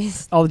Candy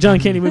movies. All the John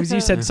Candy movies. You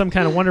said Some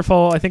Kind of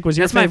Wonderful, I think was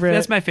your favorite.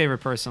 That's my favorite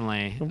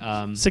personally.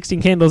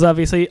 16 Candles,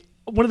 obviously.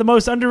 One of the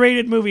most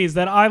underrated movies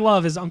that I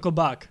love is Uncle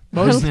Buck.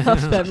 I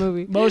love that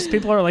movie. Most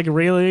people are like,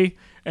 really?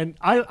 And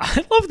I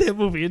love that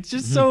movie. It's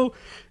just so...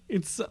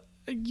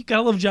 You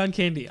gotta love John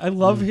Candy. I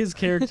love his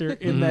character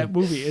in that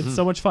movie. It's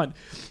so much fun.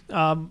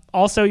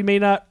 Also, you may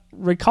not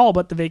recall,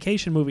 but the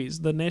Vacation movies,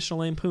 the National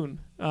Lampoon.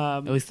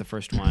 At least the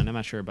first one. I'm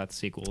not sure about the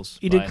sequels.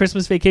 He did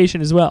Christmas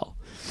Vacation as well.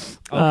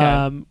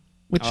 Okay.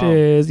 Which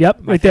is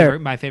right there.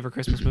 My favorite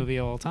Christmas movie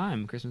of all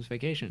time, Christmas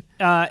Vacation.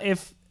 I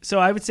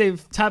would say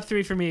top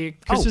 3 for me: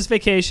 Christmas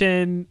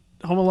Vacation,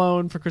 Home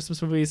Alone for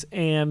Christmas movies,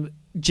 and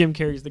Jim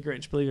Carrey's The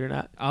Grinch, believe it or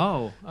not.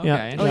 Oh, okay.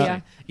 Yeah. Oh,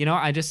 yeah.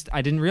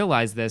 I didn't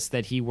realize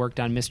that he worked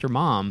on Mr.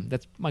 Mom.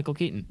 That's Michael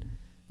Keaton.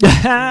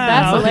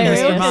 That's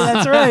hilarious.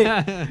 That's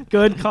right.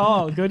 Good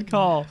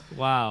call.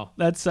 Wow.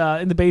 That's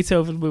in the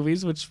Beethoven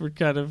movies, which were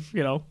kind of,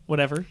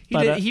 whatever.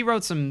 He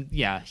wrote some,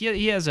 he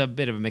has a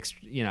bit of a mixed,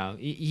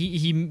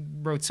 he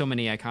wrote so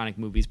many iconic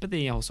movies, but then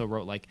he also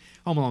wrote like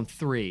Home Alone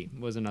 3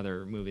 was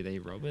another movie that he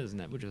wrote, which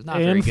was not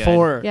very good. And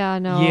 4. Yeah,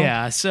 no.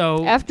 Yeah,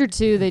 so. After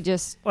 2, they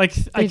just. Like,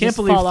 I can't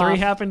believe 3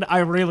 happened. I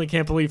really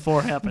can't believe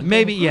 4 happened.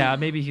 Maybe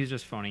he was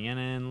just phoning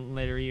in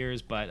later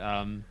years, but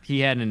he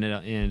had an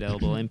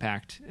indelible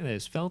impact that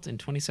was felt in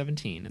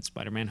 2017 in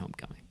Spider-Man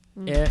Homecoming.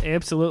 Yeah,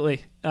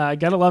 absolutely.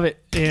 Gotta love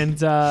it. And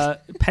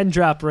pen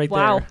drop right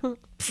there.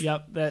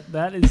 Yep,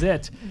 that is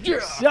it.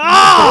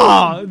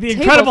 Oh, the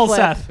incredible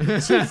flip.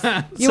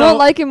 Seth. You won't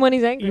like him when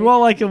he's angry. You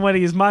won't like him when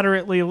he's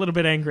moderately a little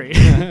bit angry.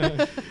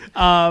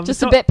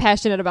 Just a bit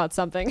passionate about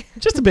something.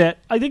 Just a bit.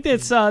 I think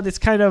that's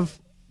kind of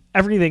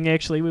everything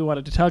actually we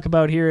wanted to talk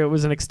about here. It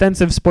was an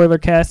extensive spoiler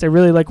cast. I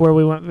really like where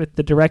we went with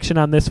the direction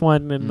on this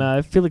one, and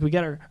I feel like we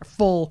got our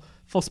full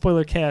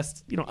spoiler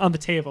cast, on the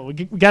table. We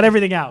got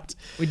everything out.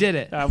 We did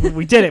it.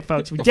 We did it,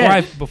 folks. We did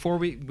it. Before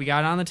we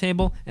got it on the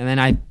table, and then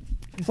I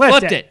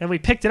flipped it, and we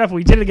picked it up, and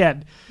we did it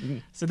again.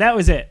 So that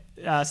was it.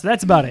 So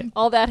that's about it.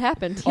 All that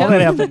happened. All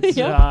that happened. Yep.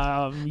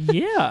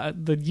 Yeah,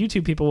 the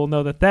YouTube people will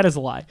know that is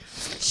a lie.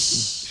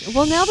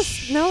 Well, now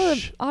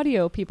the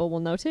audio people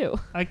will know too.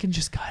 I can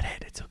just cut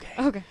it. It's okay.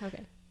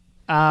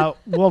 Okay.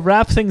 We'll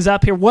wrap things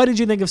up here. What did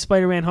you think of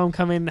Spider-Man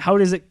Homecoming? How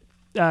does it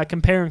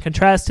compare and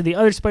contrast to the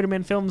other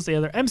Spider-Man films, the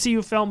other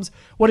MCU films?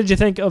 What did you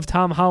think of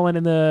Tom Holland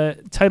in the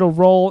title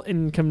role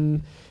in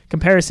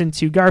comparison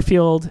to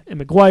Garfield and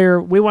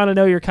Maguire? We want to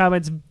know your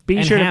comments.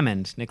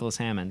 Hammond, Nicholas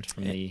Hammond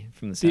from the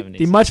 70s.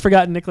 The much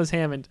forgotten Nicholas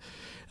Hammond.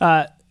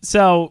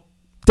 So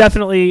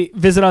definitely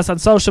visit us on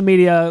social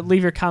media.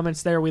 Leave your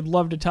comments there. We'd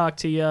love to talk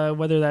to you,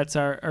 whether that's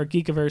our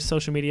Geekiverse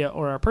social media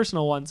or our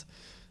personal ones.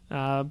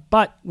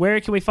 But where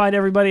can we find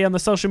everybody on the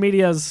social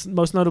medias,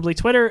 most notably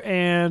Twitter?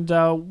 And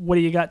what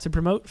do you got to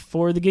promote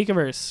for the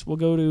Geekiverse? We'll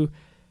go to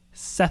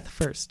Seth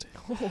first.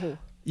 Oh.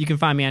 You can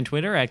find me on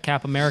Twitter at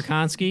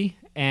CapAmerikanski.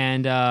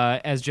 And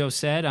as Joe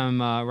said,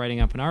 I'm writing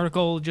up an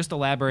article just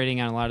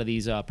elaborating on a lot of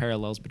these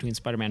parallels between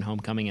Spider-Man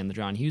Homecoming and the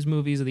John Hughes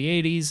movies of the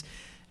 80s.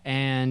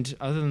 And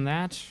other than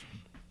that,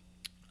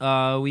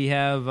 we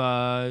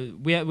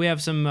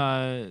have some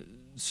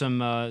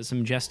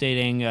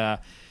gestating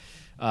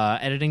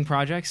editing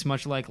projects,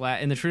 much like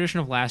in the tradition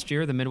of last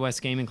year, the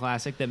Midwest Gaming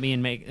Classic that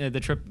the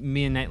trip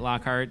me and Nate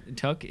Lockhart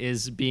took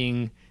is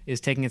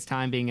taking its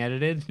time being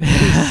edited.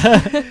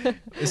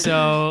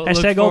 So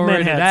look forward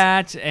to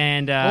that,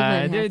 and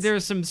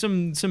there's some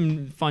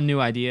fun new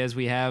ideas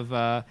we have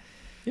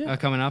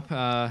coming up.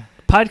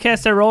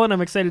 Podcasts are rolling. I'm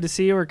excited to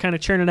see you. We're kind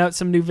of churning out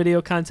some new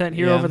video content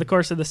here over the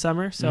course of the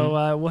summer,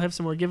 so we'll have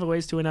some more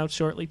giveaways to announce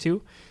shortly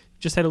too.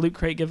 Just had a Loot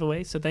Crate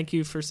giveaway, so thank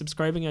you for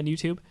subscribing on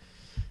YouTube.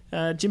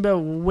 Jimbo,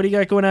 what do you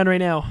got going on right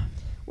now?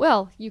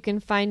 Well, you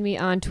can find me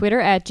on Twitter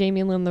at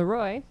Jamie Lynn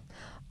LeRoy.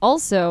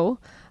 Also,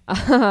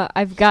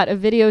 I've got a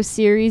video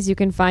series you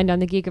can find on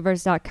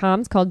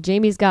thegeekiverse.com. It's called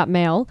Jamie's Got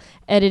Mail,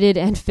 edited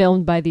and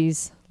filmed by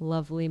these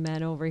lovely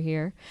men over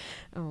here.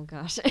 Oh,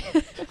 gosh.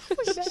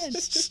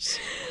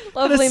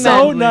 Lovely men.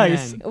 So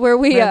nice. Where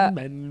we...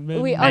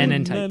 men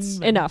in tights.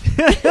 Enough.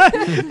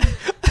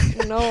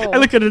 No. I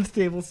look under the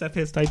table, Seth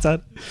has tights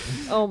on.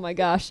 Oh, my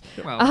gosh.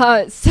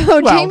 Well,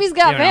 Jamie's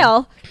Got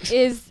Mail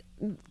is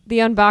the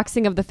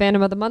unboxing of the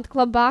Phantom of the Month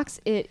Club box.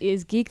 It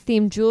is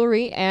geek-themed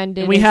jewelry,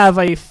 and we have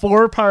a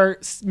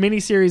 4-part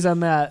miniseries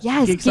on that.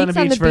 Yes, Geeks on the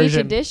Beach Beach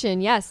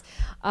edition, yes.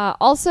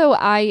 Also,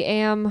 I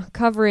am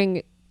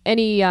covering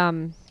any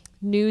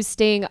news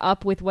staying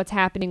up with what's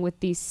happening with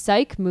the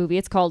Psych movie.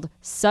 It's called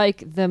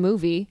Psych the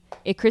Movie,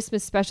 a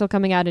Christmas special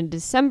coming out in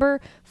December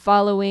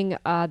following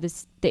the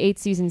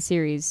 8-season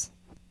series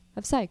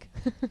of Psych.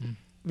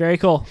 Very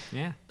cool.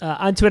 Yeah.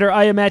 On Twitter,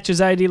 I am at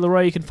Josiah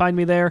LeRoy. You can find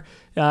me there.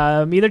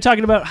 Either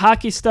talking about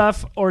hockey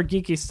stuff or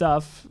geeky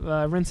stuff.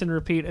 Rinse and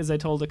repeat, as I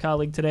told a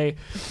colleague today.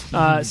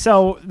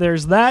 So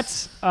there's that.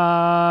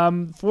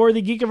 For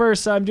the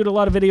Geekiverse, I'm doing a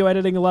lot of video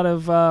editing, a lot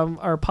of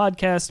our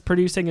podcast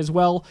producing as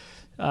well.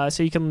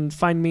 So you can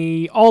find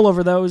me all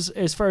over those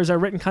as far as our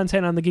written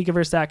content on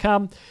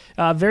thegeekiverse.com.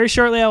 Very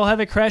shortly, I will have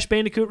a Crash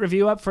Bandicoot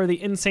review up for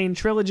the Insane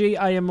Trilogy.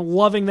 I am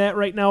loving that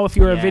right now. If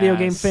you're a video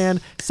game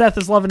fan, Seth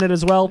is loving it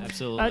as well.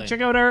 Absolutely.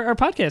 Check out our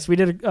podcast. We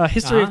did a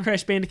history of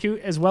Crash Bandicoot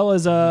as well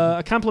as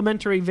a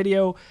complimentary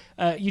video,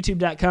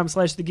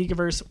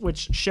 youtube.com/thegeekiverse,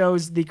 which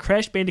shows the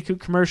Crash Bandicoot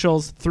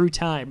commercials through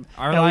time.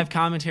 Our live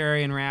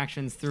commentary and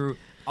reactions through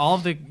all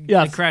of the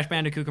Crash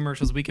Bandicoot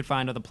commercials we could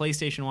find of the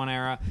PlayStation 1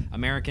 era,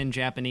 American,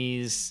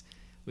 Japanese.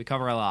 We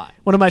cover a lot.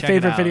 One of my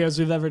favorite videos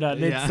we've ever done.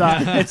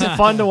 Yeah. It's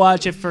fun to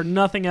watch, if for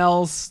nothing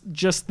else,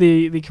 just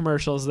the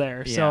commercials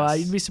there. Yes. So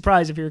you'd be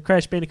surprised if you're a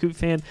Crash Bandicoot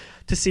fan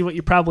to see what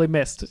you probably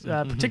missed,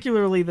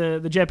 particularly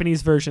the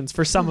Japanese versions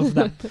for some of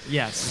them.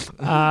 Yes.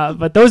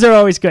 But those are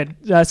always good.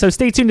 So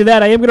stay tuned to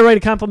that. I am going to write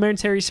a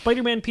complimentary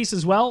Spider-Man piece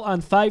as well on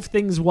 5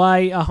 things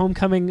why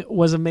Homecoming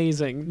was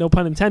amazing. No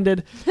pun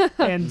intended.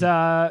 And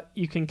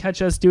you can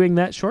catch us doing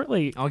that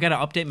shortly. I got to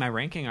update my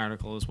ranking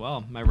article as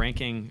well. My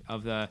ranking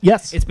of the...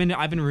 Yes.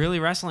 I've been really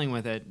wrestling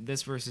with it,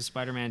 this versus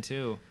Spider-Man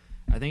 2.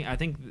 I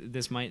think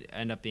this might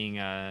end up being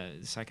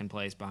second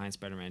place behind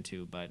Spider-Man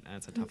 2, but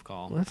that's a tough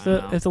call. We'll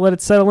have to let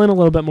it settle in a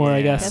little bit more,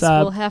 I guess.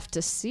 We'll have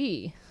to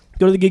see.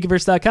 Go to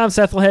thegeekiverse.com.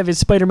 Seth will have his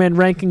Spider-Man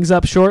rankings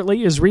up shortly,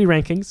 his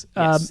re-rankings.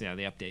 Yes, the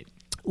update.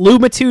 Lou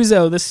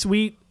Matuzzo, the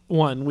sweet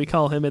one, we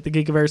call him at the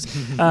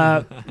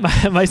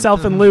Geekiverse.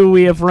 Myself and Lou,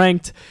 we have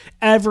ranked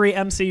every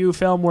MCU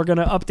film. We're going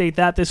to update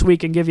that this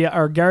week and give you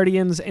our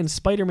Guardians and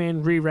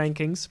Spider-Man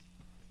re-rankings.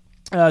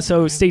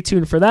 So stay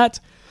tuned for that.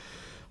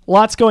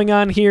 Lots going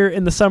on here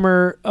in the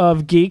summer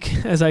of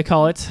geek, as I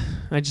call it.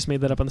 I just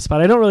made that up on the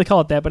spot. I don't really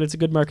call it that, but it's a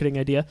good marketing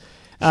idea.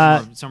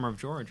 Summer of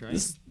George,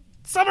 right?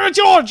 Summer of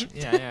George!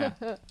 Yeah.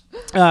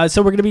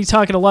 So we're going to be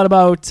talking a lot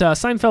about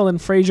Seinfeld and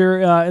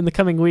Frasier in the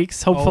coming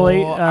weeks,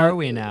 hopefully. Are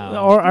we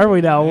now? Or are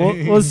we now?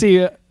 We'll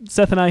see.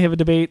 Seth and I have a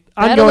debate,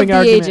 Battle ongoing of the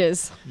argument,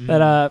 ages.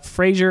 that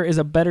Frasier is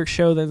a better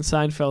show than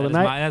Seinfeld.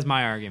 That's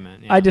my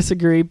argument. Yeah. I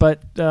disagree,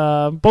 but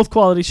both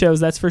quality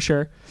shows, that's for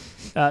sure.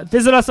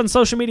 Visit us on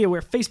social media.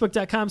 We're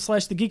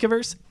facebook.com/The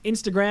Geekiverse,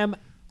 Instagram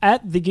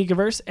 @The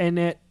Geekiverse,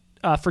 and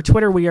for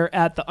Twitter, we are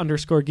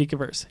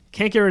 @_Geekiverse.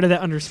 Can't get rid of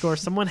that underscore.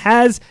 Someone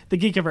has the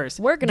Geekiverse.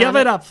 Give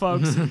it up,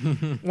 folks.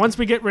 Once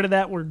we get rid of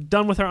that, we're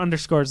done with our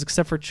underscores,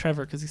 except for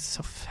Trevor, because he's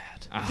so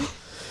fat. Oh,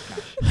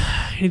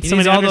 he needs so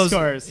many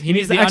underscores. He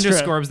needs the extra.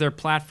 underscores. They're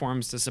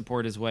platforms to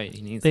support his weight.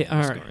 He needs They the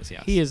are. underscores,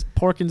 yes. He is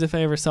Porkins if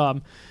I ever saw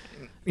him.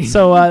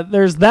 So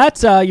there's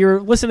that. You're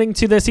listening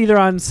to this either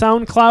on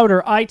SoundCloud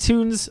or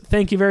iTunes.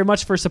 Thank you very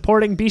much for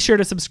supporting. Be sure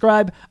to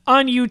subscribe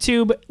on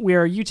YouTube. We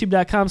are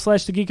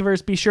youtube.com/The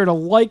Geekiverse. Be sure to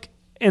like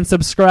and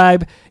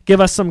subscribe. Give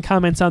us some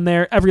comments on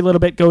there. Every little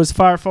bit goes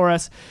far for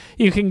us.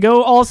 You can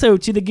go also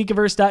to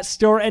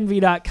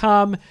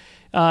thegeekiverse.storeenvy.com.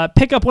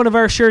 Pick up one of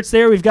our shirts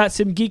there. We've got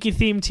some geeky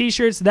themed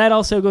t-shirts. That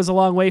also goes a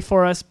long way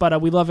for us, but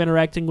we love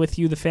interacting with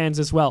you, the fans,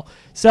 as well.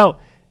 So,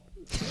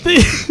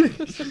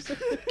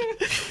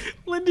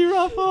 Lindy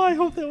Ruffo, I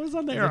hope that was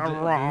on there.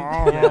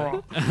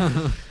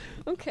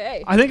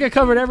 Okay. I think I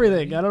covered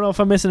everything. I don't know if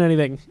I'm missing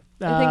anything.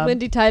 I think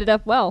Lindy tied it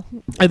up well.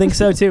 I think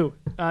so, too.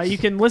 You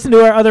can listen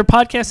to our other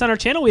podcasts on our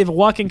channel. We have a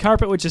Walking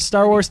Carpet, which is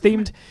Star Wars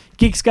themed.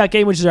 Geeks Got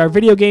Game, which is our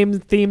video game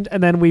themed.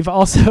 And then we've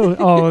also...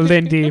 Oh,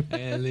 Lindy.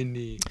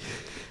 Lindy.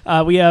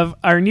 We have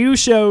our new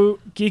show,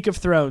 Geek of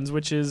Thrones,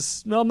 which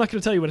is... No, I'm not going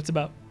to tell you what it's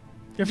about.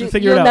 You have to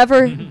figure it out.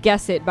 You'll never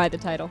guess it by the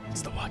title.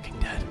 It's The Walking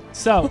Dead.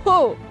 So,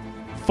 Oh,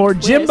 for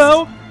twist.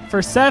 Jimbo,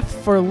 for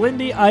Seth, for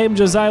Lindy, I am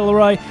Josiah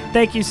LeRoy.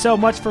 Thank you so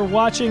much for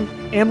watching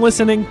and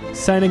listening.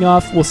 Signing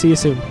off. We'll see you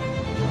soon.